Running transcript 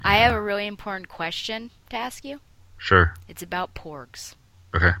I have a really important question to ask you. Sure. It's about porgs.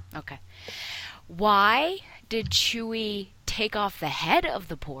 Okay. Okay. Why did Chewie take off the head of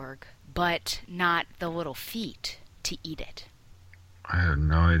the porg, but not the little feet to eat it? I have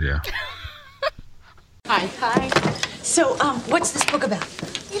no idea. Hi. So, what's this book about?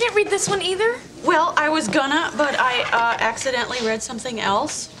 You didn't read this one either? Well, I was gonna, but I accidentally read something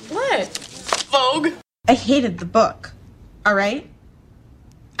else. What? Vogue. I hated the book, all right?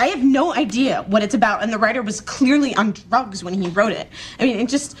 I have no idea what it's about, and the writer was clearly on drugs when he wrote it. I mean,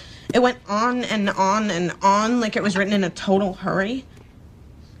 it went on and on and on like it was written in a total hurry.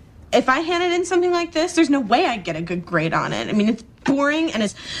 If I handed in something like this, there's no way I'd get a good grade on it. I mean, it's boring and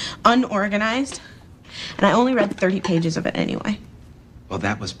it's unorganized, and I only read 30 pages of it anyway. Well,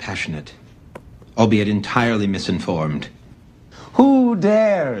 that was passionate, albeit entirely misinformed. Who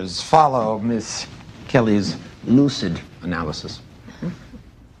dares follow Miss Kelly's lucid analysis?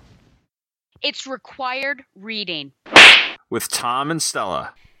 It's required reading. With Tom and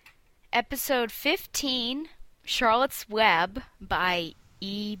Stella. Episode 15, Charlotte's Web by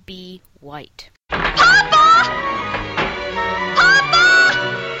E.B. White. Papa! Papa!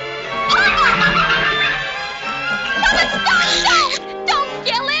 Papa, stop! Don't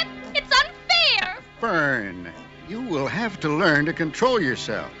kill it! It's unfair! Fern, you will have to learn to control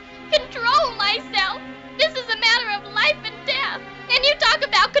yourself. Control myself? This is a matter of life and death. And you talk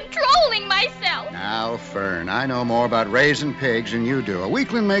about controlling myself. Now, Fern, I know more about raising pigs than you do. A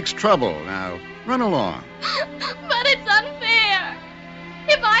weakling makes trouble. Now, run along. But it's unfair.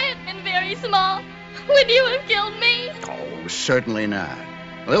 If I had been very small, would you have killed me? Oh, certainly not.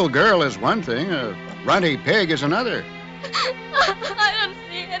 A little girl is one thing, a runty pig is another. I don't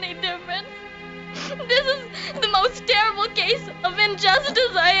see any difference. This is the most terrible case of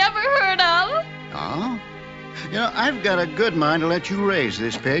injustice I ever heard of. Oh? You know, I've got a good mind to let you raise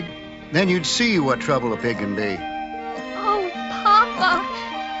this pig. Then you'd see what trouble a pig can be. Oh, Papa.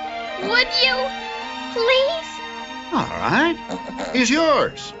 Would you? Please? All right. He's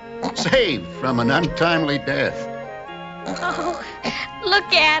yours. Saved from an untimely death. Oh,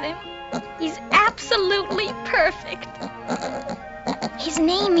 look at him. He's absolutely perfect. His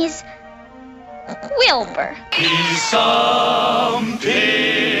name is Wilbur. He's some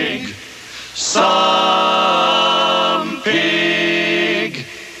pig. Some pig.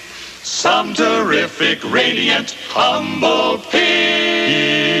 Some terrific, radiant, humble pig.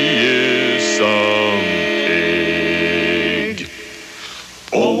 He is some pig.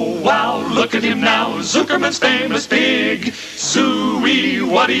 Oh, wow, look at him now, Zuckerman's famous pig. Zooey,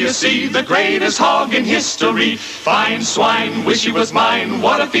 what do you see? The greatest hog in history. Fine swine, wish he was mine.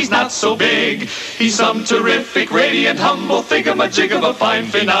 What if he's not so big? He's some terrific, radiant, humble thingamajig of a fine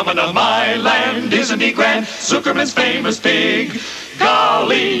phenomena. My land, isn't he grand? Zuckerman's famous pig.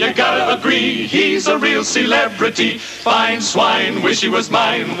 Golly, you gotta agree, he's a real celebrity. Fine swine, wish he was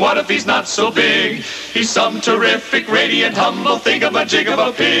mine. What if he's not so big? He's some terrific, radiant, humble thingamajig of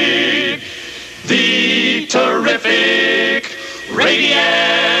a pig. The terrific,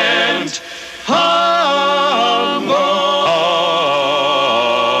 radiant, humble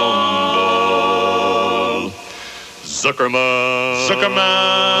Zuckerman.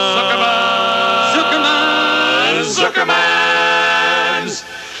 Zuckerman. Zuckerman. Zuckerman.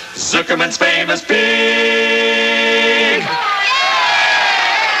 Zuckerman's famous pig.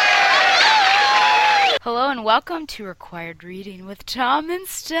 Hello and welcome to Required Reading with Tom and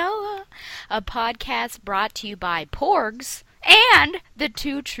Stella, a podcast brought to you by Porgs and the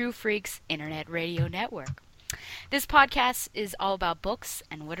Two True Freaks Internet Radio Network. This podcast is all about books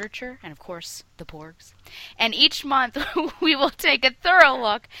and literature and, of course, the Porgs. And each month we will take a thorough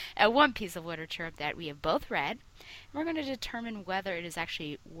look at one piece of literature that we have both read. We're going to determine whether it is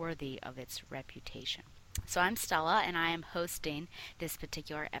actually worthy of its reputation. So I'm Stella, and I am hosting this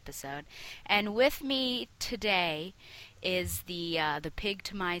particular episode. And with me today is the pig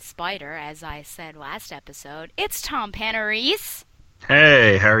to my spider, as I said last episode. It's Tom Panarese.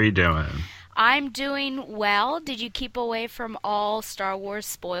 Hey, how are you doing? I'm doing well. Did you keep away from all Star Wars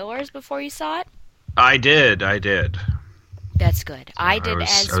spoilers before you saw it? I did. That's good. I did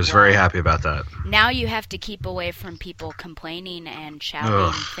as well. I was very happy about that. Now you have to keep away from people complaining and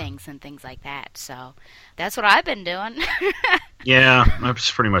shouting things and things like that. So that's what I've been doing. Yeah,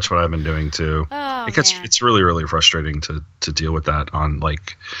 that's pretty much what I've been doing too. Oh, because man. it's really, really frustrating to deal with that on,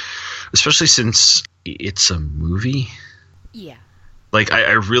 like, especially since it's a movie. Yeah. Like,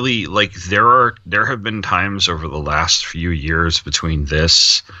 I really, like, there have been times over the last few years between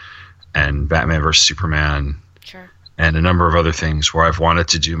this and Batman vs. Superman. Sure. and a number of other things where I've wanted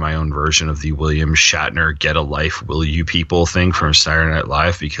to do my own version of the William Shatner "Get a Life, Will You People" thing from Saturday Night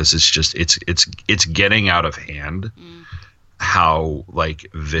Live, because it's just it's getting out of hand how like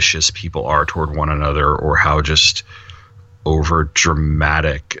vicious people are toward one another, or how just over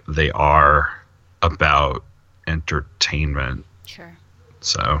dramatic they are about entertainment. Sure.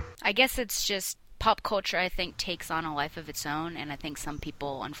 So I guess it's just pop culture, I think, takes on a life of its own, and I think some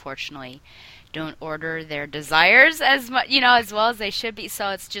people, unfortunately, don't order their desires as much, as well as they should be. So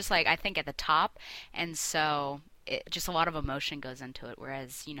it's just like, I think, at the top, and so just a lot of emotion goes into it.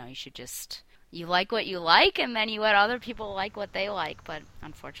 Whereas, you should just, you like what you like, and then you let other people like what they like. But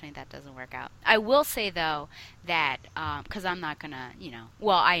unfortunately, that doesn't work out. I will say, though, that because I'm not gonna,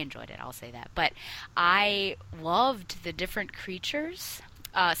 well, I enjoyed it. I'll say that, but I loved the different creatures.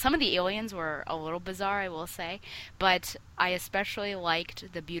 Some of the aliens were a little bizarre, I will say, but I especially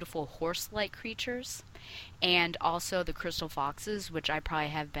liked the beautiful horse-like creatures, and also the crystal foxes, which I probably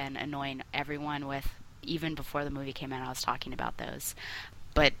have been annoying everyone with even before the movie came out. I was talking about those,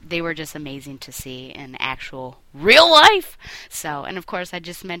 but they were just amazing to see in actual real life. So, and of course, I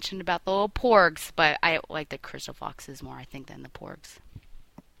just mentioned about the little porgs, but I like the crystal foxes more, I think, than the porgs.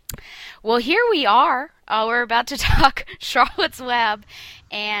 Well, here we are. We're about to talk Charlotte's Web,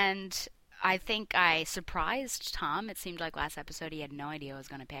 and I think I surprised Tom. It seemed like last episode he had no idea what I was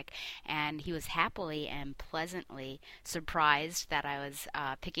going to pick, and he was happily and pleasantly surprised that I was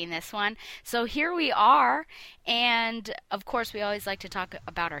picking this one. So here we are, and of course we always like to talk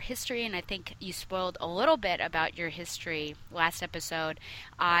about our history, and I think you spoiled a little bit about your history last episode.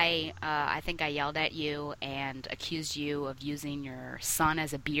 I think I yelled at you and accused you of using your son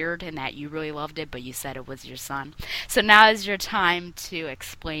as a beard, and that you really loved it, but you said it was your son. So now is your time to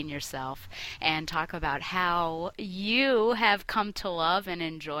explain yourself and talk about how you have come to love and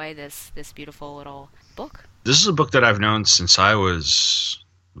enjoy this beautiful little book. This is a book that I've known since I was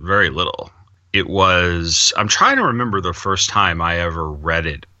very little. I'm trying to remember the first time I ever read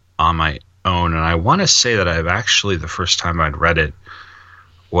it on my own, and I want to say that the first time I'd read it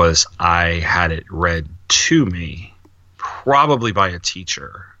was I had it read to me, probably by a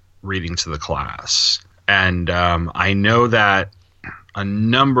teacher reading to the class. And I know that a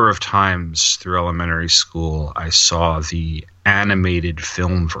number of times through elementary school, I saw the animated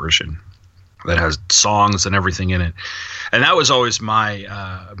film version that has songs and everything in it. And that was always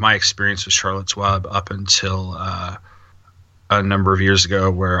my experience with Charlotte's Web up until a number of years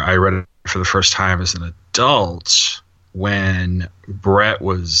ago, where I read it for the first time as an adult when Brett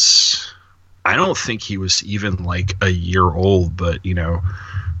was, I don't think he was even like a year old, but,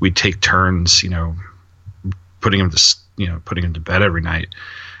 we'd take turns, putting him to bed every night,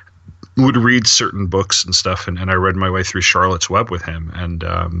 would read certain books and stuff, and I read my way through Charlotte's Web with him, and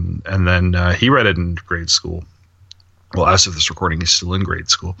then he read it in grade school. Well, as of this recording, he's still in grade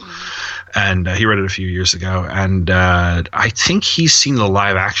school, and he read it a few years ago, and I think he's seen the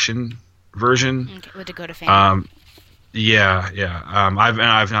live action version. Okay, with Dakota Fanning. Yeah.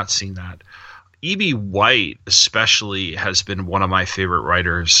 I've not seen that. E.B. White especially has been one of my favorite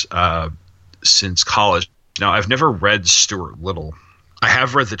writers since college. Now, I've never read Stuart Little. I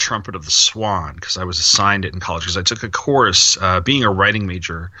have read The Trumpet of the Swan because I was assigned it in college, because I took a course, being a writing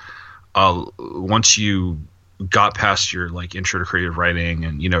major. Once you got past your intro to creative writing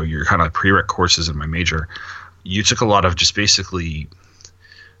and your kind of prereq courses in my major, you took a lot of just basically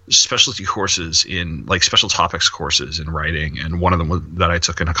specialty courses in special topics courses in writing, and one of them that I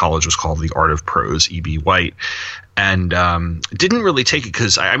took in college was called The Art of Prose, E.B. White, and didn't really take it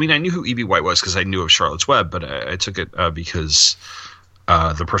because I knew who E.B. White was because I knew of Charlotte's Web, but I took it because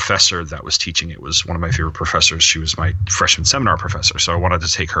the professor that was teaching it was one of my favorite professors. She was my freshman seminar professor, so I wanted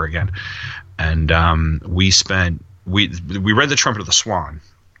to take her again, and we read The Trumpet of the Swan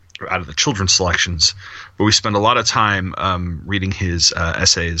out of the children's selections, but we spent a lot of time reading his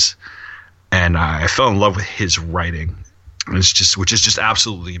essays, and I fell in love with his writing, which is just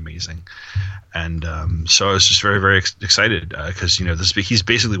absolutely amazing. And so I was just very, very excited because he's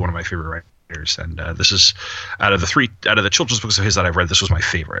basically one of my favorite writers, and this is out of the children's books of his that I've read, this was my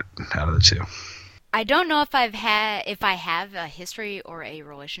favorite out of the two. I don't know if I have a history or a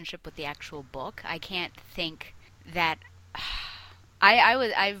relationship with the actual book. I can't think that.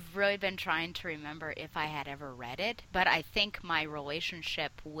 I've really been trying to remember if I had ever read it, but I think my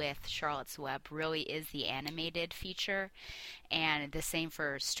relationship with Charlotte's Web really is the animated feature, and the same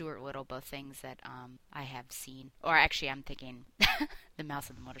for Stuart Little, both things that I have seen. Or actually, I'm thinking The Mouse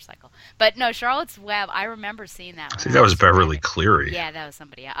and the Motorcycle. But no, Charlotte's Web, I remember seeing that. I think that was Beverly Cleary. Yeah, that was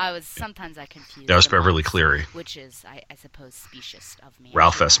somebody else. Sometimes I confuse. That was Beverly Cleary. Which is, I suppose, specious of me.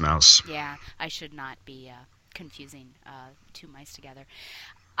 Ralph S. Mouse. Yeah, I should not be confusing two mice together.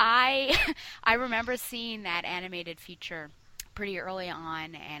 I remember seeing that animated feature pretty early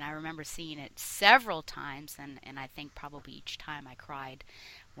on, and I remember seeing it several times, and I think probably each time I cried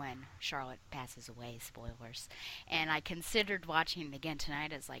when Charlotte passes away, spoilers. And I considered watching it again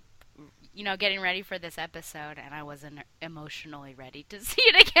tonight as like, getting ready for this episode, and I wasn't emotionally ready to see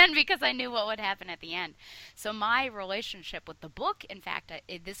it again because I knew what would happen at the end. So my relationship with the book, in fact,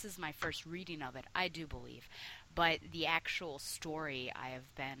 this is my first reading of it, I do believe. But the actual story I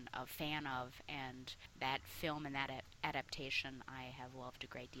have been a fan of, and that film and that adaptation I have loved a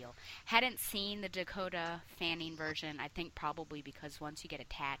great deal. Hadn't seen the Dakota Fanning version, I think probably because once you get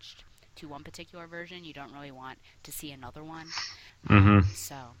attached to one particular version, you don't really want to see another one.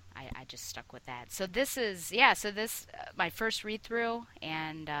 So I just stuck with that. So this is, my first read through,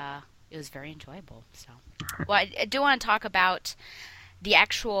 and it was very enjoyable. So, well, I do want to talk about the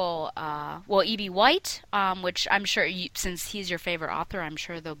actual, E.B. White, which I'm sure, since he's your favorite author, I'm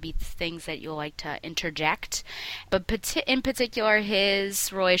sure there'll be things that you'll like to interject. But in particular,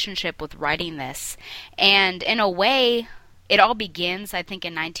 his relationship with writing this. And in a way, it all begins, I think,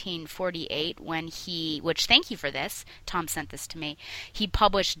 in 1948 when which thank you for this, Tom sent this to me, he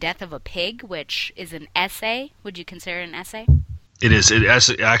published Death of a Pig, which is an essay. Would you consider it an essay? It is. It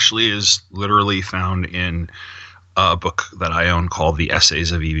actually is literally found in a book that I own called The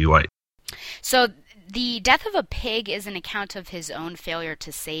Essays of E.B. White. So the Death of a Pig is an account of his own failure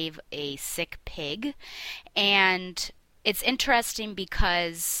to save a sick pig. And it's interesting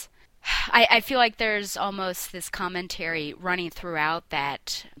because I feel like there's almost this commentary running throughout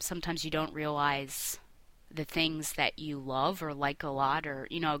that sometimes you don't realize the things that you love or like a lot or,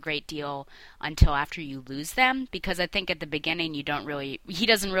 a great deal until after you lose them. Because I think at the beginning he doesn't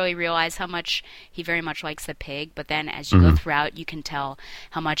really realize how much he very much likes the pig. But then as you go throughout, you can tell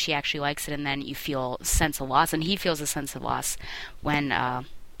how much he actually likes it. And then you feel a sense of loss. And he feels a sense of loss when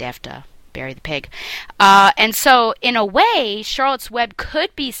they have to bury the pig. And so, in a way, Charlotte's Web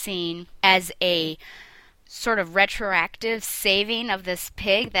could be seen as a sort of retroactive saving of this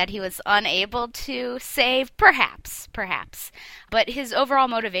pig that he was unable to save, perhaps. But his overall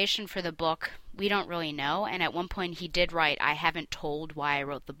motivation for the book, we don't really know. And at one point he did write, I haven't told why I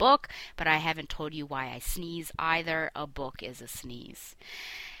wrote the book, but I haven't told you why I sneeze either. A book is a sneeze.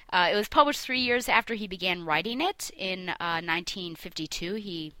 It was published 3 years after he began writing it. In 1952,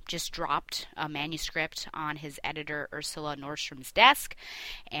 he just dropped a manuscript on his editor Ursula Nordstrom's desk,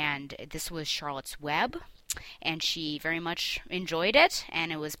 and this was Charlotte's Web, and she very much enjoyed it,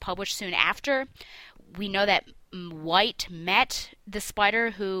 and it was published soon after. We know that White met the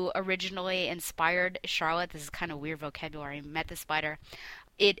spider who originally inspired Charlotte. This is kind of weird vocabulary. Met the spider.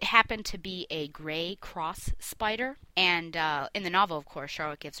 It happened to be a gray cross spider, and in the novel, of course,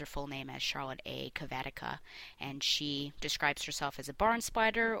 Charlotte gives her full name as Charlotte A. Cavatica, and she describes herself as a barn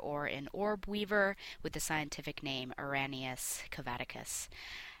spider or an orb weaver with the scientific name Araneus cavaticus.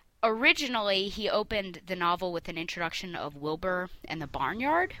 Originally, he opened the novel with an introduction of Wilbur and the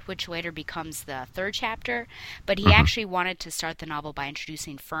Barnyard, which later becomes the third chapter, but he actually wanted to start the novel by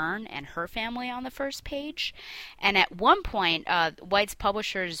introducing Fern and her family on the first page. And at one point, White's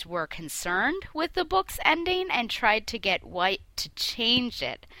publishers were concerned with the book's ending and tried to get White to change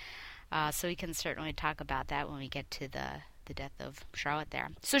it. So we can certainly talk about that when we get to the death of Charlotte there.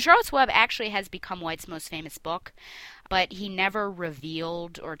 So Charlotte's Web actually has become White's most famous book, but he never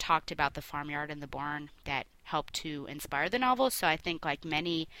revealed or talked about the farmyard and the barn that helped to inspire the novel. So I think, like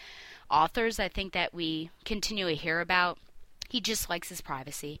many authors, I think that we continually hear about, he just likes his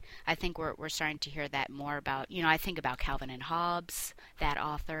privacy. I think we're starting to hear that more about, I think about Calvin and Hobbes, that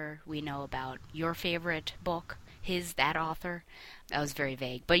author. We know about your favorite book, that author. That was very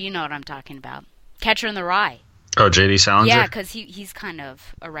vague, but you know what I'm talking about. Catcher in the Rye. Oh, J.D. Salinger? Yeah, because he's kind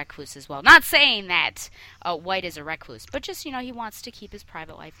of a recluse as well. Not saying that White is a recluse, but just, he wants to keep his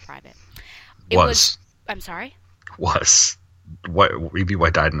private life private. I'm sorry? Was. E.B.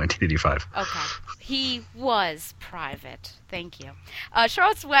 White died in 1985. Okay. He was private. Thank you.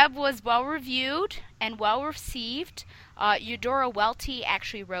 Charlotte's Web was well-reviewed and well-received. Eudora Welty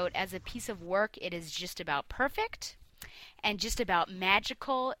actually wrote, as a piece of work, it is just about perfect and just about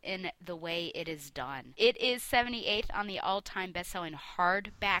magical in the way it is done. It is 78th on the all-time best-selling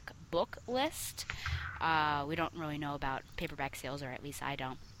hardback book list. We don't really know about paperback sales, or at least I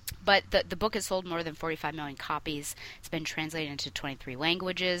don't. But the book has sold more than 45 million copies. It's been translated into 23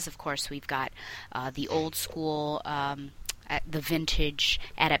 languages. Of course, we've got the old school, the vintage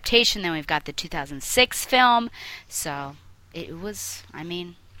adaptation. Then we've got the 2006 film. So it was,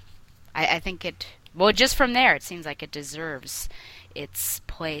 I think it... Well, just from there, it seems like it deserves its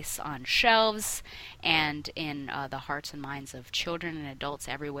place on shelves and in the hearts and minds of children and adults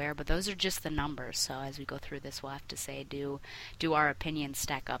everywhere. But those are just the numbers. So as we go through this, we'll have to say, do our opinions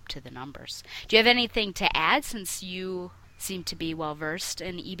stack up to the numbers? Do you have anything to add, since you seem to be well versed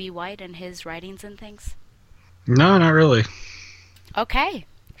in E.B. White and his writings and things? No, not really. Okay.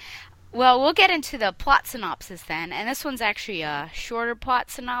 Well, we'll get into the plot synopsis then, and this one's actually a shorter plot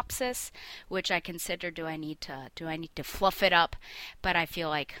synopsis, which I consider, do I need to fluff it up? But I feel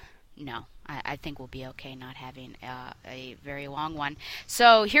like no. I think we'll be okay not having a very long one.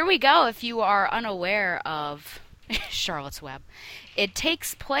 So here we go. If you are unaware of Charlotte's Web, it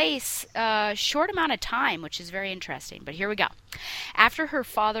takes place a short amount of time, which is very interesting. But here we go. After her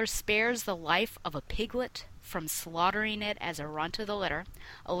father spares the life of a piglet from slaughtering it as a runt of the litter,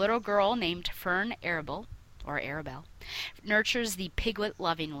 a little girl named Fern Arabelle nurtures the piglet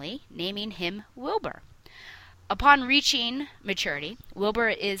lovingly, naming him Wilbur. Upon reaching maturity, Wilbur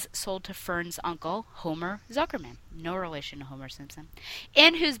is sold to Fern's uncle, Homer Zuckerman, no relation to Homer Simpson,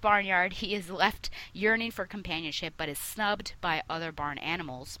 in whose barnyard he is left yearning for companionship but is snubbed by other barn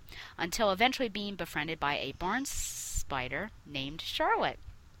animals, until eventually being befriended by a barn spider named Charlotte,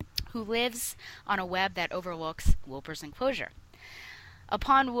 who lives on a web that overlooks Wilbur's enclosure.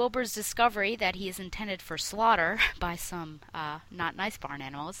 Upon Wilbur's discovery that he is intended for slaughter by some not nice barn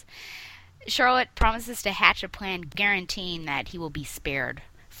animals, Charlotte promises to hatch a plan guaranteeing that he will be spared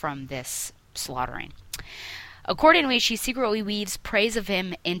from this slaughtering. Accordingly, she secretly weaves praise of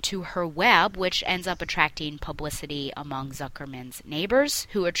him into her web, which ends up attracting publicity among Zuckerman's neighbors,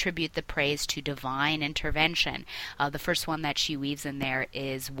 who attribute the praise to divine intervention. The first one that she weaves in there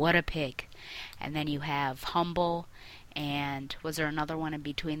is "What a Pig." And then you have "Humble," and was there another one in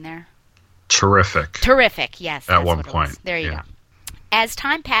between there? Terrific. Terrific, yes. At one point. There you go. As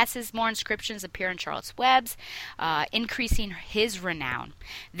time passes, more inscriptions appear in Charlotte's webs, increasing his renown.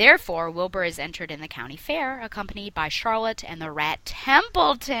 Therefore, Wilbur is entered in the county fair, accompanied by Charlotte and the rat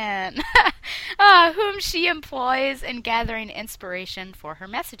Templeton, whom she employs in gathering inspiration for her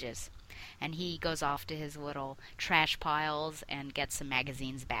messages. And he goes off to his little trash piles and gets some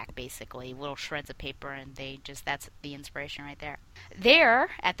magazines back, basically. Little shreds of paper, and that's the inspiration right there. There,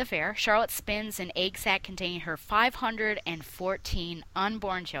 at the fair, Charlotte spins an egg sack containing her 514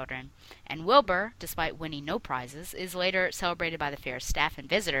 unborn children. And Wilbur, despite winning no prizes, is later celebrated by the fair's staff and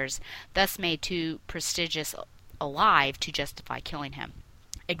visitors, thus made too prestigious alive to justify killing him.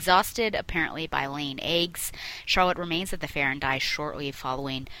 Exhausted, apparently, by laying eggs, Charlotte remains at the fair and dies shortly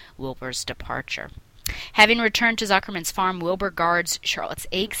following Wilbur's departure. Having returned to Zuckerman's farm, Wilbur guards Charlotte's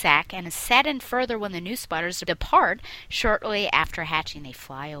egg sack and is saddened further when the new spiders depart. Shortly after hatching, they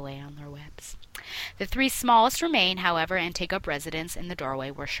fly away on their webs. The three smallest remain, however, and take up residence in the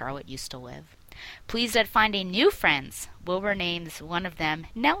doorway where Charlotte used to live. Pleased at finding new friends, Wilbur names one of them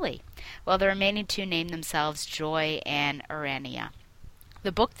Nellie, while the remaining two name themselves Joy and Urania.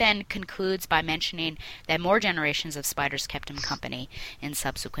 The book then concludes by mentioning that more generations of spiders kept him company in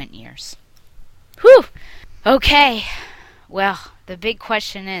subsequent years. Whew! Okay. Well, the big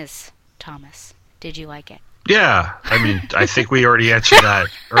question is, Thomas, did you like it? Yeah, I mean, I think we already answered that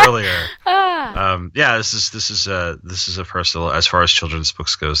earlier. Yeah, this is a personal, as far as children's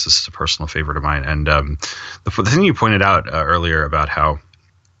books goes, this is a personal favorite of mine. And the thing you pointed out earlier about how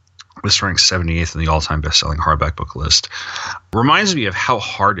this ranks 78th in the all-time best-selling hardback book list reminds me of how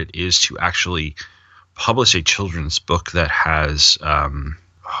hard it is to actually publish a children's book that has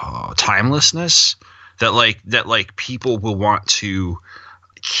timelessness, that people will want to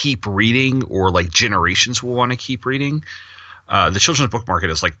keep reading, or like generations will want to keep reading. The children's book market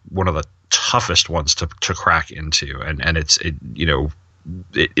is like one of the toughest ones to crack into, and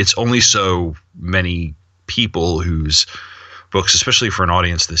it's only so many people whose books, especially for an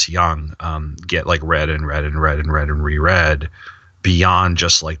audience this young, get like read and reread beyond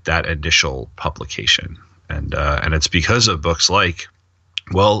just like that initial publication. And it's because of books like,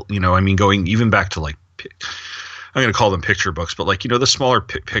 going even back to like, I'm going to call them picture books, but like, the smaller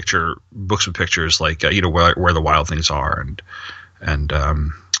picture books with pictures, like, where the Wild Things Are and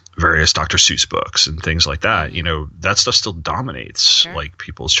various Dr. Seuss books and things like that. That stuff still dominates like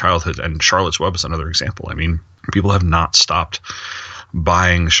people's childhood. And Charlotte's Web is another example. I mean, people have not stopped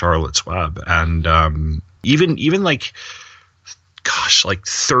buying Charlotte's Web. And even like, gosh, like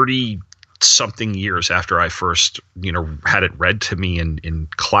 30-something years after I first, had it read to me in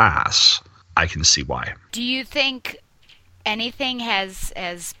class, I can see why. Do you think anything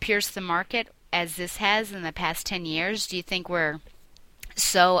has pierced the market as this has in the past 10 years? Do you think we're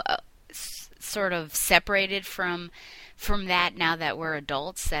so sort of separated from from that, now that we're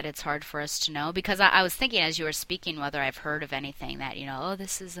adults, that it's hard for us to know? Because I was thinking as you were speaking whether I've heard of anything that, oh,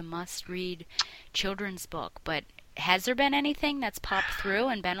 this is a must-read children's book. But has there been anything that's popped through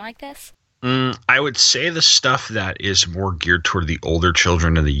and been like this? I would say the stuff that is more geared toward the older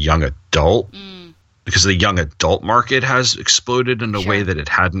children and the young adult, because the young adult market has exploded in a way that it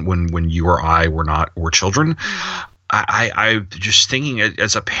hadn't when you or I were children. I'm just thinking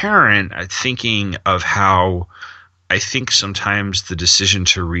as a parent, thinking of how I think sometimes the decision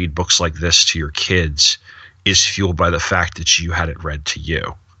to read books like this to your kids is fueled by the fact that you had it read to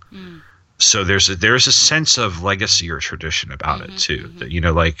you. So there's a sense of legacy or tradition about it too. That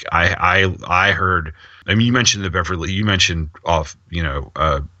like I heard. I mean, you mentioned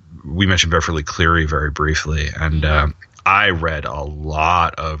we mentioned Beverly Cleary very briefly, and I read a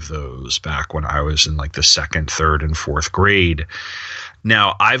lot of those back when I was in like the 2nd, 3rd, and 4th grade.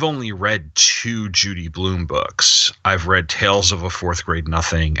 Now, I've only read 2 Judy Blume books. I've read Tales of a 4th Grade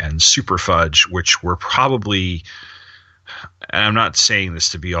Nothing and Super Fudge, which were probably, and I'm not saying this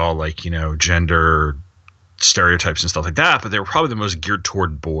to be all like, gender stereotypes and stuff like that, but they were probably the most geared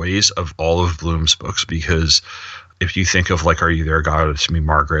toward boys of all of Blume's books, because if you think of like Are You There, God? It's Me,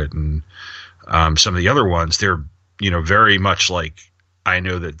 Margaret, and some of the other ones, they're, very much like, I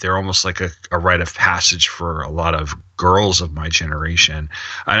know that they're almost like a rite of passage for a lot of girls of my generation.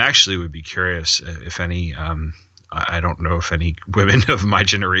 I actually would be curious if any, I don't know if any women of my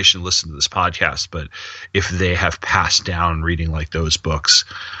generation listen to this podcast, but if they have passed down reading like those books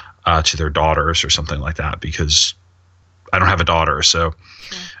to their daughters or something like that, because I don't have a daughter. So,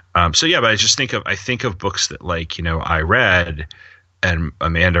 but I just think of books that like, I read and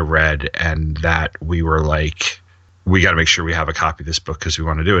Amanda read, and that we were like, we got to make sure we have a copy of this book because we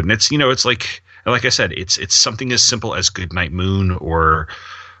want to do it. And it's, it's like I said, it's something as simple as Goodnight Moon or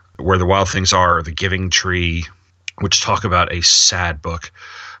Where the Wild Things Are, or The Giving Tree, which talk about a sad book,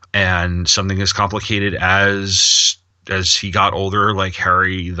 and something as complicated as he got older, like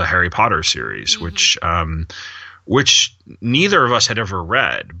the Harry Potter series, which neither of us had ever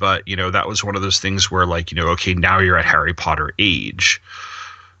read, but that was one of those things where like, okay, now you're at Harry Potter age.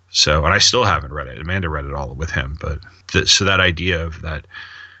 So, and I still haven't read it. Amanda read it all with him, but so that idea of that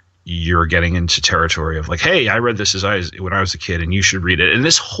you're getting into territory of like, hey, I read this when I was a kid, and you should read it, and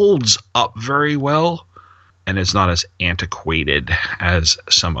this holds up very well, and it's not as antiquated as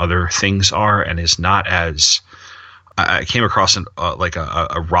some other things are, and is not as. I came across like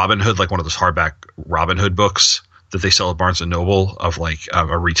a Robin Hood, like one of those hardback Robin Hood books that they sell at Barnes and Noble, of like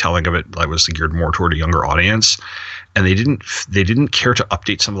a retelling of it that was geared more toward a younger audience. And they didn't care to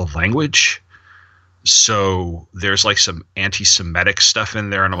update some of the language. So there's like some anti-Semitic stuff in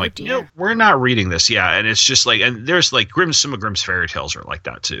there. And I'm like, we're not reading this. Yeah. And it's just like, and there's like some of Grimm's fairy tales are like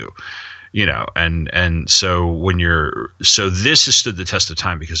that too, and so this has stood the test of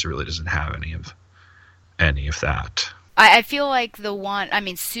time because it really doesn't have any of that. I feel like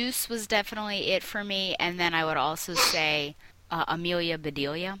Seuss was definitely it for me. And then I would also say Amelia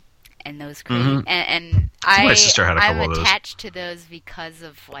Bedelia. And those great, and my sister had a couple I'm of those. Attached to those because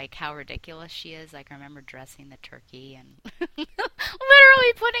of like how ridiculous she is. Like I remember dressing the turkey and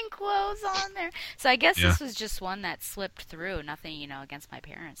literally putting clothes on there. So I guess this was just one that slipped through. Nothing, against my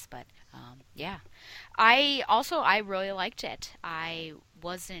parents, but yeah. I really liked it. I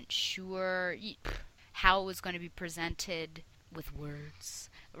wasn't sure how it was going to be presented with words,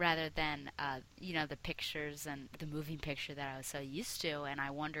 rather than the pictures and the moving picture that I was so used to. And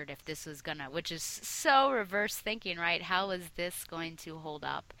I wondered if this was gonna, which is so reverse thinking, right? How is this going to hold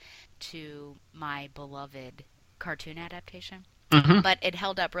up to my beloved cartoon adaptation? But it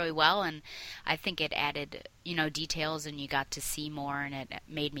held up really well, and I think it added details, and you got to see more, and it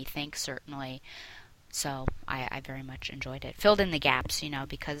made me think, certainly. So I very much enjoyed it. Filled in the gaps,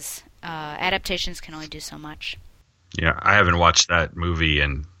 because adaptations can only do so much. Yeah, I haven't watched that movie,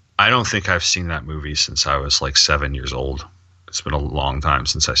 and I don't think I've seen that movie since I was like 7 years old. It's been a long time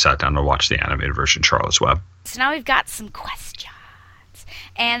since I sat down to watch the animated version, Charlotte's Web. So now we've got some questions.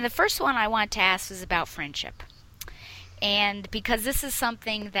 And the first one I want to ask is about friendship. And because this is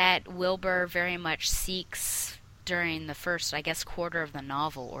something that Wilbur very much seeks during the first, quarter of the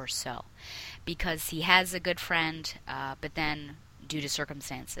novel or so. Because he has a good friend, but then due to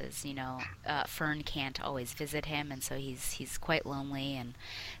circumstances, Fern can't always visit him, and so he's quite lonely, and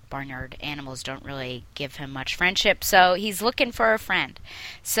barnyard animals don't really give him much friendship, so he's looking for a friend.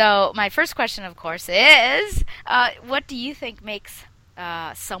 So my first question, of course, is what do you think makes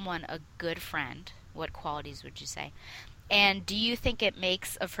someone a good friend? What qualities would you say? And do you think it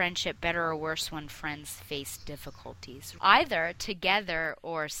makes a friendship better or worse when friends face difficulties, either together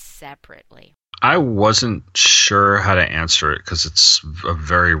or separately? I wasn't sure how to answer it because it's a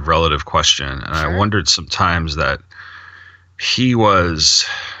very relative question. And I wondered sometimes that he was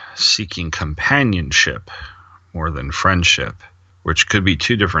seeking companionship more than friendship, which could be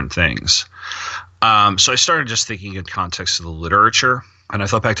two different things. So I started just thinking in context of the literature, and I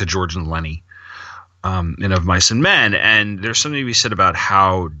thought back to George and Lenny in Of Mice and Men. And there's something to be said about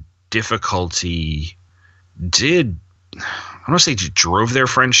how difficulty did – I don't want to say it drove their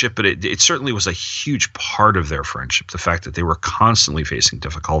friendship, but it certainly was a huge part of their friendship, the fact that they were constantly facing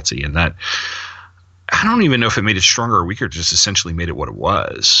difficulty, and that I don't even know if it made it stronger or weaker, just essentially made it what it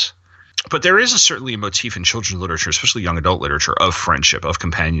was. But there is certainly a motif in children's literature, especially young adult literature, of friendship, of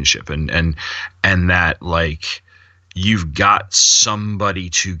companionship, and that like you've got somebody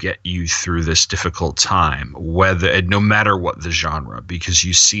to get you through this difficult time, no matter what the genre, because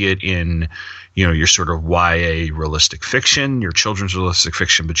you see it in, your sort of YA realistic fiction, your children's realistic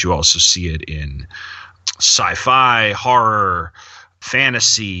fiction, but you also see it in sci-fi, horror,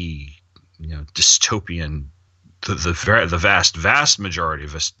 fantasy, dystopian. The vast majority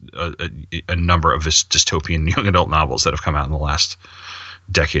of a number of dystopian young adult novels that have come out in the last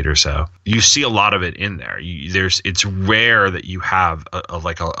decade or so, you see a lot of it in there. It's rare that you have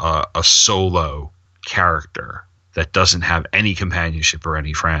a solo character that doesn't have any companionship or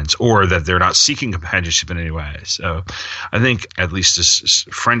any friends, or that they're not seeking companionship in any way. So I think at least this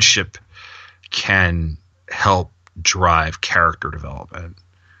friendship can help drive character development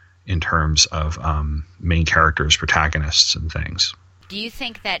in terms of main characters, protagonists, and things. Do you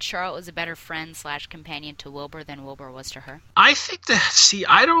think that Charlotte was a better friend / companion to Wilbur than Wilbur was to her? I think that,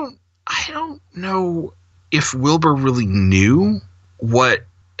 I don't know if Wilbur really knew what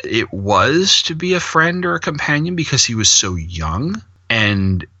it was to be a friend or a companion because he was so young.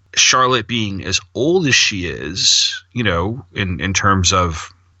 And Charlotte being as old as she is, in terms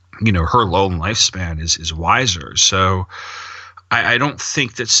of, her lone lifespan is wiser. So I don't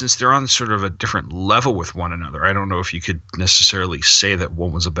think that, since they're on sort of a different level with one another, I don't know if you could necessarily say that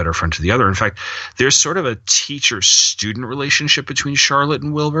one was a better friend to the other. In fact, there's sort of a teacher-student relationship between Charlotte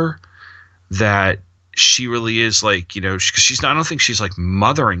and Wilbur that she really is like, because she's not, I don't think she's like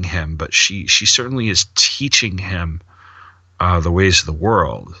mothering him, but she certainly is teaching him the ways of the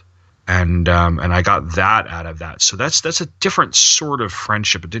world. And I got that out of that. So that's a different sort of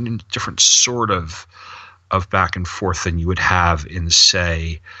friendship, a different sort of back and forth than you would have in,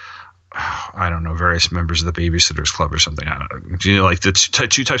 say, I don't know, various members of the Babysitters Club or something. I don't know. Like the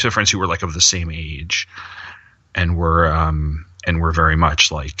two types of friends who were like of the same age and were very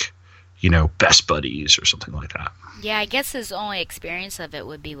much like, best buddies or something like that. Yeah, I guess his only experience of it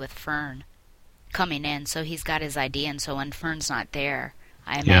would be with Fern coming in. So he's got his idea, and so when Fern's not there,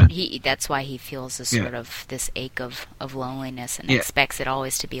 that's why he feels this sort of this ache of loneliness and expects it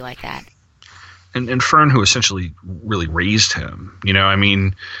always to be like that. And Fern, who essentially really raised him,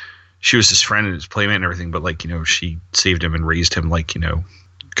 she was his friend and his playmate and everything, but she saved him and raised him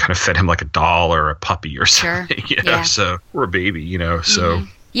kind of fed him like a doll or a puppy or something, so, or a baby, so.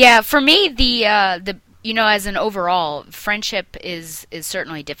 Yeah, for me, the as an overall, friendship is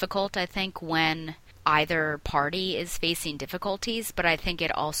certainly difficult, I think, when either party is facing difficulties, but I think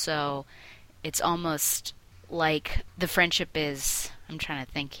it's almost like the friendship is, I'm trying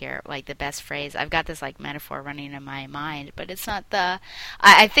to think here, like the best phrase. I've got this like metaphor running in my mind, but it's not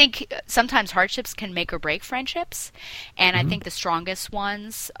I think sometimes hardships can make or break friendships, and I think the strongest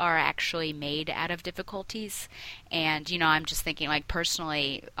ones are actually made out of difficulties. And, I'm just thinking like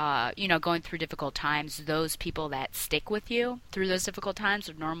personally, going through difficult times, those people that stick with you through those difficult times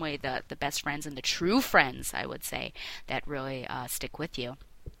are normally the best friends and the true friends, I would say, that really stick with you.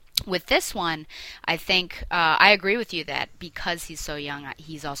 With this one, I think I agree with you that because he's so young,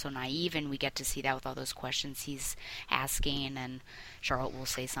 he's also naive, and we get to see that with all those questions he's asking, and Charlotte will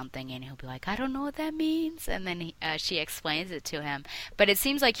say something, and he'll be like, I don't know what that means, and then she explains it to him. But it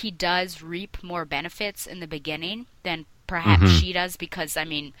seems like he does reap more benefits in the beginning than perhaps she does, because,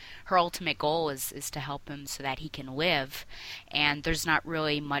 her ultimate goal is to help him so that he can live, and there's not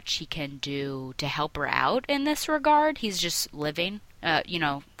really much he can do to help her out in this regard. He's just living.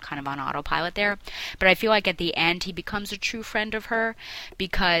 Kind of on autopilot there. But I feel like at the end he becomes a true friend of her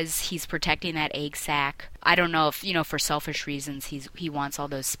because he's protecting that egg sac. I don't know if, for selfish reasons he wants all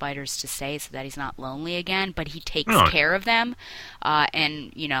those spiders to stay so that he's not lonely again, but he takes care of them.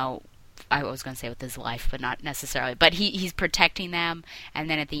 And, I was going to say with his life, but not necessarily. But he's protecting them, and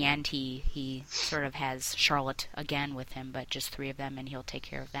then at the end he sort of has Charlotte again with him, but just 3 of them, and he'll take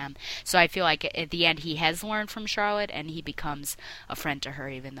care of them. So I feel like at the end he has learned from Charlotte, and he becomes a friend to her,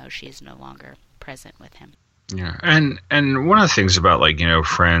 even though she is no longer present with him. Yeah, and one of the things about, like, you know,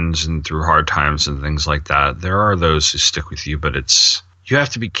 friends and through hard times and things like that, there are those who stick with you, but you have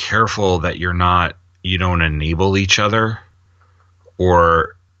to be careful that you don't enable each other,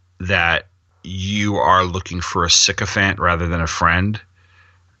 or that you are looking for a sycophant rather than a friend.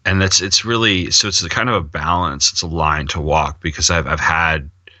 And it's a kind of a balance. It's a line to walk, because I've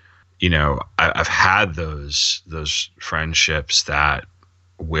had, you know, I've had those friendships that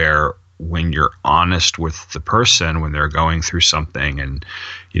where when you're honest with the person when they're going through something, and,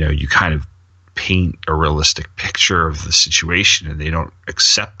 you know, you kind of paint a realistic picture of the situation, and they don't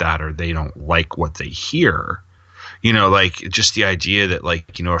accept that, or they don't like what they hear. You know, like, just the idea that,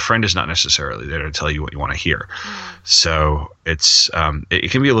 like, you know, a friend is not necessarily there to tell you what you want to hear. So it's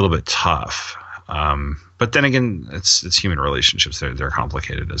it can be a little bit tough. But then again, it's human relationships. They're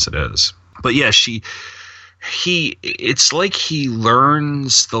complicated as it is. But yeah, it's like he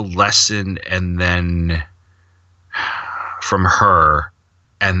learns the lesson, and then from her,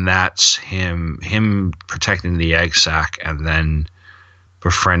 and that's him protecting the egg sac, and then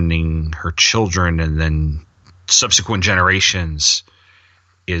befriending her children, and then subsequent generations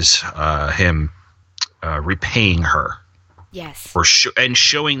is him repaying her. Yes. Or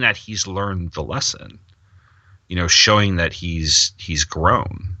showing that he's learned the lesson. You know, showing that he's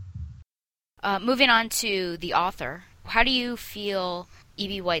grown. Moving on to the author, how do you feel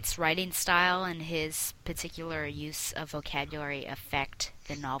E.B. White's writing style and his particular use of vocabulary affect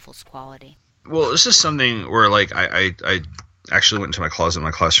the novel's quality? Well, this is something where, like, I actually went into my closet in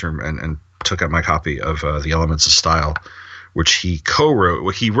my classroom and took out my copy of The Elements of Style, which he co-wrote.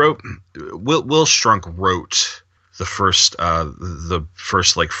 Will Strunk wrote the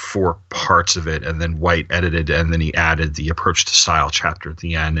first like 4 parts of it, and then White edited, and then he added the Approach to Style chapter at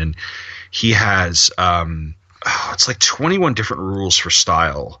the end. And he has it's like 21 different rules for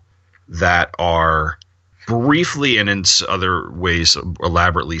style that are briefly and in other ways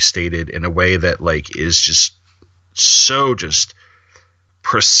elaborately stated in a way that, like, is just so just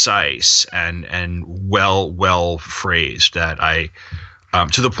precise and well phrased that I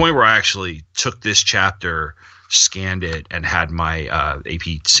to the point where I actually took this chapter, scanned it, and had my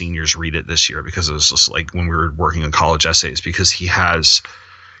AP seniors read it this year, because it was just like when we were working on college essays, because he has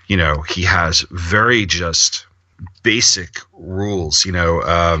very just basic rules,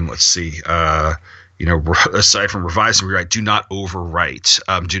 let's see, aside from revise and rewrite, do not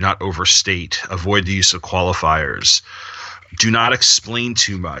overwrite, do not overstate, avoid the use of qualifiers, do not explain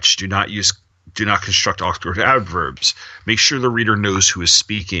too much, do not construct awkward adverbs, make sure the reader knows who is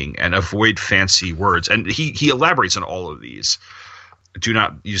speaking, and avoid fancy words. And he elaborates on all of these. Do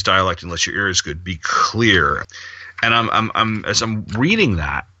not use dialect unless your ear is good. Be clear. And I'm as I'm reading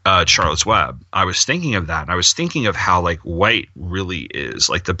that Charlotte's Web, I was thinking of that, and I was thinking of how, like, White really is,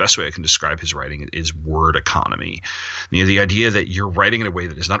 like, the best way I can describe his writing is word economy. You know, the idea that you're writing in a way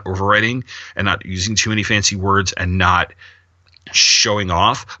that is not overwriting and not using too many fancy words and not showing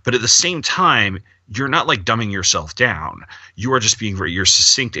off, but at the same time, you're not, like, dumbing yourself down. You are just being you're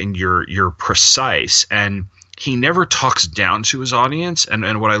succinct and you're precise. And he never talks down to his audience.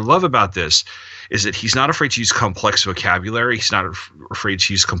 And what I love about this is that he's not afraid to use complex vocabulary. He's not afraid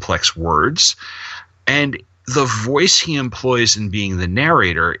to use complex words. And the voice he employs in being the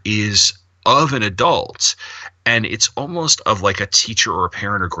narrator is of an adult. And it's almost of, like, a teacher or a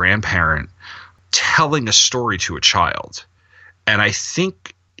parent or grandparent telling a story to a child. And I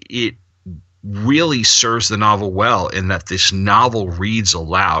think it really serves the novel well, in that this novel reads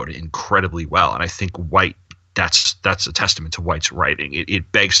aloud incredibly well. And I think White, that's a testament to White's writing.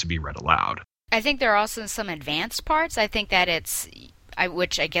 It begs to be read aloud. I think there are also some advanced parts. I think that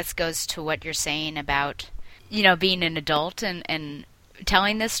which I guess goes to what you're saying about, being an adult and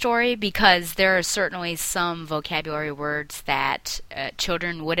telling this story, because there are certainly some vocabulary words that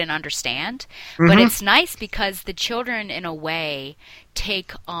children wouldn't understand. Mm-hmm. But it's nice because the children, in a way,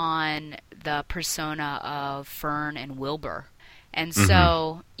 take on the persona of Fern and Wilbur. And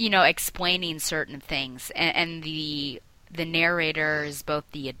so, explaining certain things. And the narrators, both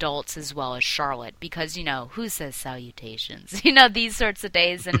the adults as well as Charlotte, because, who says salutations? These sorts of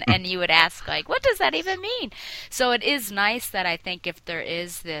days, and you would ask, like, what does that even mean? So it is nice that I think if there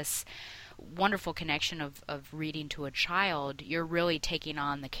is this wonderful connection of reading to a child, you're really taking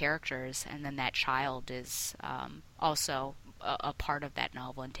on the characters, and then that child is also a part of that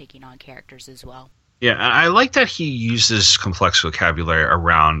novel and taking on characters as well. Yeah, I like that he uses complex vocabulary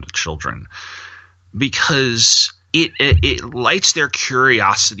around children, because it lights their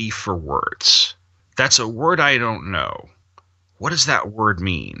curiosity for words. That's a word I don't know. What does that word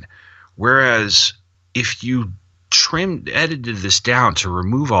mean? Whereas if you edited this down to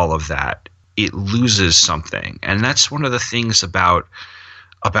remove all of that, it loses something. And that's one of the things about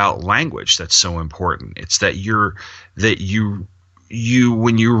language that's so important. It's that you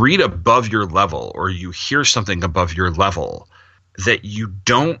when you read above your level, or you hear something above your level, that you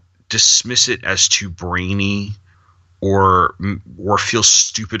don't dismiss it as too brainy or feel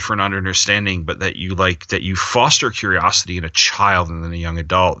stupid for not understanding, but that you foster curiosity in a child and then a young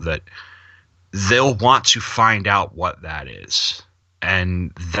adult, that they'll want to find out what that is.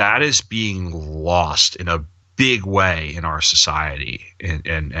 And that is being lost in a big way in our society.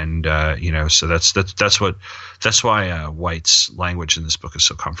 And so that's why White's language in this book is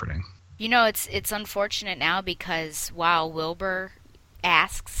so comforting. It's unfortunate now, because while Wilbur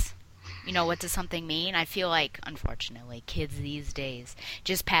asks, what does something mean? I feel like, unfortunately, kids these days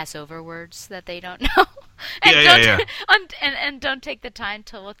just pass over words that they don't know, and don't take the time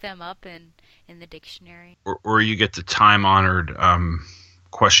to look them up in the dictionary. Or you get the time-honored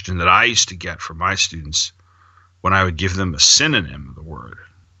question that I used to get from my students when I would give them a synonym of the word.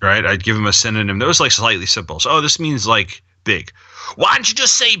 Right? I'd give them a synonym that was like slightly simple. So, this means like big. Why don't you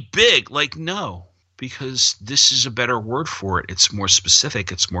just say big? Like, no. Because this is a better word for it. It's more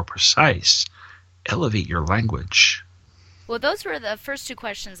specific. It's more precise. Elevate your language. Well, those were the first two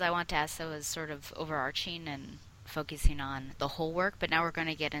questions I want to ask that was sort of overarching and focusing on the whole work. But now we're going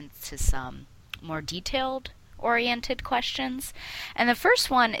to get into some more detailed-oriented questions. And the first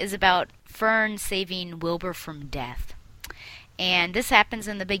one is about Fern saving Wilbur from death. And this happens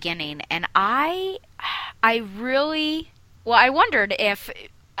in the beginning. And I wondered if...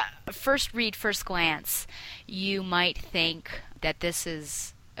 first glance, you might think that this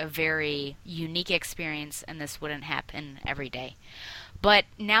is a very unique experience and this wouldn't happen every day. But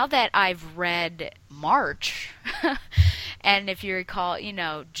now that I've read March, and if you recall,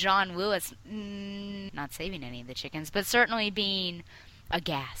 John Lewis not saving any of the chickens, but certainly being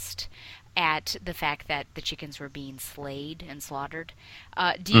aghast at the fact that the chickens were being slayed and slaughtered.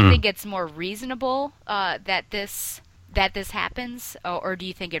 Do you think it's more reasonable that this happens, or do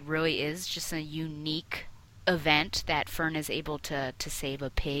you think it really is just a unique event that Fern is able to save a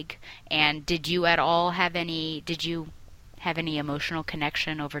pig? And did you have any emotional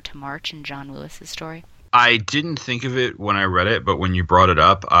connection over to March and John Lewis's story? I didn't think of it when I read it, but when you brought it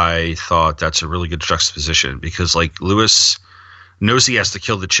up, I thought that's a really good juxtaposition, because Lewis knows he has to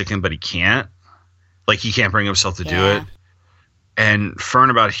kill the chicken, but he can't. He can't bring himself to do it. And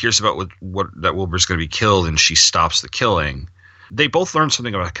Fern hears about what that Wilbur's going to be killed, and she stops the killing. They both learn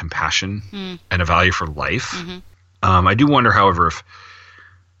something about compassion and a value for life. Mm-hmm. I do wonder, however,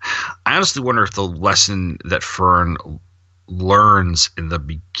 I honestly wonder if the lesson that Fern learns in the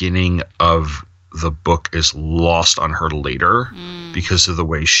beginning of the book is lost on her later because of the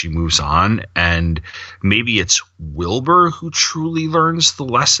way she moves on. And maybe it's Wilbur who truly learns the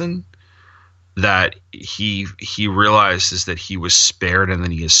lesson, that he realizes that he was spared, and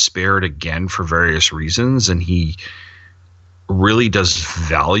then he is spared again for various reasons, and he really does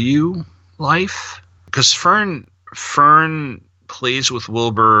value life. Because Fern plays with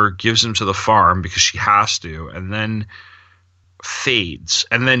Wilbur, gives him to the farm because she has to, and then fades,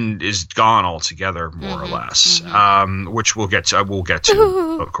 and then is gone altogether, more or less. Which we'll get to.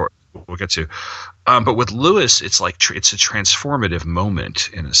 Of course, we'll get to. But with Lewis, it's it's a transformative moment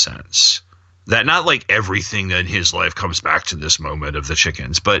in a sense. That not everything in his life comes back to this moment of the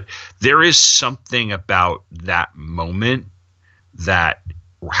chickens, but there is something about that moment that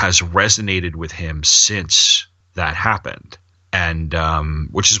has resonated with him since that happened, and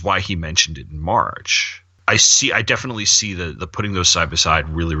which is why he mentioned it in March. I definitely see the putting those side by side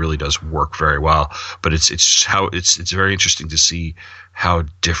really, really does work very well, but it's very interesting to see how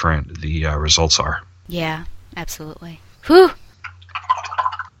different the results are. Yeah, absolutely. Whew.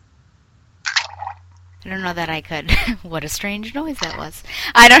 I don't know that I could. What a strange noise that was.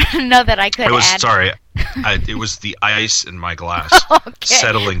 I don't know that I could. Sorry. It was the ice in my glass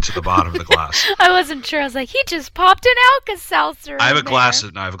settling to the bottom of the glass. I wasn't sure. I was like, he just popped an Alka-Seltzer. I have a glass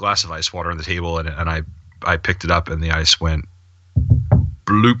of ice water on the table, and I picked it up, and the ice went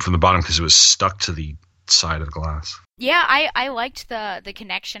bloop from the bottom because it was stuck to the side of the glass. Yeah, I liked the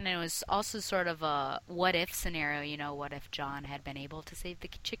connection, and it was also sort of a what-if scenario, what if John had been able to save the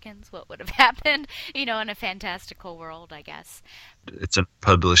chickens? What would have happened, in a fantastical world, I guess. It's a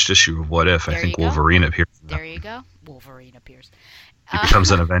published issue of What If. I think Wolverine appears. There you go. Wolverine appears. He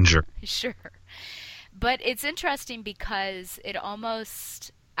becomes an Avenger. Sure. But it's interesting because it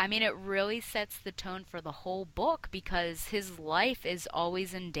really sets the tone for the whole book, because his life is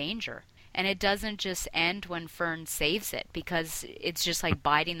always in danger. And it doesn't just end when Fern saves it, because it's just like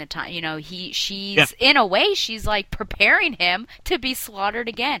biding the time. You know, she's in a way, she's like preparing him to be slaughtered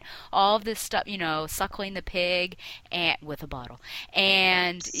again. All of this stuff, you know, suckling the pig and with a bottle,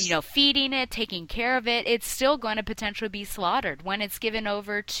 and you know, feeding it, taking care of it. It's still going to potentially be slaughtered when it's given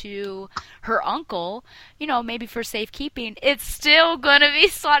over to her uncle. You know, maybe for safekeeping. It's still going to be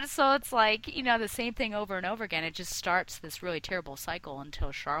slaughtered. So it's like, you know, the same thing over and over again. It just starts this really terrible cycle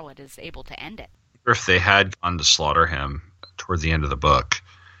until Charlotte is able to end it. If they had gone to slaughter him toward the end of the book,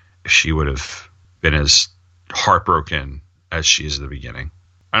 she would have been as heartbroken as she is at the beginning.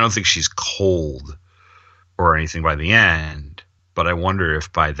 I don't think she's cold or anything by the end, but I wonder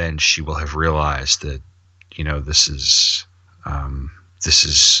if by then she will have realized that, you know, this is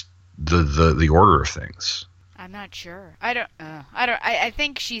the order of things. I'm not sure. I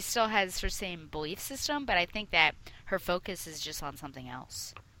think she still has her same belief system, but I think that her focus is just on something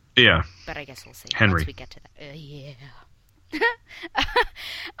else. Yeah. But I guess we'll see Henry. once we get to that. Yeah.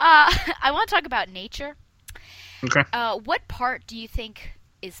 I want to talk about nature. Okay. What part do you think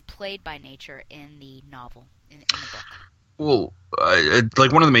is played by nature in the novel, in the book? Well,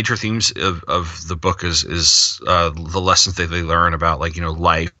 like one of the major themes of the book is the lessons that they learn about, like, you know,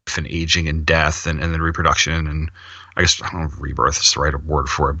 life and aging and death and then reproduction, and I guess, I don't know if rebirth is the right word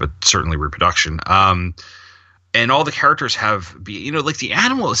for it, but certainly reproduction. And all the characters you know, like the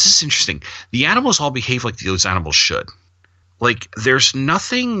animals, this is interesting. The animals all behave like those animals should. Like, there's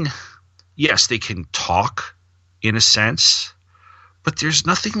nothing, yes, they can talk in a sense, but there's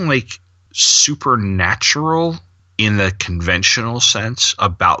nothing like supernatural in the conventional sense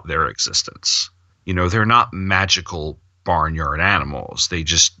about their existence. You know, they're not magical barnyard animals. They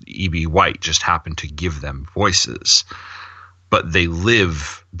just, E.B. White just happened to give them voices. But they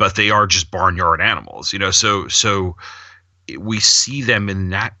are just barnyard animals, you know. So we see them in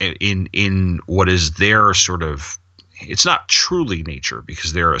that, in what is their sort of, it's not truly nature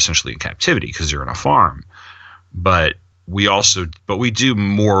because they're essentially in captivity because they're on a farm, but we do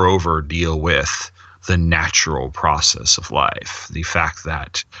moreover deal with the natural process of life, the fact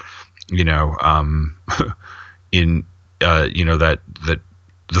that, you know, you know, that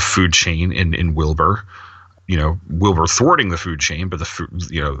the food chain in Wilbur. You know, Wilbur thwarting the food chain, but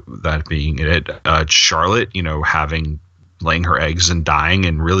you know, that being it, Charlotte, you know, laying her eggs and dying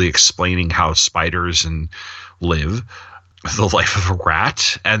and really explaining how spiders live, the life of a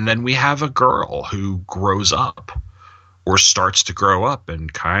rat. And then we have a girl who grows up or starts to grow up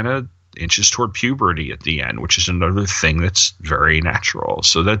and kind of inches toward puberty at the end, which is another thing that's very natural.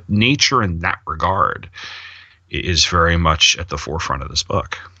 So that nature in that regard is very much at the forefront of this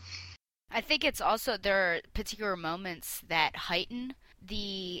book. I think it's also, there are particular moments that heighten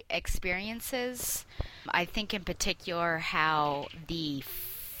the experiences. I think in particular how the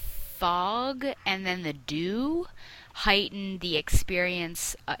fog and then the dew heighten the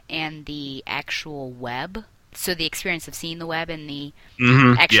experience and the actual web. So the experience of seeing the web and the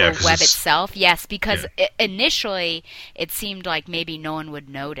actual web itself. Yes, because initially it seemed like maybe no one would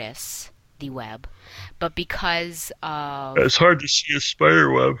notice the web. But because of... It's hard to see a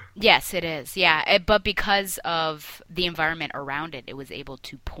spider web. Yes, it is. Yeah, but because of the environment around it, it was able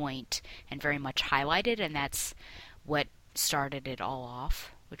to point and very much highlight it, and that's what started it all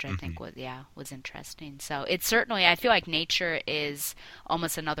off, which I think was interesting. So it's certainly, I feel like nature is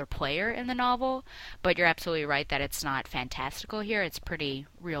almost another player in the novel, but you're absolutely right that it's not fantastical here. It's pretty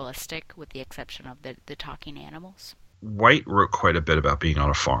realistic, with the exception of the talking animals. White wrote quite a bit about being on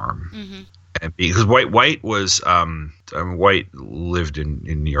a farm. Mm-hmm. And because White was White lived in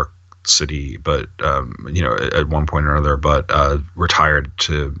New York City, but you know, at one point or another, but retired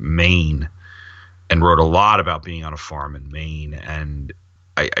to Maine and wrote a lot about being on a farm in Maine. And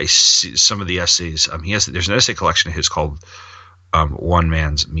I see some of the essays. There's an essay collection of his called One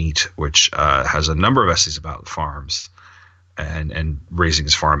Man's Meat, which has a number of essays about farms and raising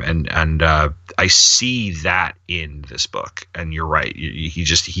his farm. And I see that in this book. And you're right.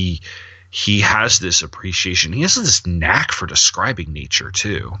 He has this appreciation. He has this knack for describing nature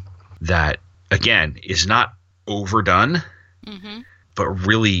too, that again is not overdone, but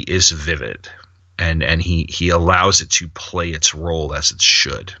really is vivid, and he allows it to play its role as it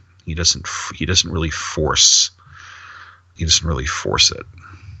should. He doesn't really force it.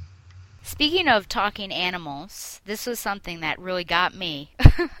 Speaking of talking animals, this was something that really got me.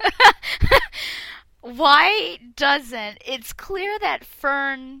 Why doesn't it's clear that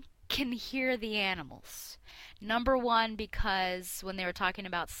Fern can hear the animals? Number one, because when they were talking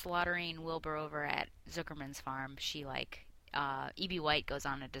about slaughtering Wilbur over at Zuckerman's farm, she E.B. White goes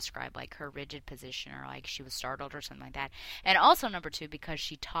on to describe like her rigid position, or like she was startled or something like that. And also number 2, because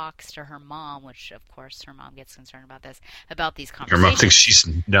she talks to her mom, which of course her mom gets concerned about these conversations. Her mom thinks she's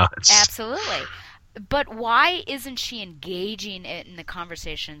nuts. Absolutely. But why isn't she engaging in the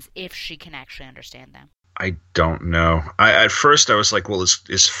conversations if she can actually understand them? I don't know. At first I was like, well,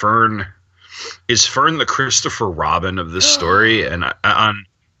 is Fern the Christopher Robin of this story? And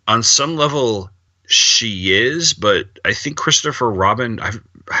on some level she is, but I think Christopher Robin, I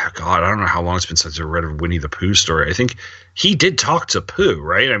don't know how long it's been since I read a Winnie the Pooh story. I think he did talk to Pooh,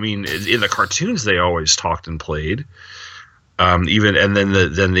 right? I mean, in the cartoons they always talked and played. Then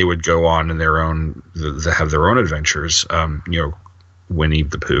they would go on in their own, they have their own adventures, Winnie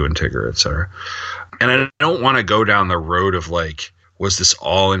the Pooh and Tigger, etc. And I don't want to go down the road of like, was this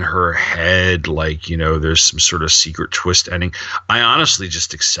all in her head? Like, there's some sort of secret twist ending. I honestly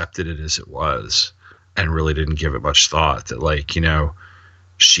just accepted it as it was and really didn't give it much thought that like,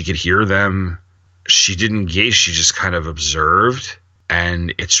 she could hear them. She didn't engage. She just kind of observed.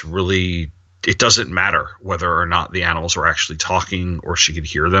 And it doesn't matter whether or not the animals were actually talking or she could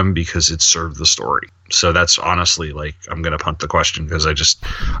hear them because it served the story. So that's honestly like, I'm going to punt the question because I just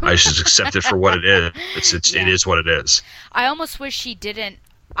accept it for what it is. It is what it is. I almost wish she didn't.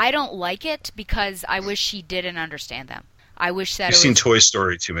 I don't like it because I wish she didn't understand them. I wish that You've seen Toy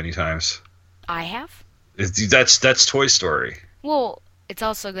Story too many times. I have? That's Toy Story. Well, it's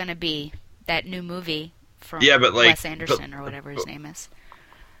also going to be that new movie from Wes Anderson or whatever his name is.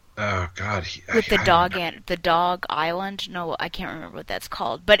 Oh God! With the dog island. No, I can't remember what that's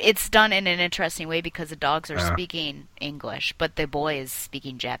called. But it's done in an interesting way because the dogs are speaking English, but the boy is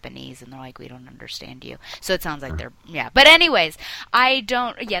speaking Japanese, and they're like, "We don't understand you." So it sounds like they're But anyways, I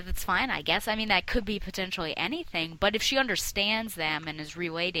don't. Yeah, that's fine, I guess. I mean, that could be potentially anything. But if she understands them and is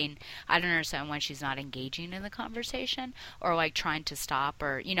relating, I don't understand why she's not engaging in the conversation or like trying to stop,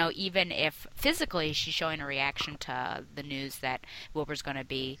 or even if physically she's showing a reaction to the news that Wilbur's going to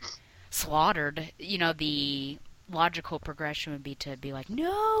be slaughtered, the logical progression would be to be like,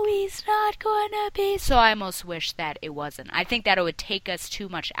 no, he's not going to be. So I almost wish that it wasn't. I think that it would take us too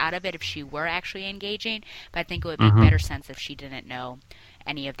much out of it if she were actually engaging, but I think it would make better sense if she didn't know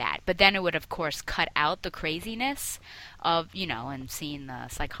any of that. But then it would, of course, cut out the craziness of, and seeing the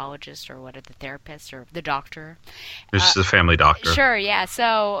psychologist or the therapist or the doctor. It's the family doctor. Sure, yeah.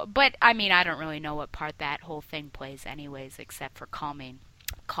 So, but I mean, I don't really know what part that whole thing plays anyways, except for calming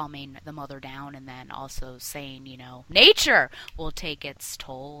the mother down, and then also saying, nature will take its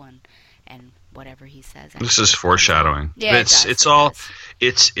toll and whatever he says. This is foreshadowing. Yeah, it's all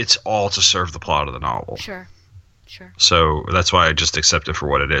to serve the plot of the novel. Sure. So that's why I just accept it for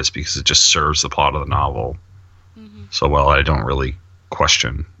what it is, because it just serves the plot of the novel. So well, I don't really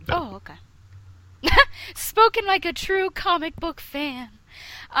question it. Oh, okay. Spoken like a true comic book fan.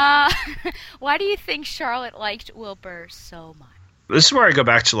 Why do you think Charlotte liked Wilbur so much? This is where I go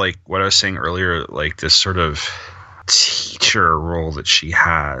back to like what I was saying earlier, like this sort of teacher role that she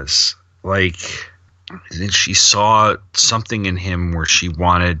has. Like, she saw something in him where she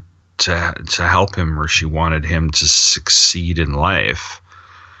wanted to help him, or she wanted him to succeed in life.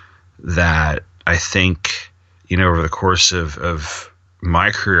 That I think, over the course of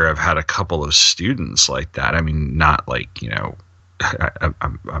my career, I've had a couple of students like that. I mean, not like,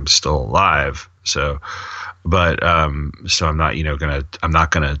 I'm still alive, so I'm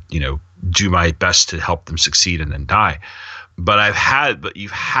not gonna do my best to help them succeed and then die. But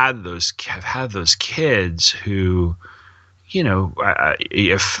you've had those kids who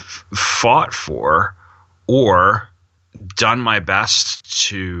have fought for or done my best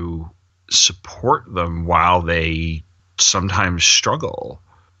to support them while they sometimes struggle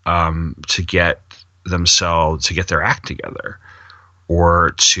to get their act together,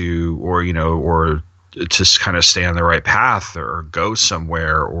 or to kind of stay on the right path or go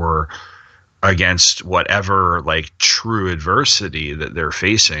somewhere, or against whatever like true adversity that they're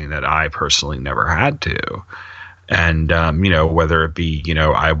facing that I personally never had to. And, whether it be,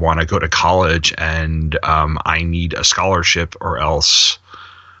 I want to go to college and I need a scholarship, or else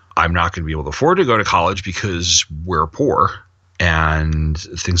I'm not going to be able to afford to go to college because we're poor, and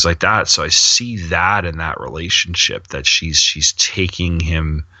things like that. So I see that in that relationship, that she's taking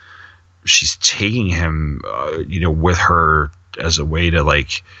him, with her as a way to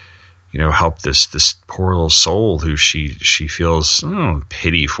like, help this poor little soul who she feels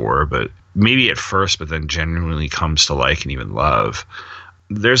pity for, but maybe at first, but then genuinely comes to like and even love.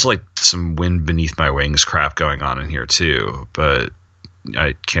 There's like some wind beneath my wings crap going on in here too, but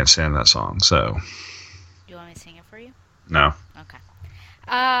I can't stand that song. So, do you want me to sing it for you? No. Okay.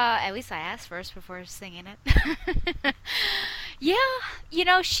 At least I asked first before singing it.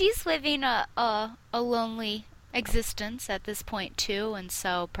 Yeah, she's living a lonely existence at this point too, and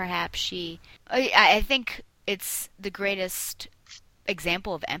so perhaps I think it's the greatest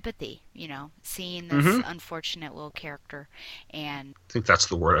example of empathy, seeing this unfortunate little character, and I think that's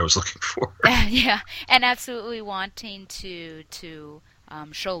the word I was looking for. yeah, and absolutely wanting to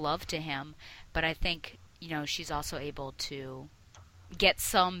show love to him, but I think she's also able to get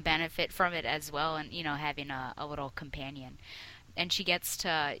some benefit from it as well, and having a little companion, and she gets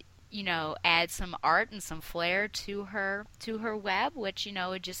to add some art and some flair to her web, which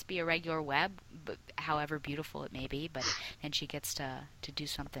would just be a regular web, but however beautiful it may be, but then she gets to do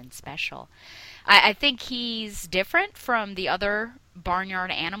something special. I think he's different from the other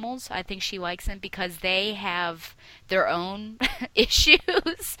barnyard animals. I think she likes him because they have their own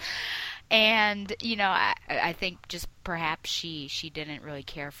issues. And, I think just perhaps she didn't really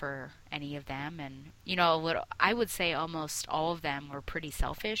care for any of them. And, I would say almost all of them were pretty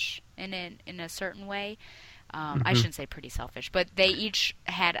selfish in a certain way. I shouldn't say pretty selfish, but they each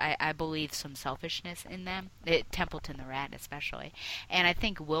had, I believe, some selfishness in them. Templeton the rat especially. And I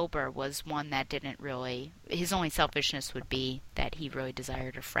think Wilbur was one that didn't really, his only selfishness would be that he really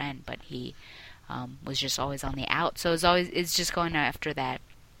desired a friend, but he was just always on the out. So it's just going after that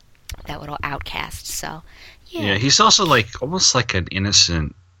little outcast. So yeah, he's also almost like an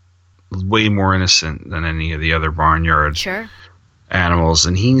innocent, way more innocent than any of the other barnyard animals,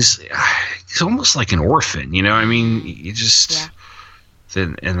 and he's almost like an orphan, I mean, you just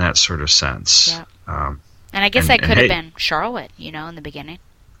in that sort of sense. And I guess I could have been Charlotte, in the beginning.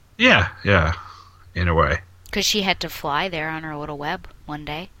 Yeah, in a way, because she had to fly there on her little web one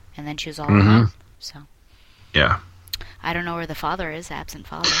day, and then she was all alone. So yeah, I don't know where the father is, absent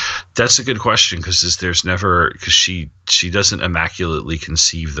father. That's a good question, because she doesn't immaculately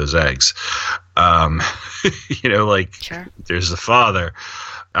conceive those eggs. There's the father.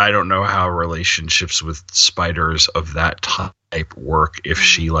 I don't know how relationships with spiders of that type work. If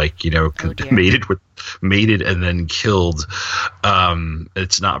she mated and then killed,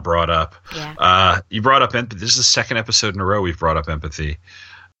 it's not brought up. Yeah. You brought up empathy. This is the second episode in a row we've brought up empathy.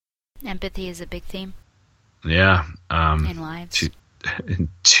 Empathy is a big theme. Yeah. In lives.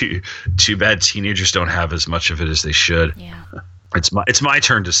 Too bad teenagers don't have as much of it as they should. Yeah. It's my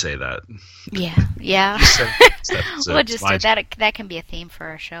turn to say that. Yeah. We'll just do that. That can be a theme for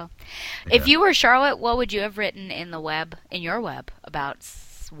our show. Yeah. If you were Charlotte, what would you have written in your web about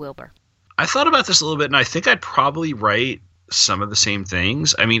Wilbur? I thought about this a little bit, and I think I'd probably write some of the same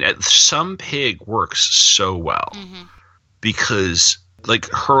things. I mean, Some Pig works so well because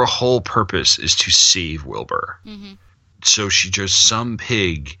her whole purpose is to save Wilbur. So she just Some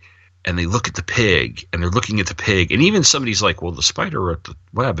Pig, and they look at the pig, and they're looking at the pig, and even somebody's like, well, the spider wrote the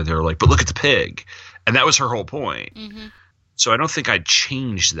web, and they're like, but look at the pig. And that was her whole point. So I don't think I'd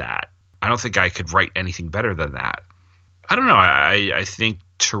change that. I don't think I could write anything better than that. I don't know. I think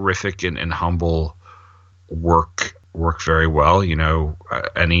terrific and humble work very well.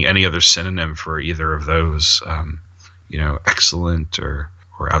 Any other synonym for either of those, excellent or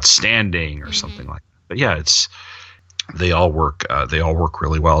outstanding or something like that. But yeah, they all work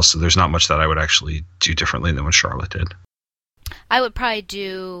really well. So there's not much that I would actually do differently than what Charlotte did. I would probably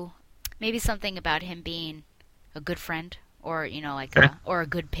do maybe something about him being a good friend, or or a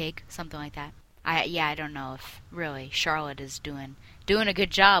good pig, something like that. I don't know if really Charlotte is doing a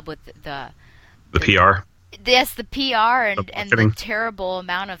good job with the PR. Yes, the PR and the terrible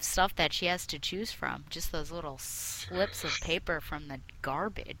amount of stuff that she has to choose from. Just those little slips of paper from the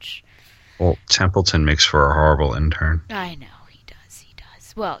garbage. Well, Templeton makes for a horrible intern. I know, he does.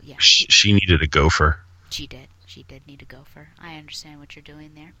 Well, yeah. She needed a gopher. She did need a gopher. I understand what you're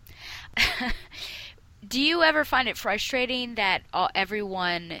doing there. Do you ever find it frustrating that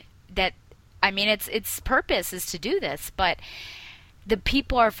its purpose is to do this, but the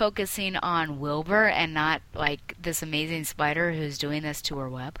people are focusing on Wilbur and not this amazing spider who's doing this to her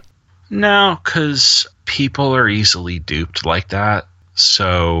web? No, because people are easily duped like that.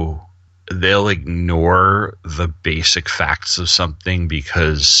 So they'll ignore the basic facts of something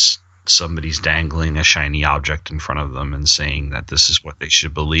because somebody's dangling a shiny object in front of them and saying that this is what they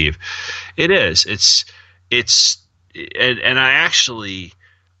should believe. It is. And I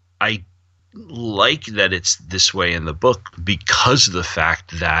like that it's this way in the book because of the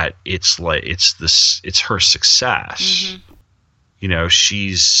fact that it's her success.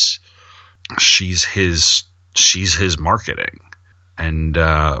 She's his marketing. And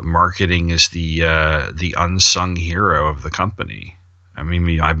marketing is the unsung hero of the company. I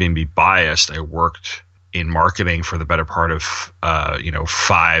mean, I may be biased. I worked in marketing for the better part of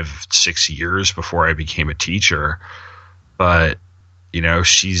 5-6 years before I became a teacher. but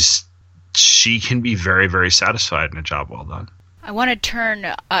she can be very, very satisfied in a job well done. I want to turn,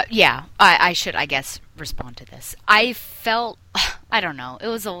 I should, I guess, respond to this. I felt, I don't know, it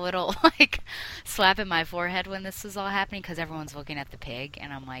was a little like slap in my forehead when this was all happening because everyone's looking at the pig,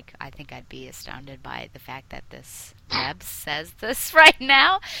 and I'm like, I think I'd be astounded by the fact that this web says this right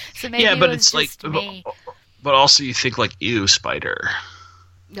now. So maybe yeah, but it was it's just like, me. But also you think like, ew, spider.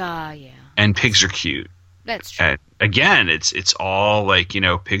 Yeah. And pigs are cute. That's true. And again, it's all like,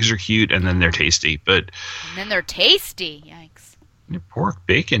 pigs are cute and then they're tasty, but And then they're tasty. Yikes. Pork,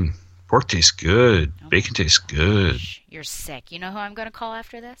 bacon. Pork tastes good. Bacon tastes good. You're sick. You know who I'm going to call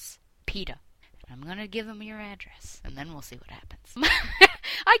after this? PETA. And I'm going to give them your address, and then we'll see what happens.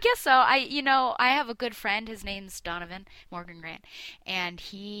 I guess so. I have a good friend. His name's Donovan Morgan Grant, and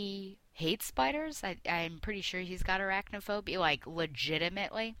he hates spiders. I'm pretty sure he's got arachnophobia, like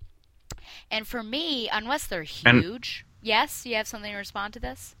legitimately. And for me, unless they're huge... Yes? You have something to respond to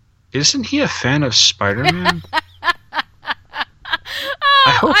this? Isn't he a fan of Spider-Man?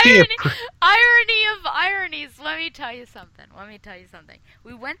 I hope irony of ironies. Let me tell you something.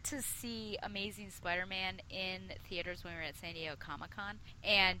 We went to see Amazing Spider-Man in theaters when we were at San Diego Comic-Con,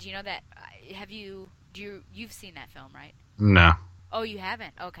 and you know that you've seen that film, right? No. Oh, you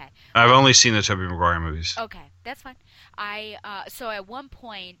haven't? Okay. I've only seen the Tobey Maguire movies. Okay, that's fine. So at one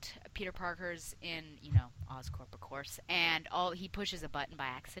point, Peter Parker's in, Oscorp, of course, and he pushes a button by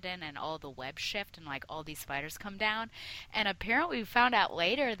accident, and all the webs shift, and like all these spiders come down. And apparently, we found out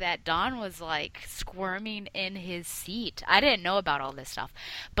later that Don was like squirming in his seat. I didn't know about all this stuff,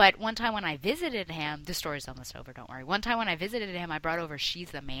 but one time when I visited him, the story's almost over. Don't worry. One time when I visited him, I brought over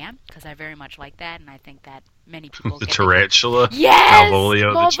She's the Man because I very much like that, and I think that many people the get tarantula. Yes,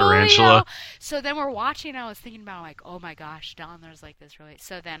 Malvolio, the tarantula. So then we're watching. I was thinking about like, oh my gosh, Don, there's like this really.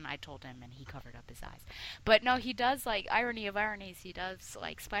 So then I told him, and he covered up his eyes. But no, he does like irony of ironies. He does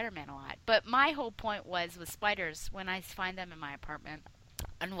like Spider-Man a lot. But my whole point was with spiders. When I find them in my apartment,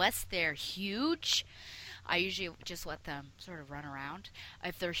 unless they're huge, I usually just let them sort of run around.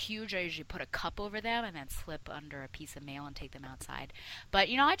 If they're huge, I usually put a cup over them and then slip under a piece of mail and take them outside. But,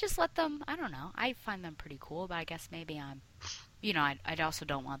 I just let them, I don't know. I find them pretty cool, but I guess maybe I'm, I also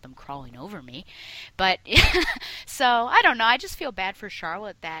don't want them crawling over me. But, so, I don't know. I just feel bad for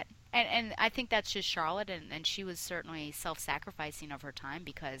Charlotte that, and I think that's just Charlotte, and she was certainly self-sacrificing of her time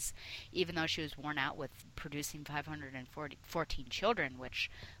because even though she was worn out with producing 514 children, which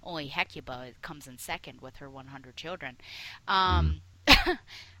only Hecuba comes in second with her 100 children,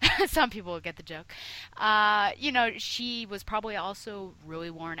 some people will get the joke. She was probably also really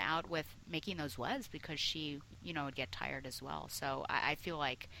worn out with making those webs because she, would get tired as well. So I feel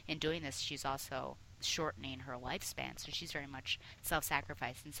like in doing this, she's also shortening her lifespan, so she's very much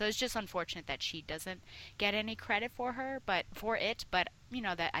self-sacrificing. So it's just unfortunate that she doesn't get any credit for it, but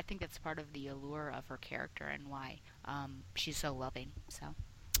that I think that's part of the allure of her character and why she's so loving. So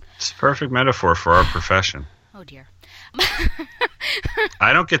it's a perfect metaphor for our profession. Oh dear.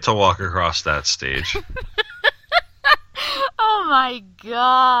 I don't get to walk across that stage. Oh my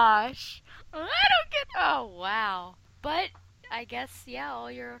gosh. Oh wow. But I guess,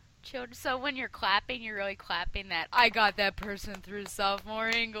 all your children. So when you're clapping, you're really clapping that I got that person through sophomore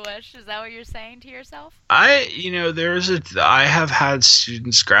English. Is that what you're saying to yourself? I have had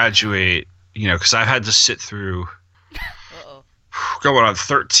students graduate, because I've had to sit through going on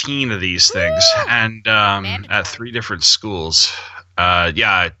 13 of these things, and at 3 different schools.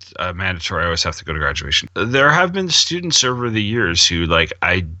 Mandatory. I always have to go to graduation. There have been students over the years who,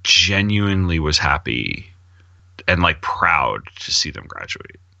 I genuinely was happy and, proud to see them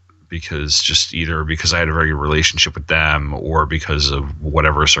graduate. Because I had a very good relationship with them or because of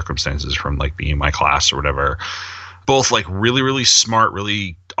whatever circumstances from, being in my class or whatever. Both, really, really smart,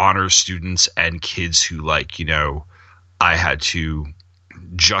 really honors students and kids who, I had to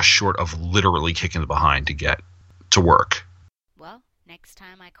just short of literally kick in the behind to get to work. Well, next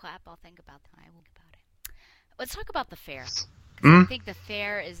time I clap, I'll think about that. I will think about it. Let's talk about the fair. I think the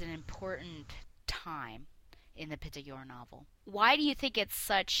fair is an important time in the particular novel. Why do you think it's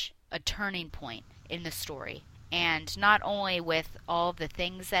such a turning point in the story? And not only with all the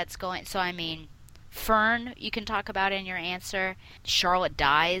things that's going... So, Fern, you can talk about in your answer. Charlotte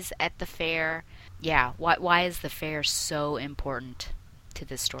dies at the fair. Yeah, why is the fair so important to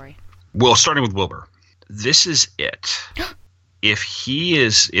this story? Well, starting with Wilbur. This is it. If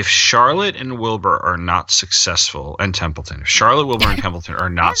Charlotte and Wilbur are not successful, and Templeton, if Charlotte, Wilbur, and Templeton are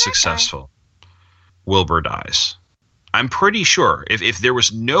not successful, Wilbur dies. I'm pretty sure if there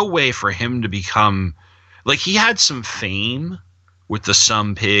was no way for him to become, he had some fame with the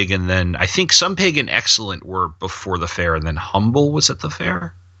Some Pig, and then I think Some Pig and Excellent were before the fair, and then Humble was at the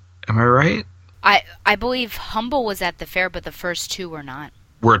fair. Am I right? I believe Humble was at the fair, but the first two were not.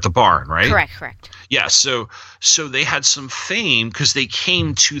 We're at the barn, right? Correct. Yeah, so they had some fame because they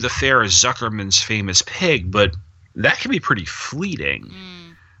came to the fair as Zuckerman's famous pig, but that can be pretty fleeting.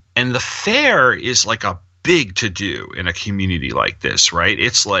 And the fair is like a big to-do in a community like this, right?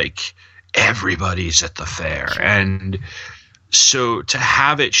 It's like everybody's at the fair. Sure. And so to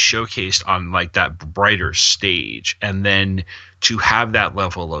have it showcased on like that brighter stage and then to have that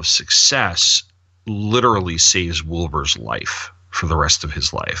level of success literally saves Wilbur's life for the rest of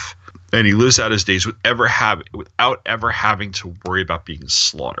his life. And he lives out his days without ever having to worry about being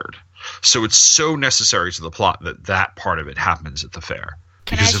slaughtered. So it's so necessary to the plot that part of it happens at the fair.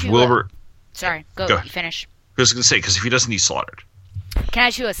 Because if Wilbur... Sorry, go you finish. I was going to say, because if he doesn't, he's slaughtered. Can I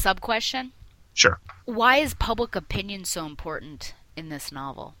ask you a sub-question? Sure. Why is public opinion so important in this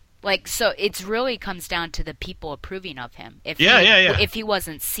novel? Like, so it really comes down to the people approving of him. If he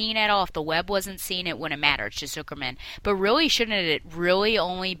wasn't seen at all, if the web wasn't seen, it wouldn't matter. It's just Zuckerman. But really, shouldn't it really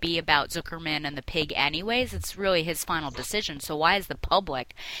only be about Zuckerman and the pig anyways? It's really his final decision. So why is the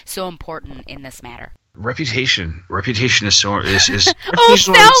public so important in this matter? Reputation is so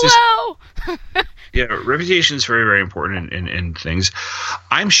Othello! Yeah, reputation is very, very important in things.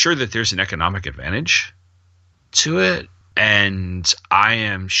 I'm sure that there's an economic advantage to it. And I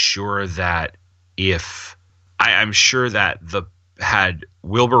am sure that had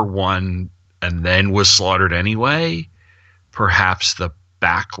Wilbur won and then was slaughtered anyway, perhaps the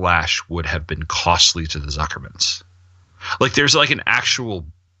backlash would have been costly to the Zuckermans. Like there's like an actual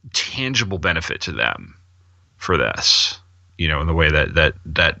tangible benefit to them for this, in the way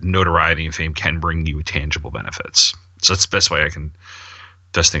that notoriety and fame can bring you tangible benefits. So that's the best thing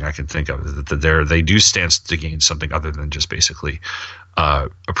I can think of is that they do stand to gain something other than just basically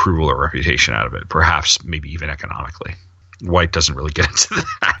approval or reputation out of it. Perhaps maybe even economically. White doesn't really get into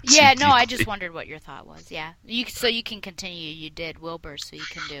that. Yeah, no, I just wondered what your thought was. Yeah, so you can continue. You did Wilbur, so you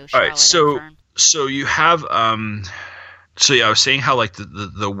can do Charlotte. All right, so you have So yeah, I was saying how like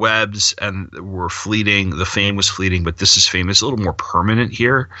the webs were fleeting, the fame was fleeting, but this is fame is a little more permanent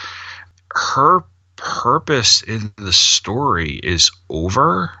here. Her purpose in the story is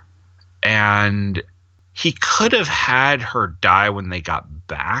over, and he could have had her die when they got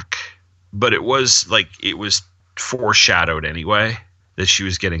back, but it was foreshadowed anyway that she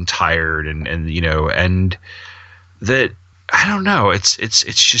was getting tired and that I don't know. It's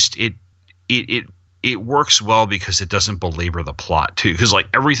just it works well because it doesn't belabor the plot too. Because like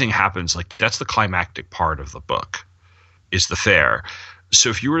everything happens, like that's the climactic part of the book is the fair. So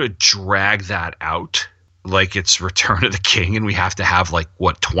if you were to drag that out, like it's Return of the King and we have to have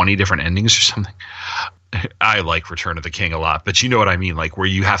 20 different endings or something. I like Return of the King a lot, but you know what I mean? Like where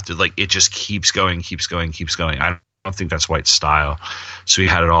you have to it just keeps going. I don't think that's White's style. So he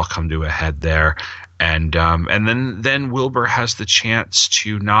had it all come to a head there. And then Wilbur has the chance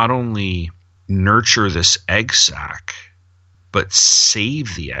to not only nurture this egg sac, but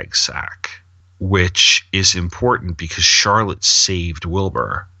save the egg sac, which is important because Charlotte saved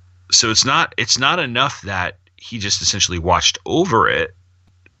Wilbur. So it's not enough that he just essentially watched over it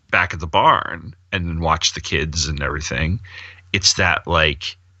back at the barn and then watched the kids and everything. It's that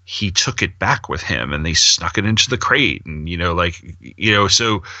he took it back with him and they snuck it into the crate and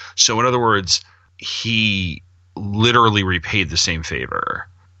so in other words, he literally repaid the same favor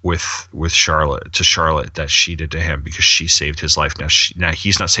with Charlotte that she did to him because she saved his life. Now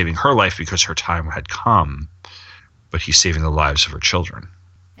he's not saving her life because her time had come, but he's saving the lives of her children.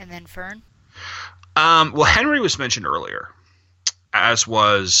 And then Fern? Well, Henry was mentioned earlier, as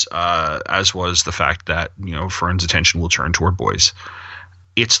was the fact that Fern's attention will turn toward boys.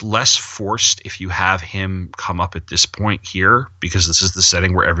 It's less forced if you have him come up at this point here because this is the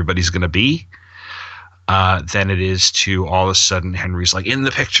setting where everybody's going to be. Than it is to all of a sudden Henry's in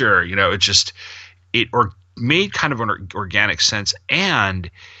the picture. It made kind of an organic sense, and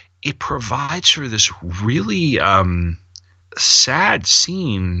it provides for this really sad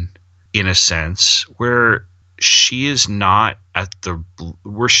scene in a sense where she is not at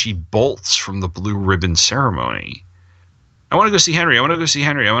where she bolts from the blue ribbon ceremony. I want to go see Henry. I want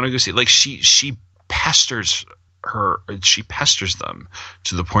to go see. She pesters her. She pesters them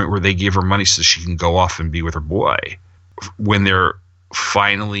to the point where they give her money so she can go off and be with her boy. When they're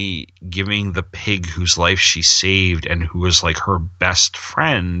finally giving the pig whose life she saved and who was her best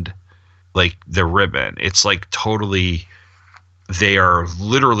friend, the ribbon, it's totally. They are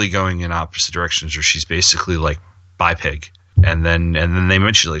literally going in opposite directions. Where she's basically bye pig, and then they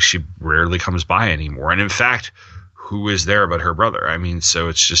mention she rarely comes by anymore. And in fact, who is there but her brother? I mean, so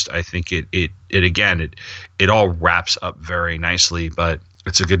it's just, I think it all wraps up very nicely, but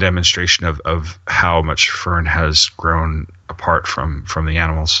it's a good demonstration of how much Fern has grown apart from the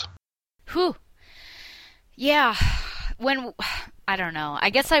animals. Whew. Yeah. I don't know. I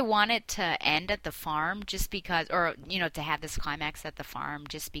guess I want it to end at the farm just because, or, to have this climax at the farm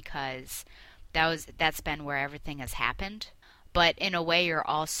just because that's been where everything has happened. But in a way, you're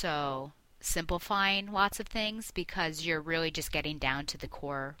also simplifying lots of things because you're really just getting down to the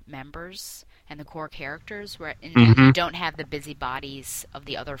core members and the core characters, where and you don't have the busybodies of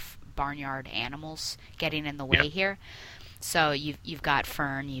the other barnyard animals getting in the way here. So you've got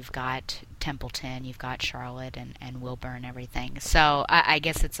Fern, you've got Templeton, you've got Charlotte and Wilbur and everything. So I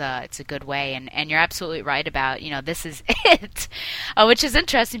guess it's a good way, and you're absolutely right about this is it, which is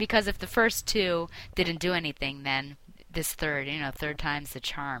interesting because if the first two didn't do anything, then this third time's the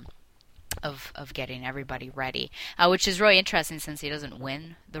charm of getting everybody ready, which is really interesting since he doesn't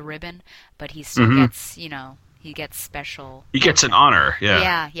win the ribbon, but he still gets he gets special. He gets an honor,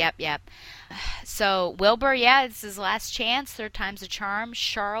 yeah. Yep. So Wilbur, it's his last chance. Third time's the charm.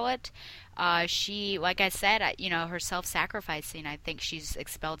 Charlotte, she, like I said, her self-sacrificing. I think she's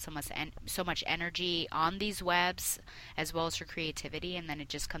expelled so much energy on these webs, as well as her creativity, and then it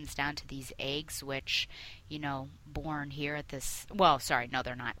just comes down to these eggs, which, born here at this. Well, sorry, no,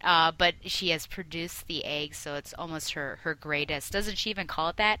 they're not. But she has produced the eggs, so it's almost her greatest. Doesn't she even call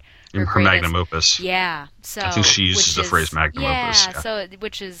it that? Her magnum opus. Yeah. So I think she uses the phrase magnum opus. Yeah. So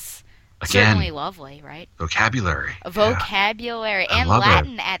which is. Again, certainly lovely, right? Vocabulary. Vocabulary. And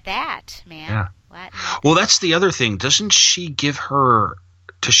Latin at that, man. Yeah. Latin. Well, that's the other thing. Does she give her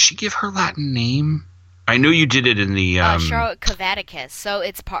Latin name? I know you did it in the... Charlotte Cavaticus, so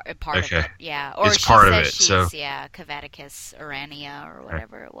it's part of it. Yeah. Or it's part of it, so... Yeah, Cavaticus Urania or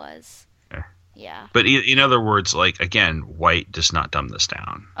whatever it was. Okay. Yeah. But in other words, again, White does not dumb this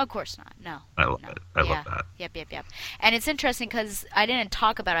down. Of course not. No. I love it. I love that. Yep. And it's interesting because I didn't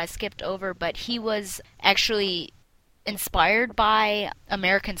talk about it. I skipped over, but he was actually inspired by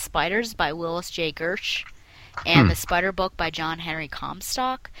American Spiders by Willis J. Gersh and the Spider Book by John Henry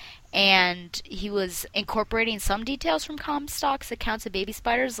Comstock. And he was incorporating some details from Comstock's accounts of baby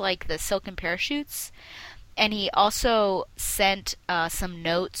spiders, like the silken parachutes. And he also sent some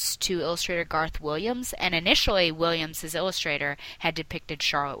notes to illustrator Garth Williams. And initially, Williams, his illustrator, had depicted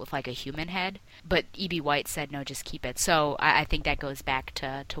Charlotte with a human head. But E.B. White said, no, just keep it. So I think that goes back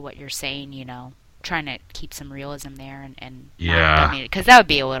to what you're saying, trying to keep some realism there. And because that would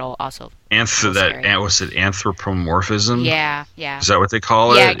be a little also... Was it anthropomorphism? Yeah. Is that what they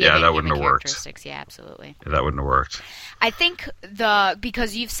call it? Yeah, that wouldn't have worked. Yeah, absolutely. Yeah, that wouldn't have worked. I think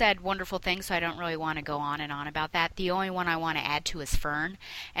because you've said wonderful things, so I don't really want to go on and on about that. The only one I want to add to is Fern.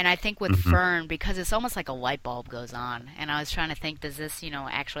 And I think with Fern, because it's almost like a light bulb goes on. And I was trying to think, does this,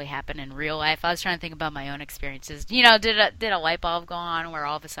 actually happen in real life? I was trying to think about my own experiences. Did a light bulb go on where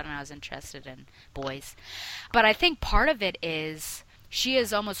all of a sudden I was interested in boys? But I think part of it is she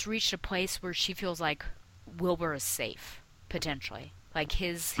has almost reached a place where she feels like Wilbur is safe, potentially. Like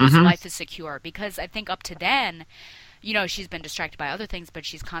his life is secure. Because I think up to then... she's been distracted by other things, but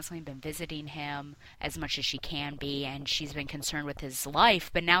she's constantly been visiting him as much as she can be, and she's been concerned with his life.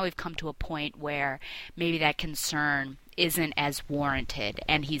 But now we've come to a point where maybe that concern isn't as warranted,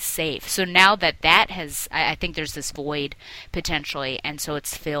 and he's safe. So now that has, I think there's this void, potentially, and so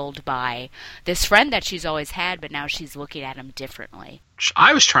it's filled by this friend that she's always had, but now she's looking at him differently.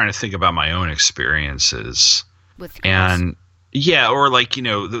 I was trying to think about my own experiences. With girls. And... yeah, or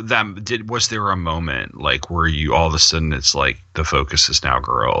was there a moment where you all of a sudden it's the focus is now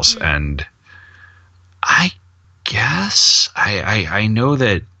girls, and I guess I know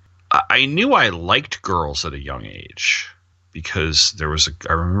that I knew I liked girls at a young age because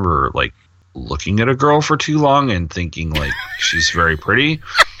I remember looking at a girl for too long and thinking she's very pretty.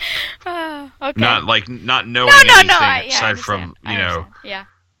 Okay. Not knowing anything aside from Yeah.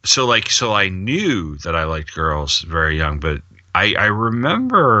 So I knew that I liked girls very young, but I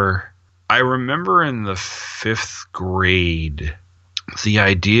remember in the 5th grade, the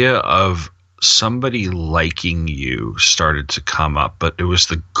idea of somebody liking you started to come up, but it was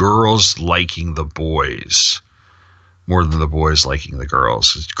the girls liking the boys more than the boys liking the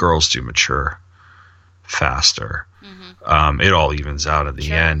girls. 'Cause girls do mature faster. It all evens out at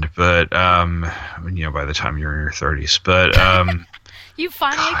the end, but by the time you're in your 30s, but you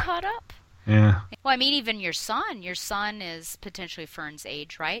finally caught up. Yeah. Well, I mean, even your son is potentially Fern's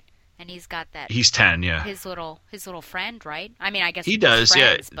age, right? And he's got that. He's 10, yeah. His little friend, right? I mean, I guess he does,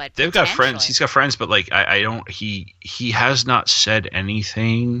 friends, yeah. But they've got friends. He's got friends, but I don't. He has not said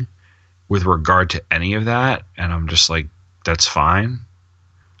anything with regard to any of that, and I'm just like, that's fine.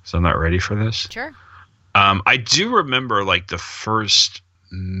 So I'm not ready for this. Sure. I do remember like the first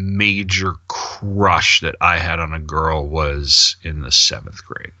major crush that I had on a girl was in the 7th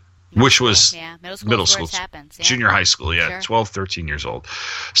grade, which was middle school, happens, junior high school. Yeah. Sure. 12, 13 years old.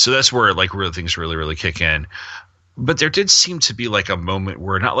 So that's where like real things really, really kick in. But there did seem to be like a moment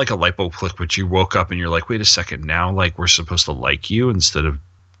where not like a light bulb click, but you woke up and you're like, wait a second, now like we're supposed to like you instead of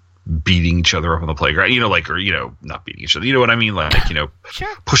beating each other up on the playground, like, or, not beating each other, you know what I mean? Like,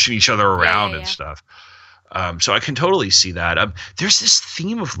 sure. Pushing each other around and stuff. So I can totally see that. There's this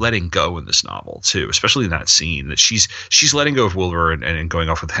theme of letting go in this novel too, especially in that scene that she's letting go of Wilbur and going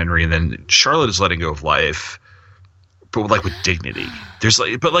off with Henry, and then Charlotte is letting go of life, but like with dignity. There's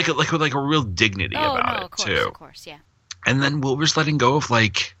like a real dignity about it too. Of course, yeah. And then Wilbur's letting go of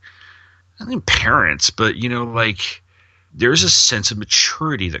like, I think parents, but like there's a sense of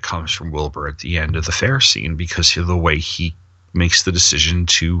maturity that comes from Wilbur at the end of the fair scene because of the way he makes the decision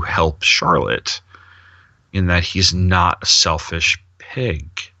to help Charlotte. In that he's not a selfish pig.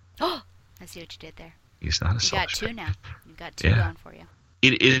 Oh, I see what you did there. He's not a selfish pig. You got 2 now. You got 2 going for you.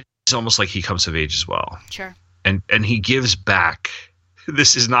 It is almost like he comes of age as well. Sure. And he gives back.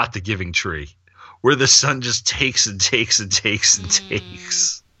 This is not the giving tree, where the son just takes and takes and takes and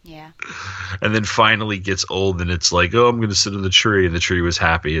takes. Yeah. And then finally gets old, and it's like, oh, I'm going to sit in the tree, and the tree was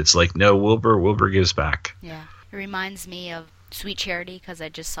happy. It's like, no, Wilbur gives back. Yeah. It reminds me of Sweet Charity, because I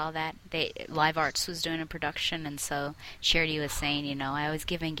just saw that Live Arts was doing a production, and so Charity was saying, I always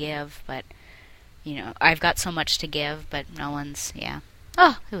give and give, but I've got so much to give, but no one's.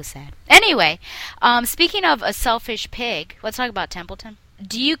 Oh, it was sad. Anyway, speaking of a selfish pig, let's talk about Templeton.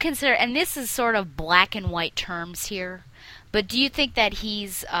 Do you consider, and this is sort of black and white terms here, but do you think that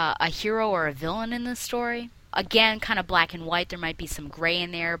he's a hero or a villain in this story? Again, kind of black and white. There might be some gray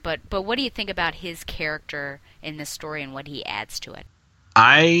in there, but what do you think about his character in this story and what he adds to it?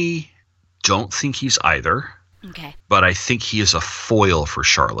 I don't think he's either. Okay. But I think he is a foil for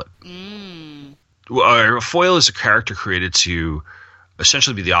Charlotte. A foil is a character created to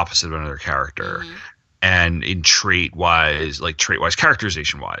essentially be the opposite of another character. Mm-hmm. And in trait-wise,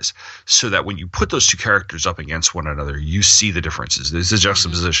 characterization-wise, so that when you put those two characters up against one another, you see the differences. There's a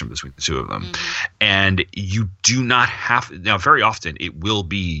juxtaposition between the two of them. Mm-hmm. And you do not have – now, very often it will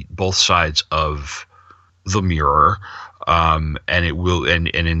be both sides of the mirror, and it will – and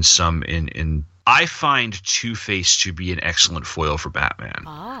in some – I find Two-Face to be an excellent foil for Batman.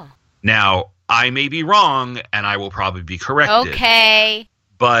 Oh. Now, I may be wrong, and I will probably be corrected. Okay.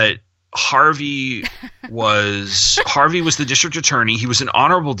 But – Harvey was the district attorney. He was an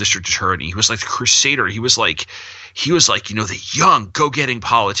honorable district attorney. He was like the crusader. He was like, the young go-getting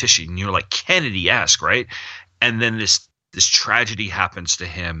politician, like Kennedy-esque, right? And then this tragedy happens to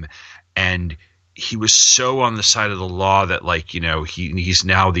him, and he was so on the side of the law that he's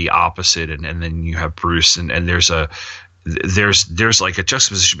now the opposite. And then you have Bruce, and there's like a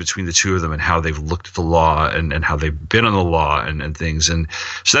juxtaposition between the two of them and how they've looked at the law and how they've been on the law and things. And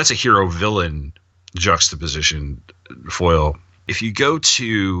so that's a hero villain juxtaposition foil. If you go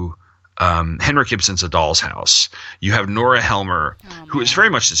to Henrik Ibsen's A Doll's House, you have Nora Helmer, who is very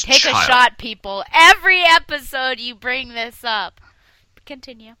much this Take child. A shot, people. Every episode you bring this up.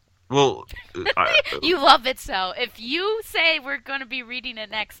 Continue. Well, you love it so. If you say we're going to be reading it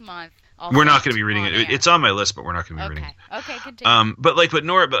next month, we're not going to be reading it. It's on my list, but we're not going to be reading it. Okay, continue. But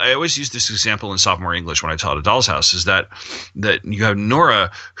Nora. But I always use this example in sophomore English when I taught A Doll's House. Is that you have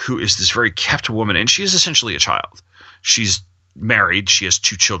Nora, who is this very kept woman, and she is essentially a child. She's married. She has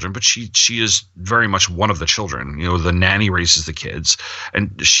 2 children, but she is very much one of the children. The nanny raises the kids,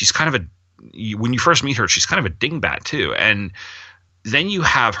 and she's kind of when you first meet her, she's kind of a dingbat too. And then you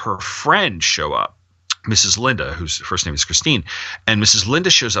have her friend show up, Mrs. Linda, whose first name is Christine, and Mrs. Linda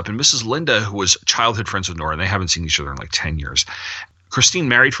shows up, and Mrs. Linda, who was childhood friends with Nora, and they haven't seen each other in like 10 years. Christine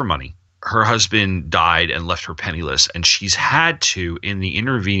married for money. Her husband died and left her penniless, and she's had to, in the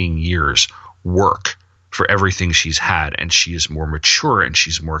intervening years, work for everything she's had, and she is more mature, and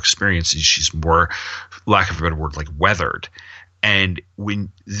she's more experienced, and she's more, lack of a better word, like weathered. And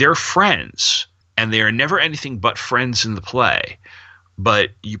when they're friends, and they are never anything but friends in the play,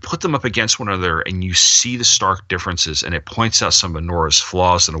 but you put them up against one another and you see the stark differences, and it points out some of Nora's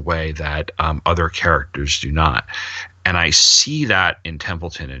flaws in a way that other characters do not. And I see that in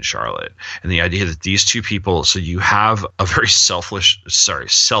Templeton and Charlotte, and the idea that these two people, so you have a very selfish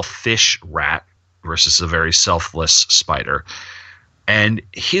rat versus a very selfless spider. And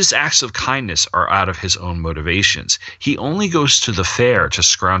his acts of kindness are out of his own motivations. He only goes to the fair to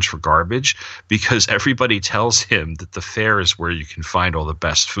scrounge for garbage because everybody tells him that the fair is where you can find all the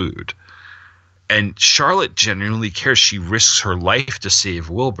best food. And Charlotte genuinely cares. She risks her life to save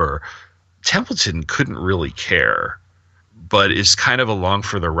Wilbur. Templeton couldn't really care, but is kind of along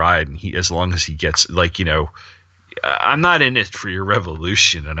for the ride. And as long as he gets, like, you know, I'm not in it for your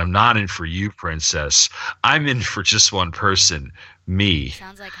revolution, and I'm not in for you, princess. I'm in for just one person, me.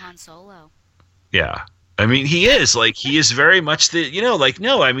 Sounds like Han Solo. Yeah. I mean, he is very much the, you know, like,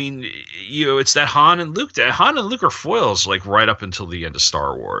 no, I mean, you know, it's that Han and Luke are foils, like, right up until the end of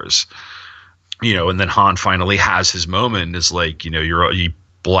Star Wars, you know, and then Han finally has his moment and is like, you know, he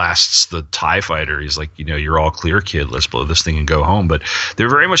blasts the TIE fighter. He's like, you know, you're all clear, kid. Let's blow this thing and go home. But they're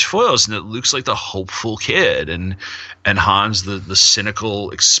very much foils, and Luke's like the hopeful kid, and Han's the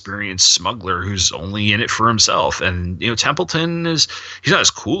cynical, experienced smuggler who's only in it for himself. And, you know, Templeton he's not as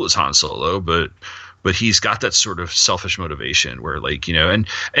cool as Han Solo, but he's got that sort of selfish motivation where, like, you know, and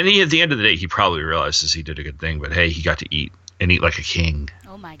he, at the end of the day, he probably realizes he did a good thing, but hey, he got to eat and eat like a king.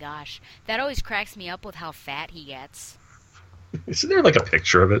 Oh my gosh. That always cracks me up with how fat he gets. Isn't there like a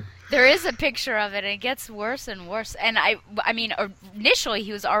picture of it? There is a picture of it, and it gets worse and worse. And I mean, initially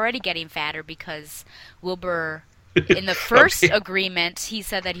he was already getting fatter because Wilbur, in the first agreement, he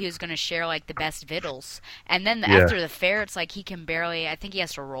said that he was going to share like the best victuals, and then after the fair, it's like he can barely. I think he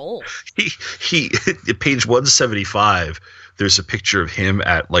has to roll. He page 175. There's a picture of him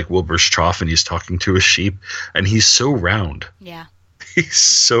at like Wilbur's trough, and he's talking to a sheep, and he's so round. Yeah. He's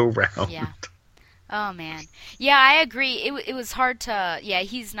so round. Yeah. Oh, man. Yeah, I agree. It was hard to... Yeah,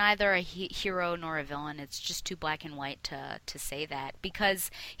 he's neither a hero nor a villain. It's just too black and white to say that. Because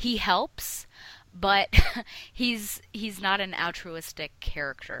he helps, but he's not an altruistic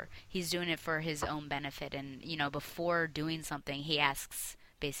character. He's doing it for his own benefit. And, you know, before doing something, he asks,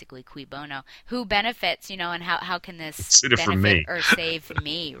 basically, cui bono, who benefits, you know, and how can this benefit or save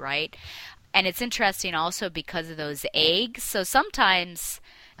me, right? And it's interesting also because of those eggs. So sometimes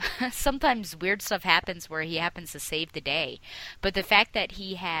weird stuff happens where he happens to save the day. But the fact that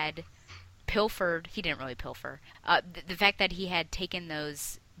he had pilfered, he didn't really pilfer, the fact that he had taken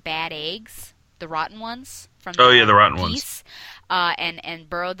those bad eggs, the rotten ones, from the rotten geese, and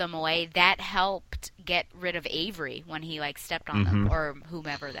burrowed them away, that helped get rid of Avery when he like stepped on them, or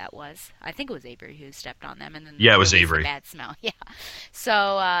whomever that was. I think it was Avery who stepped on them, and then it was Avery. Bad smell, yeah.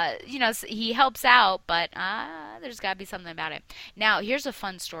 So you know, he helps out, but there's got to be something about it. Now, here's a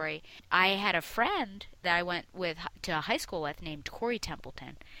fun story. I had a friend that I went to high school with named Corey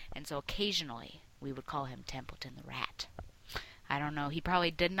Templeton, and so occasionally we would call him Templeton the Rat. I don't know. He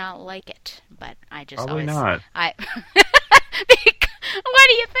probably did not like it, but I just probably not. What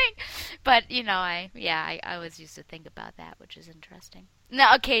do you think? But you know, I always used to think about that, which is interesting. No,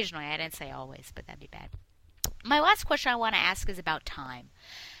 occasionally. I didn't say always, but that'd be bad. My last question I want to ask is about time,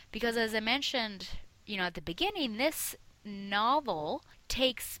 because as I mentioned, you know, at the beginning, this novel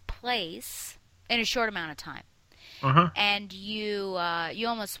takes place in a short amount of time. And you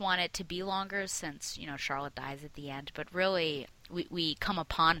almost want it to be longer since, you know, Charlotte dies at the end, but really we come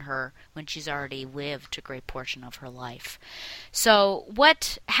upon her when she's already lived a great portion of her life. So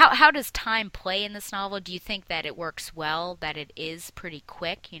how does time play in this novel? Do you think that it works well, that it is pretty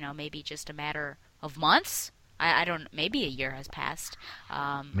quick, you know, maybe just a matter of months? I don't. Maybe a year has passed.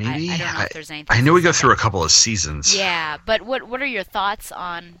 Maybe I don't know if there's anything. I know we go through a couple of seasons. Yeah, but what are your thoughts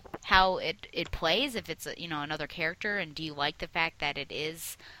on how it plays? If it's another character, and do you like the fact that it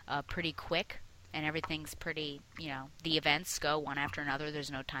is pretty quick and everything's pretty, the events go one after another. There's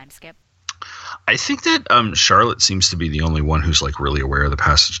no time skip. I think that Charlotte seems to be the only one who's like really aware of the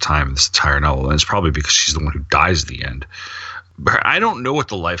passage of time in this entire novel, and it's probably because she's the one who dies at the end. But I don't know what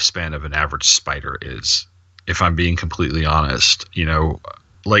the lifespan of an average spider is. If I'm being completely honest,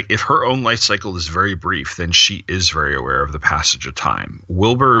 like if her own life cycle is very brief, then she is very aware of the passage of time.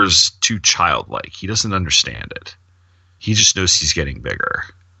 Wilbur's too childlike. He doesn't understand it. He just knows he's getting bigger.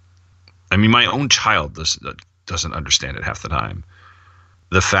 I mean, my own child doesn't understand it half the time.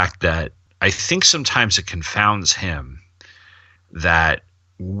 The fact that I think sometimes it confounds him that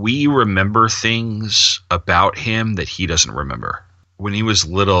we remember things about him that he doesn't remember. When he was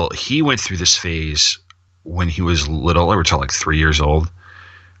little, he went through this phase when he was little, or till like 3 years old,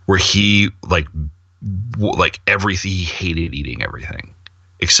 where he like everything, he hated eating everything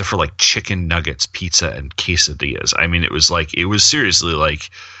except for like chicken nuggets, pizza, and quesadillas. I mean, it was seriously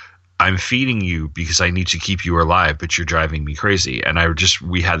like, I'm feeding you because I need to keep you alive, but you're driving me crazy. And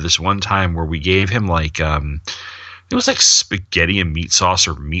we had this one time where we gave him like, it was like spaghetti and meat sauce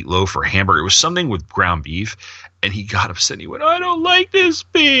or meatloaf or hamburger. It was something with ground beef. And he got upset. He went, I don't like this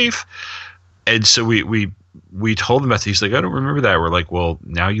beef. And so we told him about this. He's like, I don't remember that. We're like, well,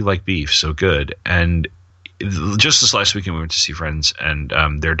 now you like beef, so good. And just this last weekend we went to see friends, and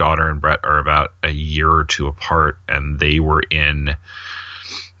their daughter and Brett are about a year or two apart, and they were in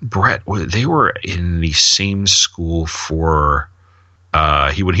the same school for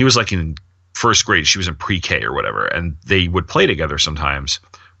when he was like in first grade, she was in pre-K or whatever, and they would play together sometimes,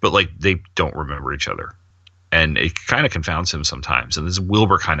 but like they don't remember each other, and it kind of confounds him sometimes. And this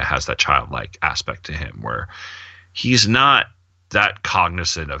Wilbur kind of has that childlike aspect to him where he's not that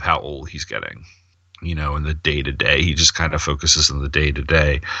cognizant of how old he's getting, you know, in the day-to-day. He just kind of focuses on the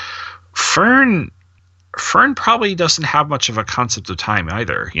day-to-day. Fern probably doesn't have much of a concept of time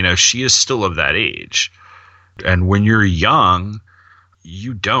either. You know, she is still of that age. And when you're young,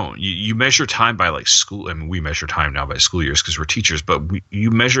 you don't. You measure time by like school. I mean, we measure time now by school years because we're teachers, but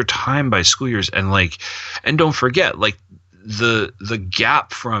you measure time by school years. And don't forget, like the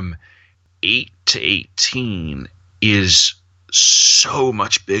gap from 8 to 18 is so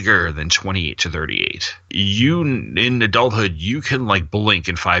much bigger than 28 to 38. You in adulthood, you can like blink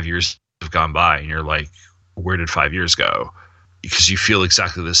and 5 years have gone by and you're like, where did 5 years go? Because you feel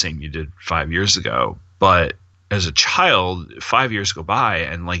exactly the same you did 5 years ago. But as a child, 5 years go by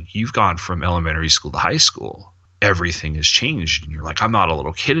and like you've gone from elementary school to high school. Everything has changed and you're like, I'm not a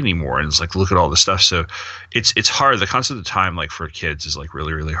little kid anymore. And it's like, look at all this stuff. So it's hard. The concept of time, like for kids, is like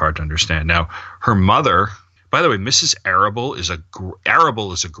really, really hard to understand. Now, her mother, by the way, Mrs. Arable is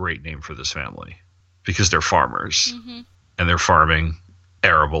a great name for this family because they're farmers and they're farming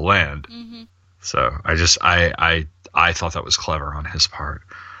arable land. So I thought that was clever on his part.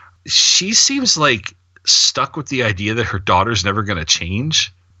 She seems like stuck with the idea that her daughter's never going to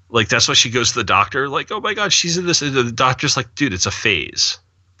change. Like that's why she goes to the doctor. Like, oh my God, she's in this. And the doctor's like, dude, it's a phase.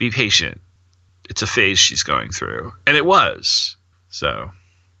 Be patient. It's a phase she's going through, and it was. So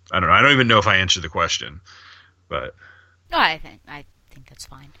I don't know. I don't even know if I answered the question, but no, I think that's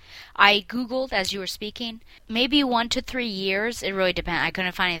fine. I Googled as you were speaking, maybe 1 to 3 years. It really depends. I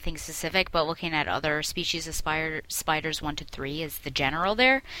couldn't find anything specific, but looking at other species of spiders, 1 to 3 is the general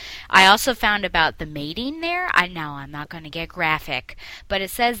there. I also found about the mating there. I'm not going to get graphic, but it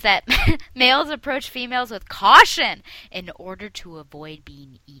says that males approach females with caution in order to avoid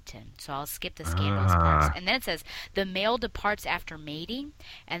being eaten. So I'll skip the scandalous parts. And then it says the male departs after mating,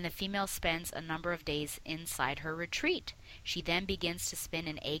 and the female spends a number of days inside her retreat. She then begins to spin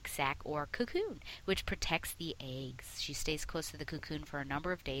an egg sac or cocoon, which protects the eggs. She stays close to the cocoon for a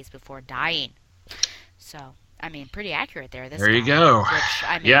number of days before dying. So, I mean, pretty accurate there. There you go. Which,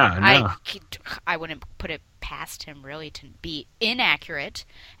 I mean, yeah, I wouldn't put it past him really to be inaccurate,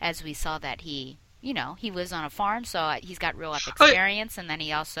 as we saw that he lives on a farm, so he's got real life experience, and then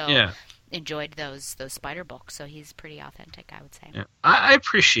he also enjoyed those spider books, so he's pretty authentic, I would say. Yeah. I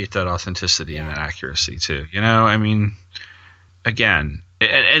appreciate that authenticity and that accuracy too. You know, I mean, again,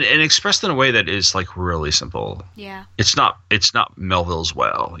 and expressed in a way that is like really simple. Yeah. It's not Melville's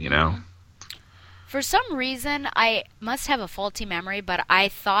well, you know. For some reason, I must have a faulty memory, but I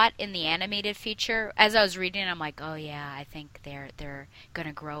thought in the animated feature, as I was reading, I'm like, oh yeah, I think they're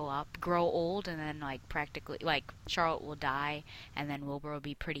gonna grow old, and then like practically, like Charlotte will die, and then Wilbur will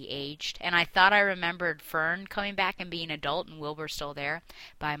be pretty aged. And I thought I remembered Fern coming back and being adult, and Wilbur still there,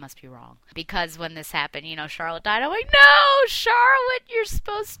 but I must be wrong. Because when this happened, Charlotte died. I'm like, no, Charlotte, you're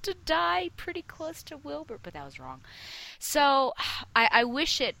supposed to die pretty close to Wilbur, but that was wrong. So I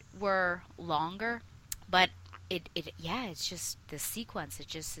wish it were longer, but it's just the sequence.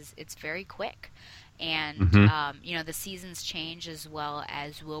 It's very quick, and the seasons change as well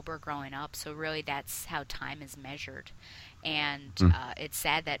as Wilbur growing up. So really, that's how time is measured, and it's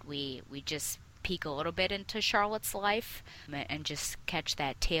sad that we just peek a little bit into Charlotte's life and just catch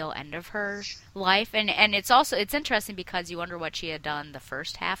that tail end of her life, and it's interesting because you wonder what she had done the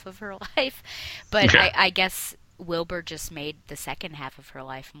first half of her life, but I guess Wilbur just made the second half of her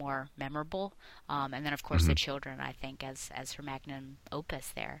life more memorable, and then of course the children, I think, as her magnum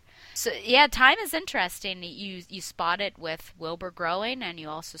opus there. So yeah, time is interesting. You spot it with Wilbur growing, and you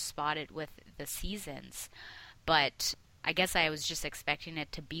also spot it with the seasons, but I guess I was just expecting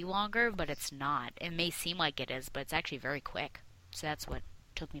it to be longer, but it's not. It may seem like it is, but it's actually very quick. So that's what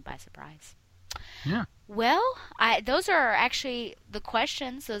took me by surprise. Yeah. Well, those are actually the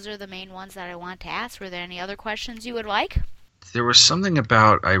questions. Those are the main ones that I want to ask. Were there any other questions you would like? There was something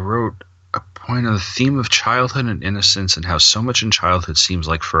about, I wrote a point on the theme of childhood and innocence and how so much in childhood seems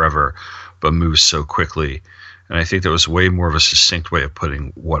like forever, but moves so quickly. And I think that was way more of a succinct way of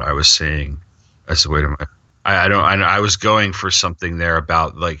putting what I was saying as a way to my... I was going for something there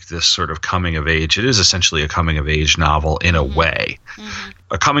about like this sort of coming of age. It is essentially a coming of age novel in a way.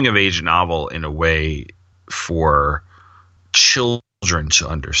 A coming of age novel in a way for children to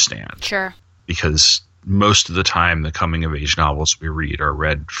understand. Sure. Because most of the time the coming of age novels we read are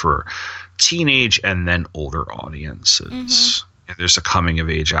read for teenage and then older audiences. And there's a coming of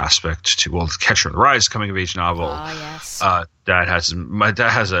age aspect to, well, Catcher in the Rye is a coming of age novel. Yes. That has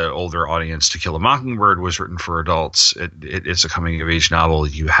an older audience. To Kill a Mockingbird was written for adults. It's a coming of age novel.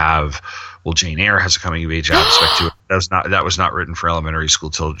 You have, well, Jane Eyre has a coming of age aspect to it. That was not written for elementary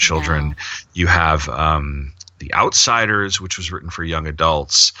school children. No. You have The Outsiders, which was written for young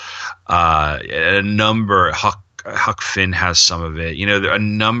adults. A number, Huck Finn has some of it. A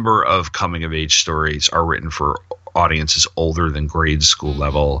number of coming of age stories are written for audiences older than grade school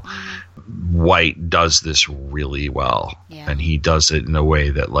level. White does this really well, and he does it in a way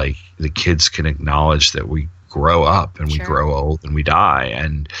that like the kids can acknowledge that we grow up and we grow old and we die,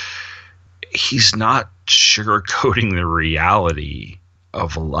 and he's not sugarcoating the reality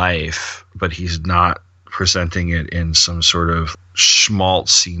of life, but he's not presenting it in some sort of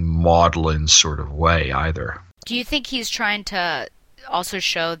schmaltzy, maudlin sort of way either. Do you think he's trying to also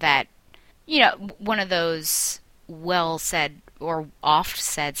show that, one of those well said or oft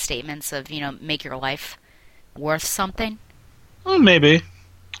said statements of, make your life worth something? Well, maybe.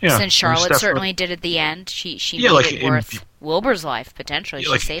 Yeah. Since Charlotte certainly did at the end. She made it worth Wilbur's life, potentially.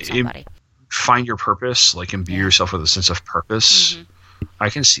 She saved somebody. Find your purpose, imbue yourself with a sense of purpose. I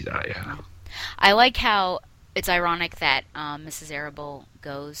can see that, yeah. I like how it's ironic that Mrs. Arable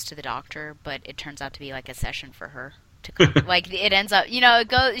goes to the doctor, but it turns out to be like a session for her. It ends up, it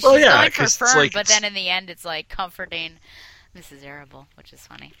goes. She's going for Fern, but then in the end, it's like comforting Mrs. Arable, which is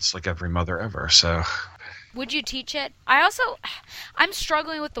funny. It's like every mother ever. So, would you teach it? I'm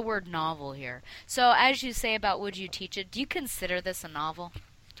struggling with the word novel here. So, as you say about would you teach it, do you consider this a novel?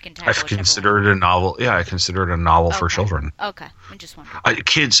 I've considered it a novel. Yeah, I consider it a novel for children. Okay, I just wondering.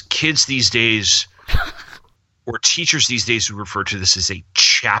 Kids these days, or teachers these days, would refer to this as a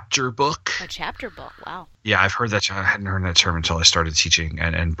chapter book. A chapter book, wow. Yeah, I've heard that. I hadn't heard that term until I started teaching,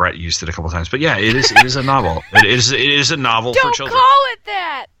 and Brett used it a couple of times. But yeah, it is a novel. It is a novel for children. Don't call it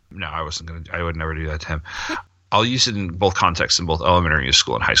that. No, I would never do that to him. I'll use it in both contexts, in both elementary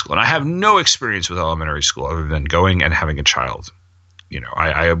school and high school. And I have no experience with elementary school other than going and having a child.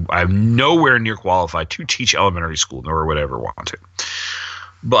 I'm nowhere near qualified to teach elementary school, nor would I ever want to.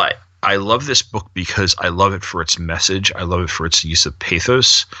 But I love this book because I love it for its message. I love it for its use of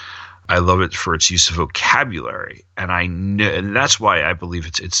pathos. I love it for its use of vocabulary. And that's why I believe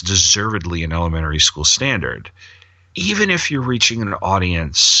it's deservedly an elementary school standard. Even if you're reaching an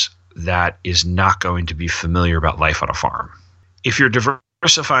audience that is not going to be familiar about life on a farm. If you're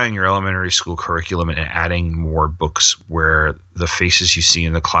diversifying your elementary school curriculum and adding more books where the faces you see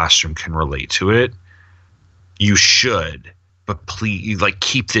in the classroom can relate to it, you should. But please,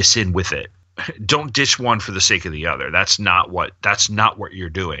 keep this in with it. Don't ditch one for the sake of the other. That's not what you're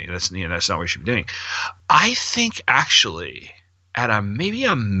doing. That's not what you should be doing. I think actually at maybe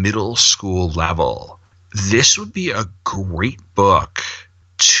a middle school level, this would be a great book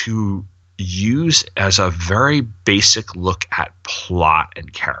to use as a very basic look at plot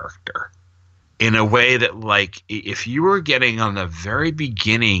and character in a way that, if you were getting on the very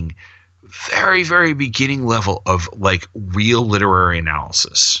beginning, very, very beginning level of real literary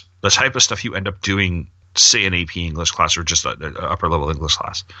analysis, the type of stuff you end up doing, say, in AP English class or just an upper level English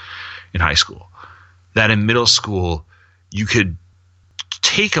class in high school, that in middle school you could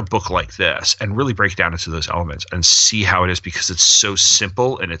take a book like this and really break down into those elements and see how it is, because it's so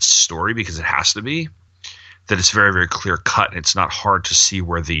simple in its story, because it has to be, that it's very, very clear cut, and it's not hard to see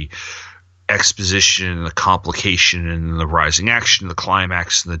where the exposition and the complication and the rising action, the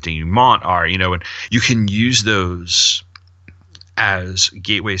climax and the denouement are, and you can use those as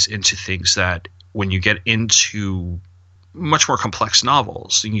gateways into things that when you get into much more complex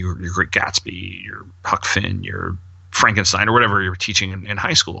novels, your Great Gatsby, your Huck Finn, your Frankenstein, or whatever you're teaching in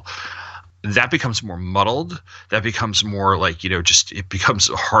high school, that becomes more muddled. That becomes more it becomes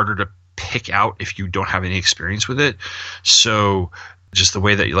harder to pick out if you don't have any experience with it. So just the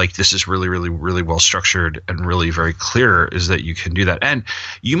way that this is really, really, really well structured and really very clear is that you can do that. And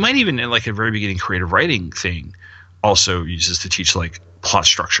you might even, in a very beginning creative writing thing, also uses to teach plot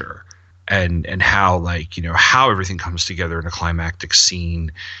structure and how how everything comes together in a climactic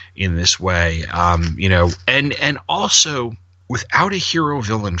scene in this way, and also without a hero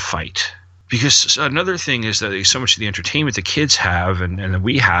villain fight. Because another thing is that so much of the entertainment the kids have and that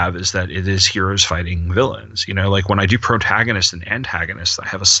we have is that it is heroes fighting villains. When I do protagonist and antagonist, I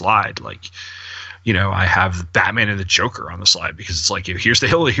have a slide I have Batman and the Joker on the slide because it's like, here's the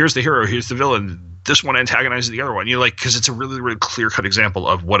hero, here's the villain. This one antagonizes the other one. Because it's a really, really clear-cut example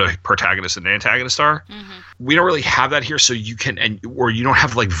of what a protagonist and an antagonist are. Mm-hmm. We don't really have that here, so you can, or you don't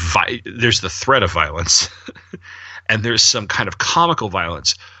have there's the threat of violence, and there's some kind of comical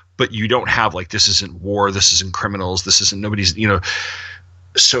violence, but you don't have this isn't war, this isn't criminals, this isn't nobody's,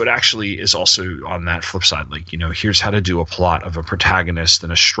 So it actually is also on that flip side, here's how to do a plot of a protagonist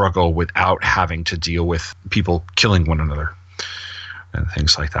and a struggle without having to deal with people killing one another and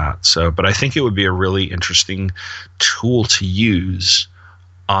things like that. So, but I think it would be a really interesting tool to use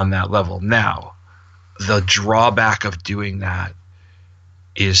on that level. Now, the drawback of doing that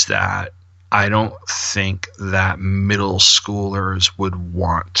is that I don't think that middle schoolers would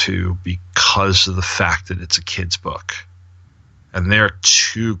want to because of the fact that it's a kid's book. And they're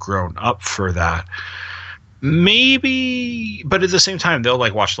too grown up for that. Maybe, but at the same time, they'll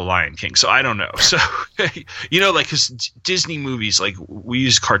watch The Lion King. So I don't know. So, because Disney movies, we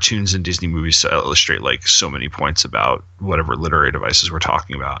use cartoons in Disney movies to illustrate so many points about whatever literary devices we're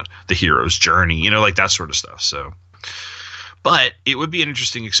talking about, the hero's journey, that sort of stuff. So, but it would be an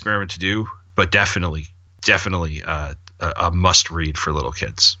interesting experiment to do, but definitely a must read for little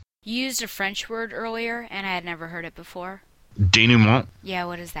kids. You used a French word earlier, and I had never heard it before. Denouement. Yeah,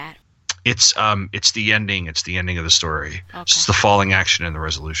 what is that? It's the ending. It's the ending of the story. Okay. It's the falling action and the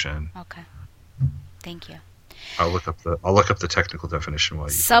resolution. Okay. Thank you. I'll look up the technical definition while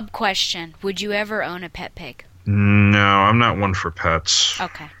you. Sub question: would you ever own a pet pig? No, I'm not one for pets.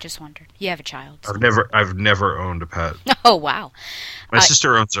 Okay, just wondered. You have a child. So. I've never owned a pet. Oh wow. My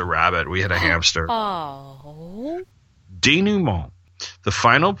sister owns a rabbit. We had a hamster. Oh. Denouement. The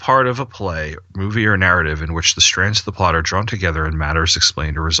final part of a play, movie, or narrative in which the strands of the plot are drawn together and matters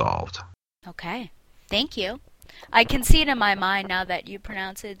explained or resolved. Okay. Thank you. I can see it in my mind now that you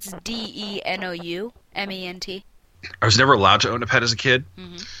pronounce it. It's DENOUMENT. I was never allowed to own a pet as a kid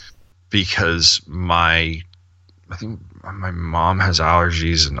because I think my mom has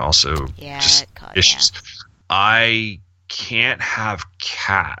allergies and also issues. Yeah. I can't have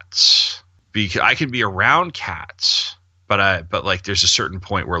cats because I can be around cats. But there's a certain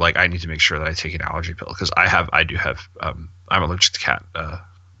point where I need to make sure that I take an allergy pill because I'm allergic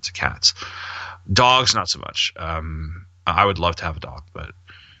to cats. Dogs, not so much. I would love to have a dog, but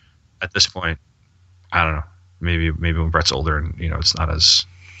at this point, I don't know. Maybe when Brett's older and it's not as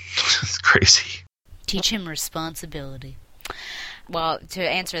crazy. Teach him responsibility. Well, to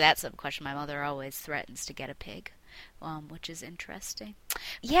answer that sub-question, my mother always threatens to get a pig. Which is interesting.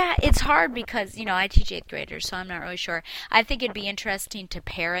 Yeah, it's hard because, I teach 8th graders, so I'm not really sure. I think it'd be interesting to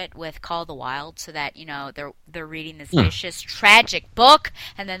pair it with Call of the Wild so that, they're reading this vicious, tragic book,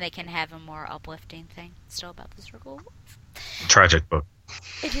 and then they can have a more uplifting thing. Still about the circle of life. Tragic book.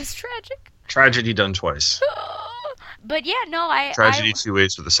 It is tragic. Tragedy done twice. But yeah, no, Tragedy 2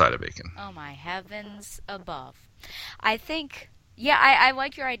 ways with a side of bacon. Oh my heavens above. I think, I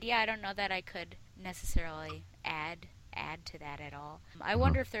like your idea. I don't know that I could necessarily add to that at all. I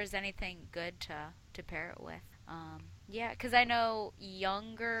wonder if there's anything good to pair it with. Because I know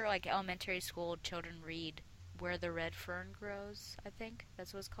younger, elementary school children read Where the Red Fern Grows, I think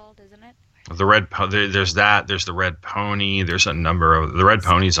that's what it's called, isn't it? There's that. There's the Red Pony. There's a number of the Red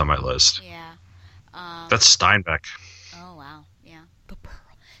Pony's on my list. Yeah. That's Steinbeck. Oh wow, yeah.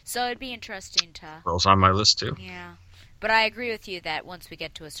 So it'd be interesting to. Pearl's on my list too. Yeah. But I agree with you that once we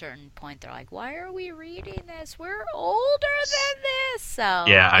get to a certain point, they're like, why are we reading this? We're older than this. So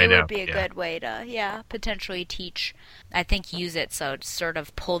it would be a good way to, potentially teach. I think use it so to sort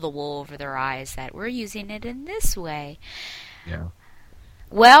of pull the wool over their eyes that we're using it in this way. Yeah.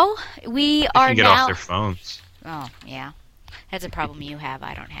 Well, we are now. Get off their phones. Oh, yeah. That's a problem you have.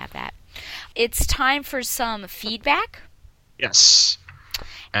 I don't have that. It's time for some feedback. Yes.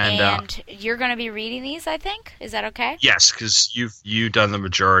 And you're going to be reading these, I think? Is that okay? Yes, because you've done the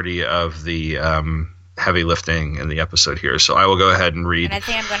majority of the heavy lifting in the episode here, so I will go ahead and read. And I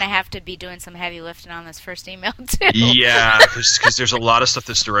think I'm going to have to be doing some heavy lifting on this first email, too. Yeah, because there's a lot of stuff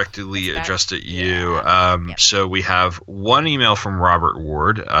that's directly addressed at you. So we have one email from Robert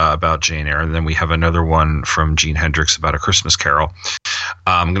Ward about Jane Eyre, and then we have another one from Gene Hendricks about A Christmas Carol.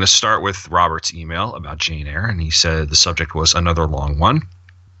 I'm going to start with Robert's email about Jane Eyre, and he said the subject was Another Long One.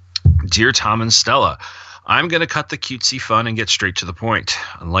 Dear Tom and Stella, I'm going to cut the cutesy fun and get straight to the point.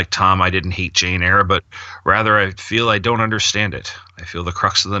 Unlike Tom, I didn't hate Jane Eyre, but rather I feel I don't understand it. I feel the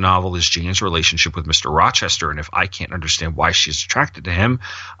crux of the novel is Jane's relationship with Mr. Rochester, and if I can't understand why she's attracted to him,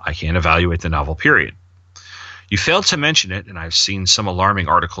 I can't evaluate the novel, period. You failed to mention it, and I've seen some alarming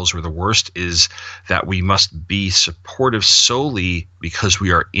articles where the worst is that we must be supportive solely because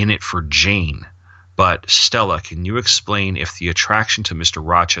we are in it for Jane. But Stella, can you explain if the attraction to Mr.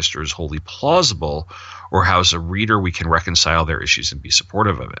 Rochester is wholly plausible, or how as a reader we can reconcile their issues and be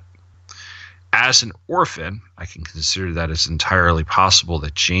supportive of it? As an orphan, I can consider that it's entirely possible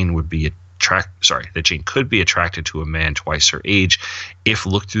that Jane could be attracted to a man twice her age if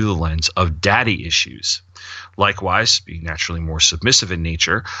looked through the lens of daddy issues. Likewise, being naturally more submissive in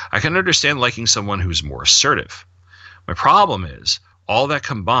nature, I can understand liking someone who's more assertive. My problem is, all that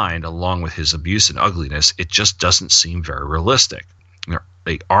combined, along with his abuse and ugliness, it just doesn't seem very realistic.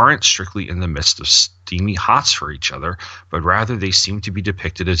 They aren't strictly in the midst of steamy hots for each other, but rather they seem to be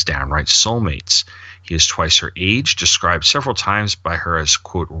depicted as downright soulmates. He is twice her age, described several times by her as,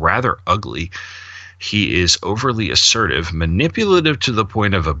 quote, rather ugly. He is overly assertive, manipulative to the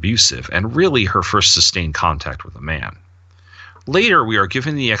point of abusive, and really her first sustained contact with a man. Later, we are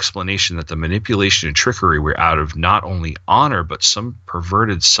given the explanation that the manipulation and trickery were out of not only honor, but some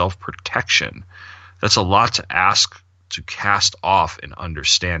perverted self-protection. That's a lot to ask to cast off in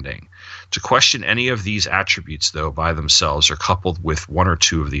understanding. To question any of these attributes, though, by themselves or coupled with one or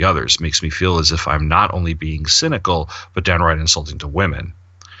two of the others makes me feel as if I'm not only being cynical, but downright insulting to women.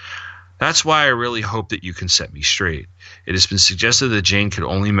 That's why I really hope that you can set me straight. It has been suggested that Jane could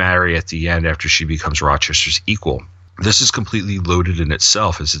only marry at the end after she becomes Rochester's equal. This is completely loaded in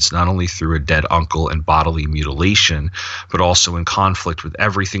itself, as it's not only through a dead uncle and bodily mutilation, but also in conflict with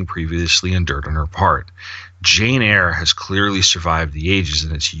everything previously endured on her part. Jane Eyre has clearly survived the ages,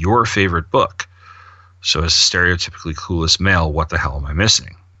 and it's your favorite book. So as a stereotypically clueless male, what the hell am I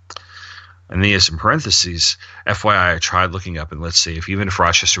missing? And then, as in parentheses, FYI, I tried looking up, and let's say even if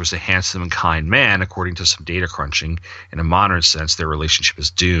Rochester was a handsome and kind man, according to some data crunching, in a modern sense, their relationship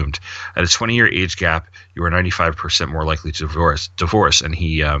is doomed. At a 20-year age gap, you are 95% more likely to divorce. And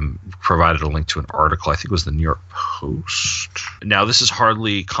he provided a link to an article, I think it was the New York Post. Now, this is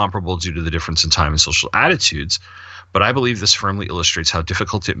hardly comparable due to the difference in time and social attitudes, but I believe this firmly illustrates how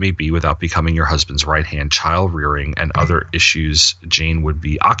difficult it may be without becoming your husband's right hand, child rearing, and other issues Jane would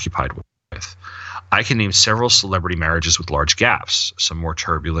be occupied with. I can name several celebrity marriages with large gaps, some more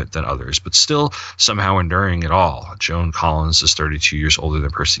turbulent than others, but still somehow enduring it all. Joan Collins is 32 years older than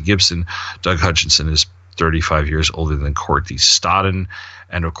Percy Gibson. Doug Hutchinson is 35 years older than Courtney Stodden.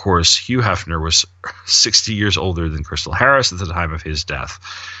 And of course, Hugh Hefner was 60 years older than Crystal Harris at the time of his death.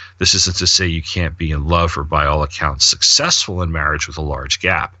 This isn't to say you can't be in love or, by all accounts, successful in marriage with a large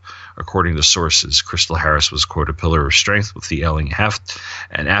gap. According to sources, Crystal Harris was, quote, a pillar of strength with the ailing heft,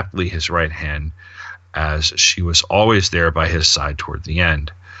 and aptly his right hand, as she was always there by his side toward the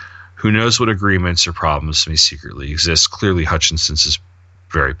end. Who knows what agreements or problems may secretly exist? Clearly, Hutchinson's is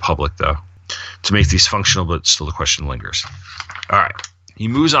very public, though, to make these functional, but still the question lingers. All right. He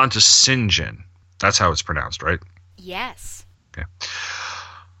moves on to St. John. That's how it's pronounced, right? Yes. Okay.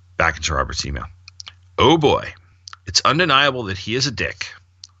 Back into Robert's email. Oh boy. It's undeniable that he is a dick,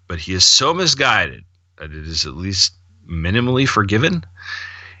 but he is so misguided that it is at least minimally forgiven.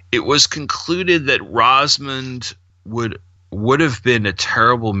 It was concluded that Rosamond would have been a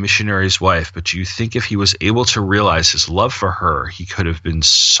terrible missionary's wife, but do you think if he was able to realize his love for her, he could have been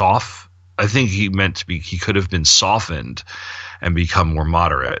soft? I think he meant to be, he could have been softened and become more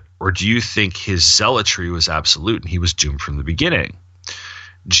moderate. Or do you think his zealotry was absolute and he was doomed from the beginning?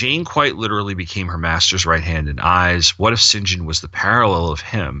 Jane quite literally became her master's right hand and eyes. What if St. John was the parallel of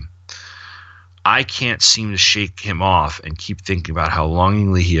him? I can't seem to shake him off and keep thinking about how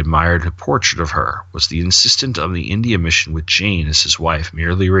longingly he admired a portrait of her. Was the insistence of the India mission with Jane as his wife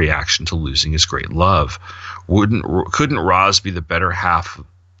merely a reaction to losing his great love? Couldn't Roz be the better half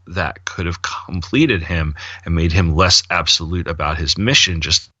that could have completed him and made him less absolute about his mission,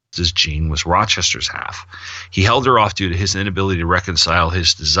 just as Jane was Rochester's half? He held her off due to his inability to reconcile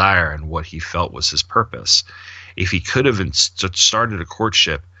his desire and what he felt was his purpose. If he could have started a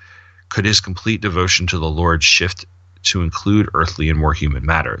courtship, could his complete devotion to the Lord shift to include earthly and more human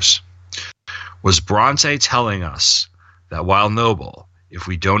matters? Was Bronte telling us that while noble, if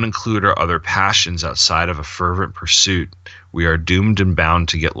we don't include our other passions outside of a fervent pursuit, we are doomed and bound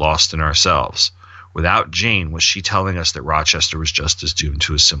to get lost in ourselves? Without Jane, was she telling us that Rochester was just as doomed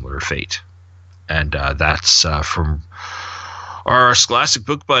to a similar fate? And that's from our Scholastic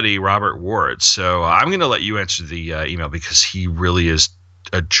book buddy, Robert Ward. So I'm going to let you answer the email because he really is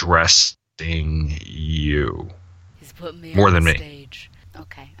addressing you. He's putting me more on than the me. stage.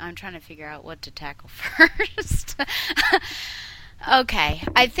 Okay, I'm trying to figure out what to tackle first. Okay,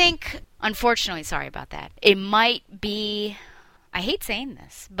 I think, unfortunately, sorry about that. It might be, I hate saying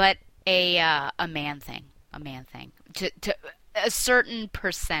this, but a man thing. A man thing. a certain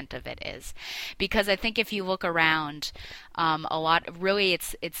percent of it is, because I think if you look around, a lot really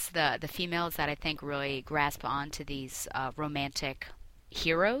it's the females that I think really grasp onto these romantic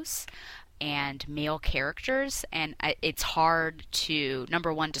heroes and male characters, and it's hard to,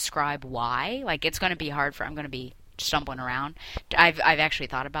 number one, describe why. Like, it's going to be hard I'm going to be stumbling around. I've actually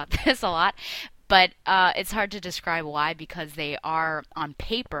thought about this a lot, but it's hard to describe why, because they are on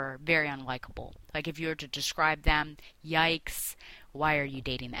paper very unlikable. Like, if you were to describe them, yikes, why are you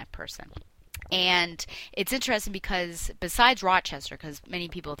dating that person? And it's interesting because besides Rochester, because many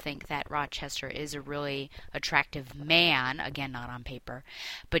people think that Rochester is a really attractive man, again, not on paper,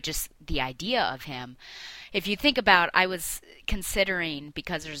 but just the idea of him. If you think about, I was considering,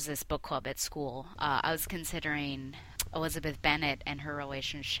 because there's this book club at school, I was considering Elizabeth Bennet and her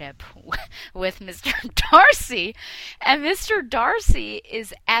relationship with Mr. Darcy. And Mr. Darcy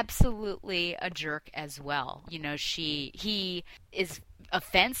is absolutely a jerk as well. You know, he is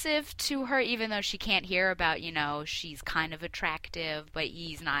offensive to her, even though she can't hear about, you know, she's kind of attractive, but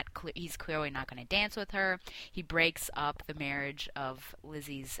he's clearly not going to dance with her. He breaks up the marriage of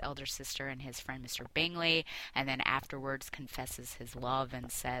Lizzie's elder sister and his friend Mr. Bingley, and then afterwards confesses his love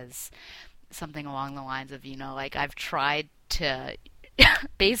and says something along the lines of, you know, like, I've tried to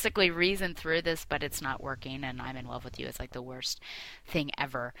basically reason through this, but it's not working, and I'm in love with you. It's like the worst thing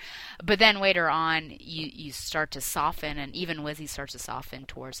ever. But then later on, you start to soften, and even Lizzie starts to soften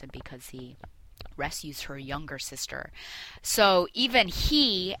towards him because he rescues her younger sister. So even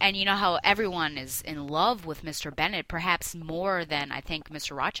he, and you know how everyone is in love with Mr. Bennet, perhaps more than I think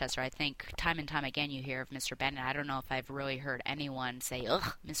Mr. Rochester. I think time and time again you hear of Mr. Bennet. I don't know if I've really heard anyone say,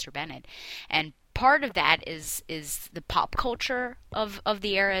 ugh, Mr. Bennet. And part of that is the pop culture of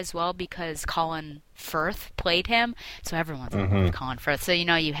the era as well, because Colin Firth played him, so everyone's in love with Colin Firth. So, you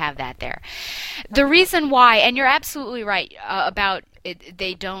know, you have that there. The reason why, and you're absolutely right about it,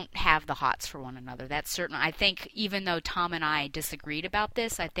 they don't have the hots for one another. That's certain. I think even though Tom and I disagreed about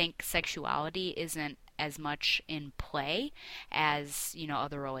this, I think sexuality isn't as much in play as, you know,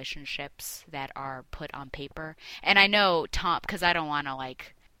 other relationships that are put on paper. And I know Tom, because I don't want to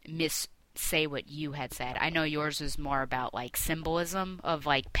like say what you had said. I know yours was more about like symbolism of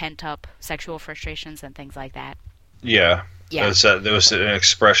like pent up sexual frustrations and things like that. Yeah. Yeah. There was an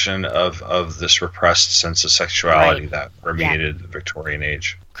expression of this repressed sense of sexuality that permeated the Victorian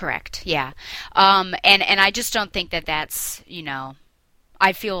age. Correct. Yeah. And I just don't think that that's, you know,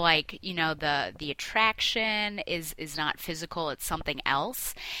 I feel like, you know, the attraction is not physical, it's something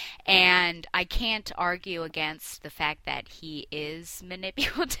else. And I can't argue against the fact that he is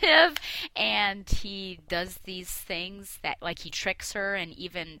manipulative and he does these things that, like, he tricks her, and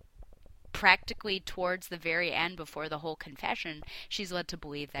even practically towards the very end, before the whole confession, she's led to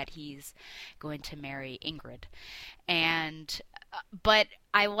believe that he's going to marry Ingrid. And but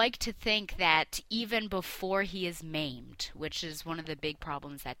I like to think that even before he is maimed, which is one of the big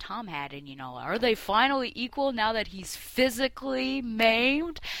problems that Tom had, and, you know, are they finally equal now that he's physically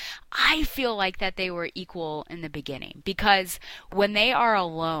maimed? I feel like that they were equal in the beginning, because when they are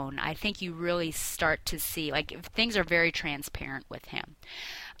alone, I think you really start to see, like, if things are very transparent with him.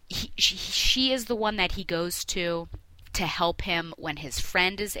 She is the one that he goes to help him when his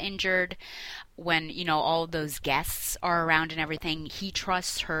friend is injured, when, you know, all of those guests are around and everything. He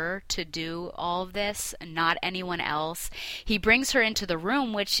trusts her to do all of this, not anyone else. He brings her into the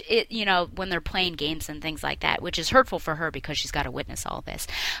room, which, you know, when they're playing games and things like that, which is hurtful for her because she's got to witness all this.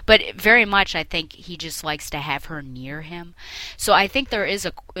 But very much, I think he just likes to have her near him. So I think there is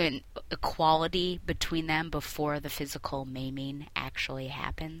an equality between them before the physical maiming actually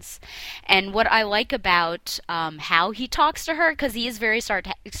happens. And what I like about how he talks to her, because he is very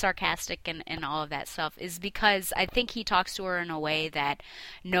sarcastic and all of that stuff, is because I think he talks to her in a way that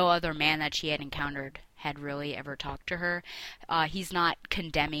no other man that she had encountered had really ever talked to her. He's not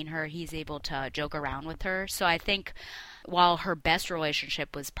condemning her. He's able to joke around with her. So I think while her best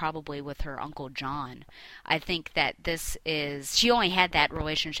relationship was probably with her Uncle John, I think that she only had that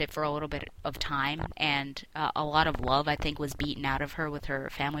relationship for a little bit of time, and a lot of love, I think, was beaten out of her with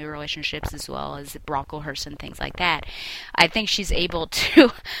her family relationships as well as Brocklehurst and things like that. I think she's able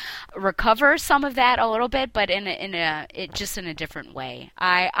to recover some of that a little bit, but just in a different way.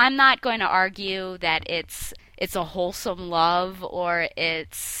 I'm not going to argue that it's a wholesome love, or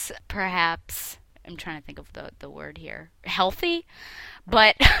it's perhaps, I'm trying to think of the word here, healthy,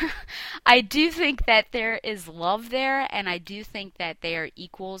 but I do think that there is love there, and I do think that they are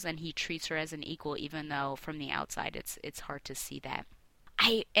equals, and he treats her as an equal, even though from the outside it's hard to see that.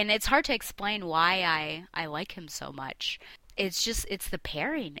 And it's hard to explain why I like him so much. it's the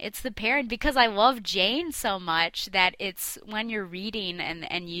pairing. It's the pairing because I love Jane so much that it's when you're reading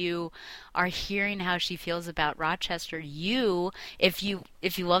and you are hearing how she feels about Rochester, if you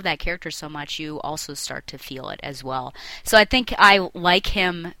love that character so much, you also start to feel it as well. So I think I like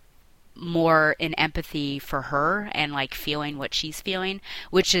him more in empathy for her and like feeling what she's feeling,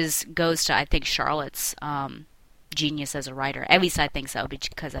 which goes to I think Charlotte's genius as a writer. At least I think so,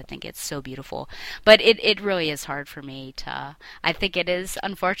 because I think it's so beautiful. But it really is hard for me to... I think it is,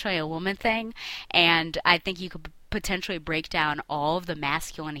 unfortunately, a woman thing, and I think you could potentially break down all of the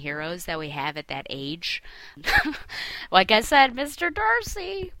masculine heroes that we have at that age. Like I said, Mr.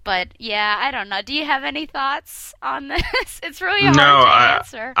 Darcy. But yeah, I don't know. Do you have any thoughts on this? It's really hard to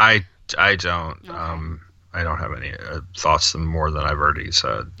answer. I don't. Okay. I don't have any thoughts more than I've already said.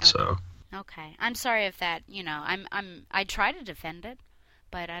 Okay. So... Okay, I'm sorry if that, I try to defend it,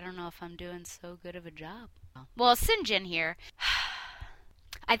 but I don't know if I'm doing so good of a job. Well, St. John here,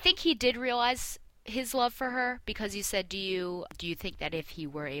 I think he did realize his love for her, because you said, do you think that if he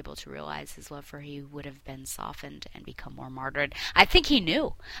were able to realize his love for her, he would have been softened and become more martyred? I think he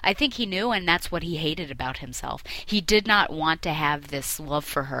knew, and that's what he hated about himself. He did not want to have this love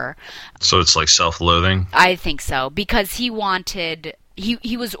for her. So it's like self-loathing? I think so, because he wanted...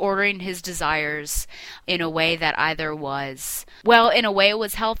 He was ordering his desires in a way that either was, well, in a way it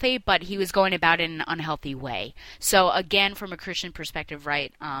was healthy, but he was going about it in an unhealthy way. So again, from a Christian perspective,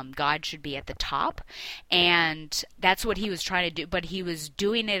 right, God should be at the top, and that's what he was trying to do, but he was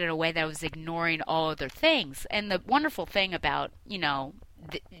doing it in a way that was ignoring all other things. And the wonderful thing about,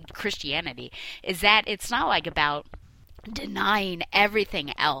 Christianity is that it's not like about denying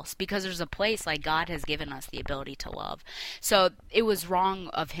everything else, because there's a place like God has given us the ability to love. So it was wrong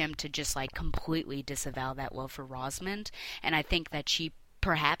of him to just like completely disavow that love for Rosamund, and I think that she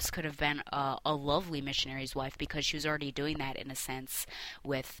perhaps could have been a lovely missionary's wife, because she was already doing that in a sense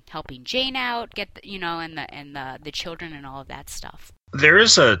with helping Jane out, and the children and all of that stuff. There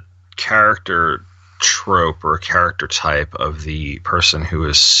is a character trope or a character type of the person who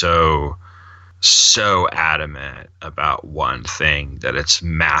is so adamant about one thing that it's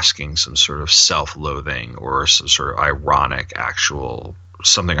masking some sort of self-loathing or some sort of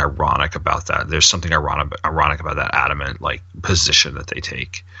something ironic about that. There's something ironic about that adamant like position that they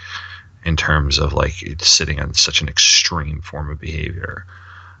take in terms of like sitting on such an extreme form of behavior.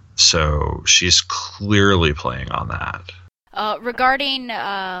 So she's clearly playing on that. Regarding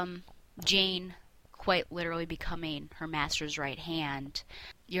Jane quite literally becoming her master's right hand,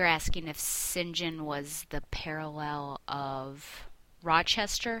 you're asking if St. John was the parallel of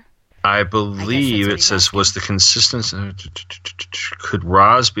Rochester? I believe it says, was the consistency... Could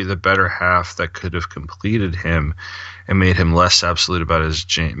Roz be the better half that could have completed him and made him less absolute about his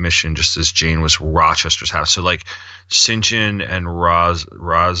mission, just as Jane was Rochester's half? So, like, St. John and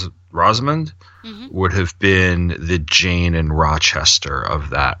Rosamund would have been the Jane and Rochester of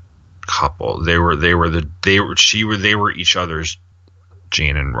that couple. They were each other's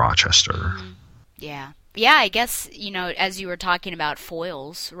Jane and Rochester. Mm-hmm. Yeah, I guess, as you were talking about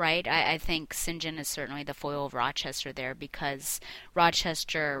foils, right? I think St. John is certainly the foil of Rochester there, because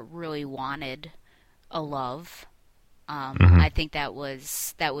Rochester really wanted a love. I think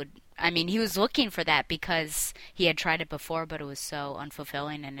he was looking for that because he had tried it before, but it was so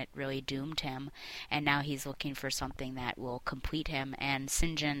unfulfilling and it really doomed him. And now he's looking for something that will complete him. And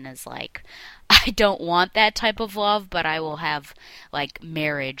St. John is like, I don't want that type of love, but I will have like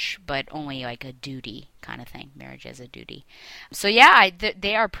marriage, but only like a duty kind of thing. Marriage as a duty. So yeah,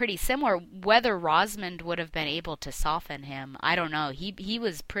 they are pretty similar. Whether Rosamund would have been able to soften him, I don't know. He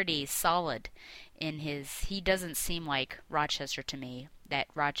was pretty solid in his... He doesn't seem like Rochester to me, that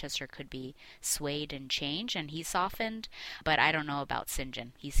Rochester could be swayed and changed, and he softened, but I don't know about St.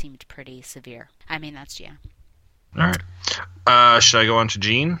 John. He seemed pretty severe. I mean, that's, yeah. All right. Should I go on to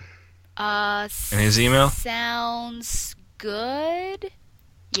Gene? In his email? Sounds good.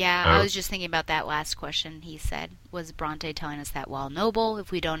 Yeah, I was just thinking about that last question he said. Was Bronte telling us that while noble,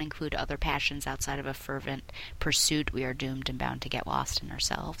 if we don't include other passions outside of a fervent pursuit, we are doomed and bound to get lost in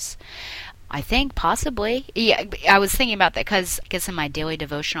ourselves? I think possibly. Yeah, I was thinking about that because I guess in my daily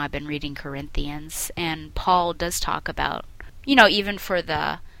devotional I've been reading Corinthians, and Paul does talk about, even for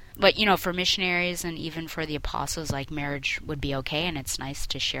for missionaries and even for the apostles, like marriage would be okay, and it's nice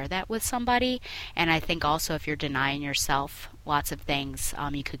to share that with somebody. And I think also if you're denying yourself lots of things,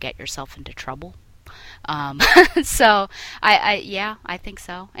 you could get yourself into trouble. So I think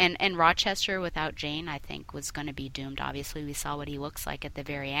so. And Rochester without Jane, I think, was going to be doomed. Obviously, we saw what he looks like at the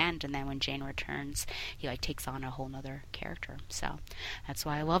very end, and then when Jane returns, he takes on a whole nother character. So that's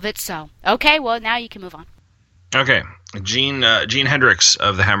why I love it. So okay, well now you can move on. Okay, Gene Hendricks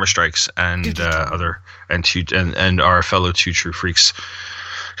of the Hammer Strikes and and our fellow Two True Freaks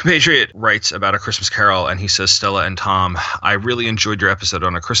compatriot writes about A Christmas Carol, and he says, Stella and Tom, I really enjoyed your episode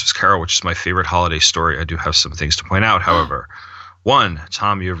on A Christmas Carol, which is my favorite holiday story. I do have some things to point out, however. One,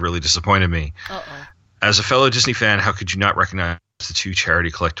 Tom, you have really disappointed me. Uh-oh. As a fellow Disney fan, how could you not recognize the two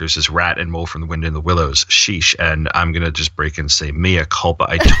charity collectors as Rat and Mole from The Wind in the Willows? Sheesh. And I'm going to just break in and say, mea culpa.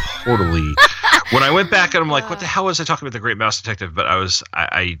 I totally... When I went back and I'm like, what the hell was I talking about The Great Mouse Detective? But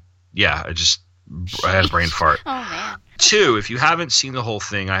I had a brain fart. Oh, man. Two, if you haven't seen the whole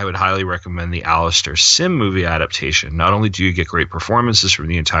thing, I would highly recommend the Alistair Sim movie adaptation. Not only do you get great performances from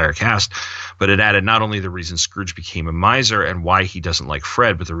the entire cast, but it added not only the reason Scrooge became a miser and why he doesn't like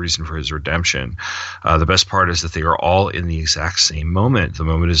Fred, but the reason for his redemption. The best part is that they are all in the exact same moment. The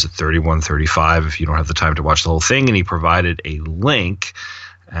moment is at 31:35 if you don't have the time to watch the whole thing, and he provided a link.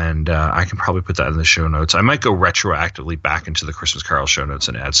 And I can probably put that in the show notes. I might go retroactively back into the Christmas Carol show notes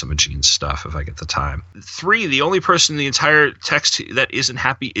and add some of Gene's stuff if I get the time. 3, the only person in the entire text that isn't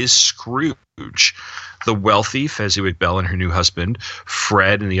happy is Scrooge. The wealthy, Fezziwig Bell and her new husband,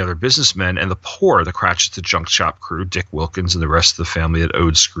 Fred and the other businessmen, and the poor, the Cratchits, the junk shop crew, Dick Wilkins, and the rest of the family that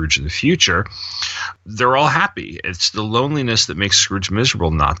owed Scrooge in the future. They're all happy. It's the loneliness that makes Scrooge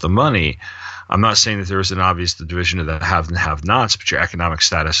miserable, not the money. I'm not saying that there is an obvious division of the have and have-nots, but your economic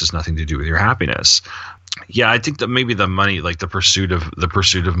status has nothing to do with your happiness. Yeah, I think that maybe the money, like the pursuit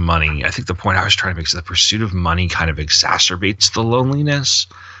of money. I think the point I was trying to make is the pursuit of money kind of exacerbates the loneliness,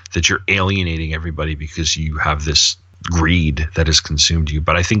 that you're alienating everybody because you have this greed that has consumed you.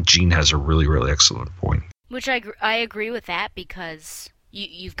 But I think Gene has a really, really excellent point. Which I agree with that, because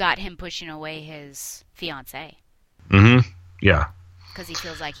you've got him pushing away his fiancée. Mm-hmm. Yeah. Because he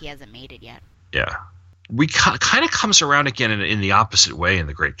feels like he hasn't made it yet. Yeah. We kind of comes around again in the opposite way in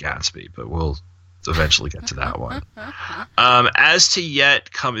The Great Gatsby, but we'll eventually get to that one. As to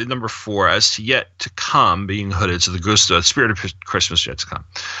yet come, number 4, as to yet to come, being hooded, so the ghost, spirit of Christmas yet to come.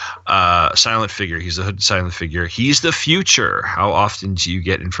 Silent figure. He's the hooded silent figure. He's the future. How often do you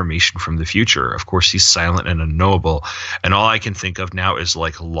get information from the future? Of course, he's silent and unknowable. And all I can think of now is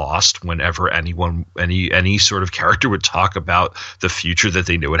like Lost. Whenever any sort of character would talk about the future that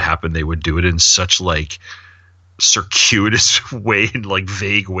they knew would happen, they would do it in such like circuitous way, in like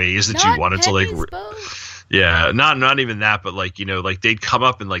vague ways that you wanted to like not even that, but like, you know, like they'd come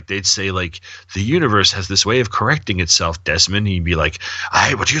up and like they'd say like the universe has this way of correcting itself, Desmond. He'd be like,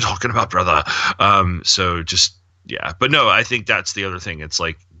 hey, what are you talking about, brother? So just yeah, but no, I think that's the other thing. It's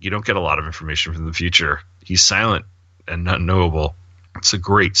like you don't get a lot of information from the future. He's silent and unknowable. It's a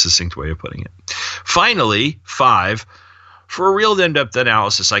great succinct way of putting it. Finally, 5. For a real in-depth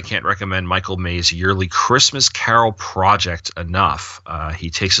analysis, I can't recommend Michael May's yearly Christmas Carol project enough. He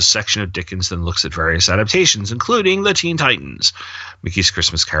takes a section of Dickens and looks at various adaptations, including the Teen Titans, Mickey's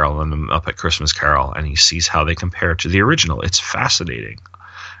Christmas Carol, and the Muppet Christmas Carol, and he sees how they compare to the original. It's fascinating.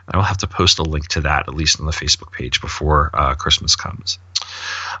 I will have to post a link to that, at least on the Facebook page, before Christmas comes.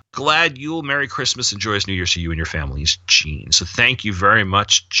 Glad Yule, Merry Christmas, and joyous New Year's to you and your families, Gene. So thank you very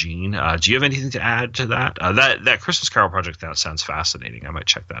much, Gene. Do you have anything to add to that? That Christmas Carol project, that sounds fascinating. I might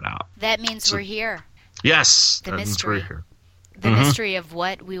check that out. That means we're here. Yes. The mystery. Means we're here. The mystery of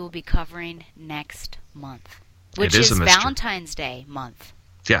what we will be covering next month, which is Valentine's Day month.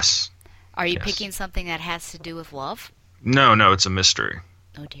 Yes. Are you picking something that has to do with love? No, it's a mystery.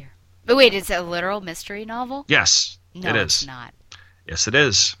 Oh, dear. But wait, is it a literal mystery novel? Yes, no, it is. It's not. Yes, it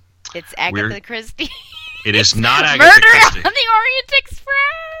is. It's Agatha Christie. It is not Agatha Christie. Murder on the Orient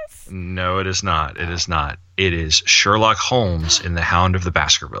Express. No, it is not. It is not. It is Sherlock Holmes in The Hound of the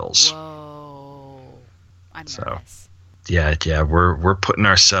Baskervilles. Whoa. I'm nervous. Yeah, we're putting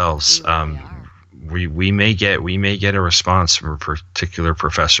ourselves. We may get a response from a particular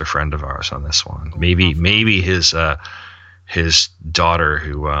professor friend of ours on this one. Maybe his daughter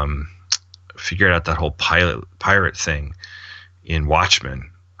who figured out that whole pirate thing in Watchmen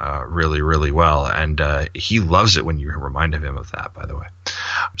really, really well, and he loves it when you remind him of that, by the way.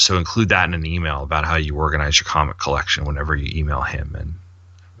 So include that in an email about how you organize your comic collection whenever you email him.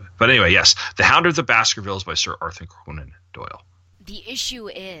 But anyway, yes, The Hound of the Baskervilles by Sir Arthur Conan Doyle. The issue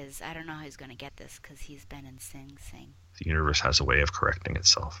is, I don't know how he's going to get this because he's been in Sing Sing. The universe has a way of correcting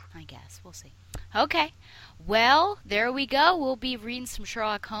itself. I guess. We'll see. Okay. Well, there we go. We'll be reading some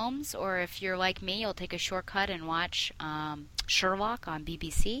Sherlock Holmes, or if you're like me, you'll take a shortcut and watch Sherlock on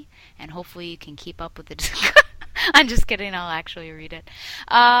BBC, and hopefully you can keep up with the I'm just kidding. I'll actually read it.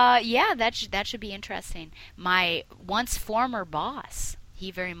 Yeah, that should be interesting. My once former boss,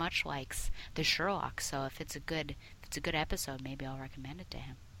 he very much likes the Sherlock, so if it's a good episode, maybe I'll recommend it to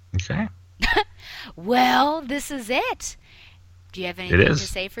him. Okay. Well, this is it. Do you have anything to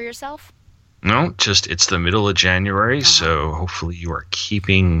say for yourself? No, just it's the middle of January, so hopefully you are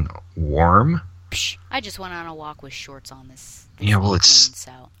keeping warm. Psh, I just went on a walk with shorts on this yeah, well,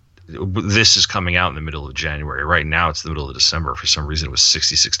 evening, this is coming out in the middle of January. Right now, it's the middle of December. For some reason, it was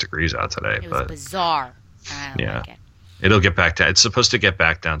 66 degrees out today. It was bizarre. I don't like it. It'll get back down. It's supposed to get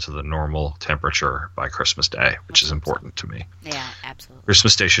back down to the normal temperature by Christmas Day, which is important to me. Yeah, absolutely.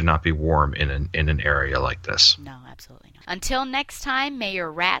 Christmas Day should not be warm in an area like this. No, absolutely not. Until next time, may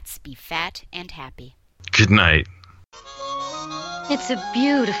your rats be fat and happy. Good night. It's a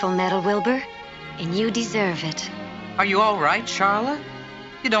beautiful medal, Wilbur, and you deserve it. Are you all right, Charlotte?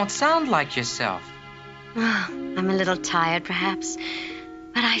 You don't sound like yourself. Oh, I'm a little tired, perhaps,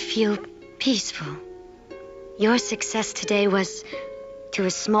 but I feel peaceful. Your success today was, to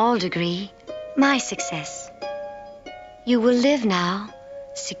a small degree, my success. You will live now,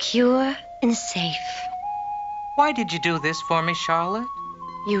 secure and safe. Why did you do this for me, Charlotte?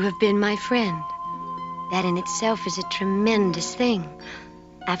 You have been my friend. That in itself is a tremendous thing.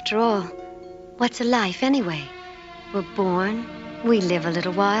 After all, what's a life anyway? We're born, we live a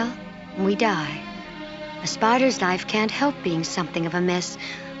little while, and we die. A spider's life can't help being something of a mess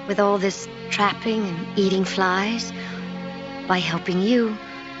with all this trapping and eating flies. By helping you,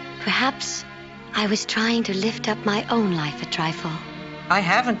 perhaps I was trying to lift up my own life a trifle. I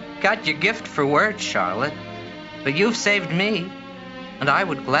haven't got your gift for words, Charlotte, but you've saved me, and I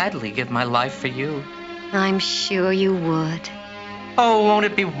would gladly give my life for you. I'm sure you would. Oh, won't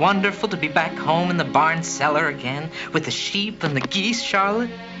it be wonderful to be back home in the barn cellar again with the sheep and the geese,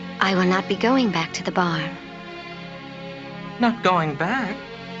 Charlotte? I will not be going back to the barn. Not going back?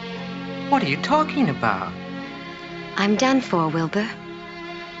 What are you talking about? I'm done for, Wilbur.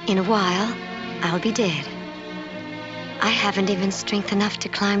 In a while, I'll be dead. I haven't even strength enough to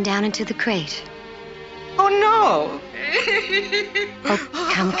climb down into the crate. Oh, no!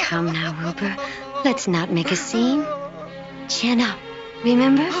 Oh, come now, Wilbur. Let's not make a scene. Chin up,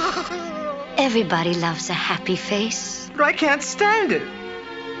 remember? Everybody loves a happy face. But I can't stand it.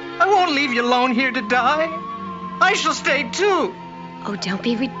 I won't leave you alone here to die. I shall stay, too. Oh, don't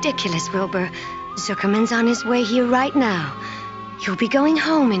be ridiculous, Wilbur. Zuckerman's on his way here right now. He'll be going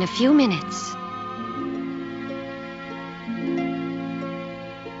home in a few minutes.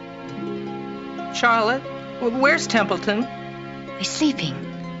 Charlotte, where's Templeton? He's sleeping.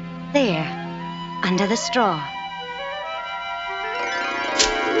 There, under the straw.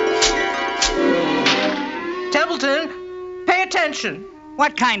 Templeton, pay attention.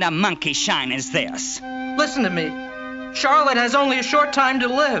 What kind of monkey shine is this? Listen to me. Charlotte has only a short time to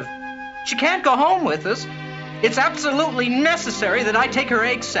live. She can't go home with us. It's absolutely necessary that I take her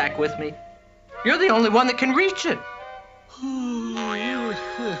egg sac with me. You're the only one that can reach it.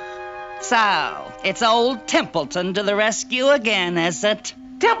 So, it's old Templeton to the rescue again, is it?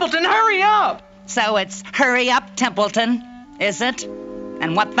 Templeton, hurry up! So it's hurry up, Templeton, is it?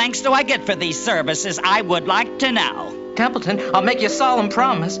 And what thanks do I get for these services, I would like to know. Templeton, I'll make you a solemn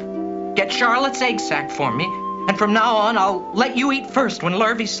promise. Get Charlotte's egg sac for me, and from now on, I'll let you eat first when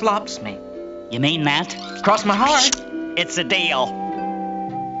Lurvy slops me. You mean that? Cross my heart. It's a deal.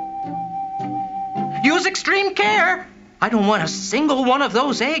 Use extreme care. I don't want a single one of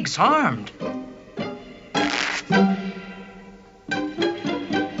those eggs harmed.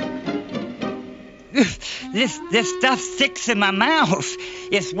 This stuff sticks in my mouth.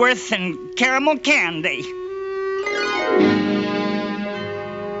 It's worse than caramel candy.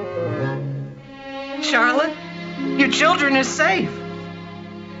 Charlotte, your children are safe.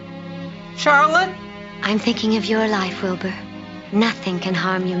 Charlotte? I'm thinking of your life, Wilbur. Nothing can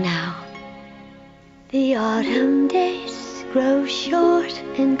harm you now. The autumn days grow short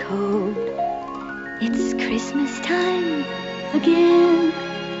and cold. It's Christmas time again.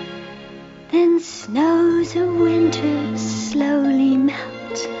 Then snows of winter slowly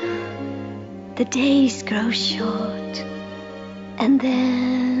melt. The days grow short, and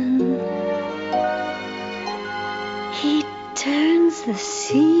then he turns the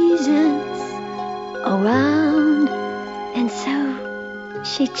seasons around, and so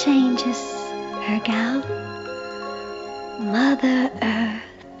she changes her gown. Mother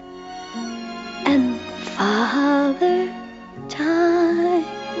Earth and Father Time,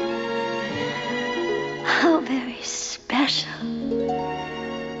 how very special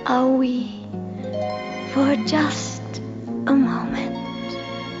are we for just a moment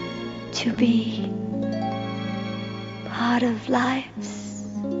to be part of life's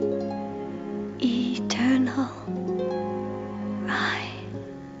eternal ride.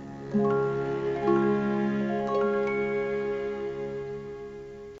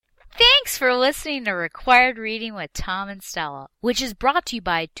 Thanks for listening to Required Reading with Tom and Stella, which is brought to you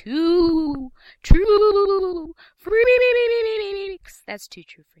by Two True Freaks. That's Two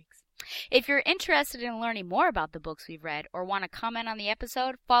True Freaks. If you're interested in learning more about the books we've read or want to comment on the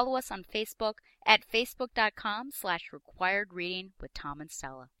episode, follow us on Facebook at facebook.com/requiredreading with Tom and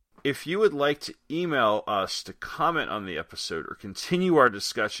Stella. If you would like to email us to comment on the episode or continue our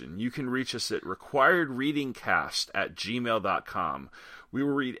discussion, you can reach us at requiredreadingcast@gmail.com. We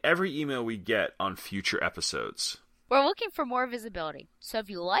will read every email we get on future episodes. We're looking for more visibility, so if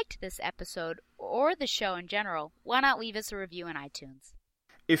you liked this episode or the show in general, why not leave us a review in iTunes?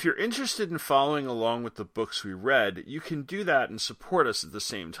 If you're interested in following along with the books we read, you can do that and support us at the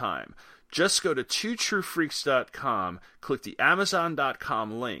same time. Just go to twotruefreaks.com, click the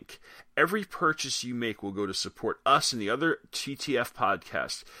amazon.com link. Every purchase you make will go to support us and the other TTF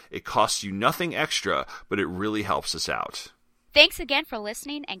podcasts. It costs you nothing extra, but it really helps us out. Thanks again for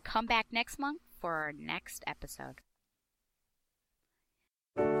listening, and come back next month for our next episode.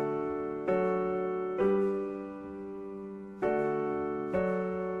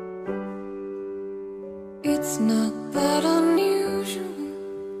 It's not that unusual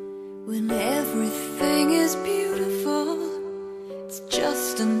when everything is beautiful. It's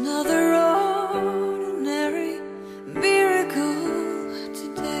just another ordinary miracle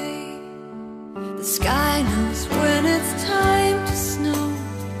today. The sky knows when it's time to snow.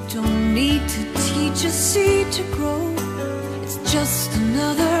 Don't need to teach a seed to grow. It's just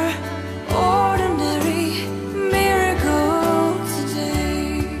another ordinary miracle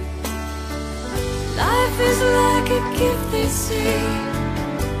today. Life is like a gift, they say,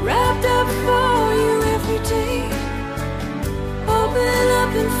 wrapped up for you every day. Open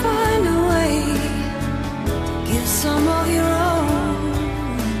up and find a way to give some of your own.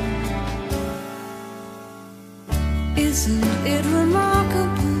 Isn't it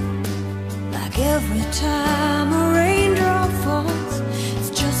remarkable? Like every time a raindrop falls, it's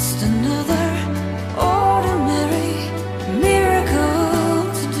just another ordinary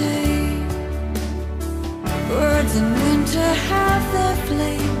miracle today. Birds in winter have their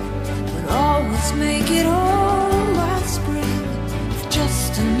flame, but always make it home by spring. It's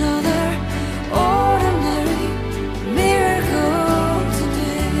just another ordinary miracle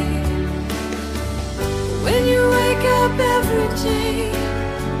today. When you wake up every day,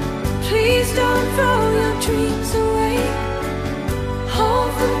 please don't throw your dreams away.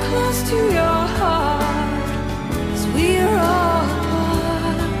 Hold them close to your heart, 'cause we are all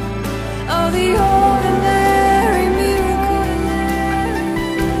part of the ordinary miracle.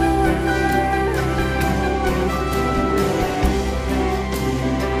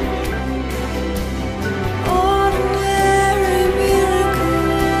 Ordinary miracle.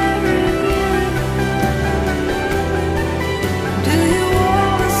 Do you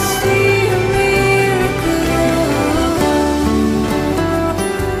want to see a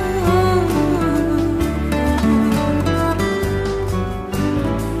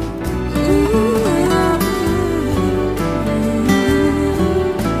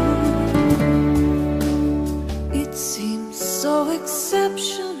It seems so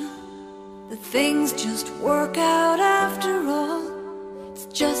exceptional that things just work out after all. It's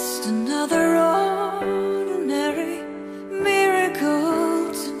just another all.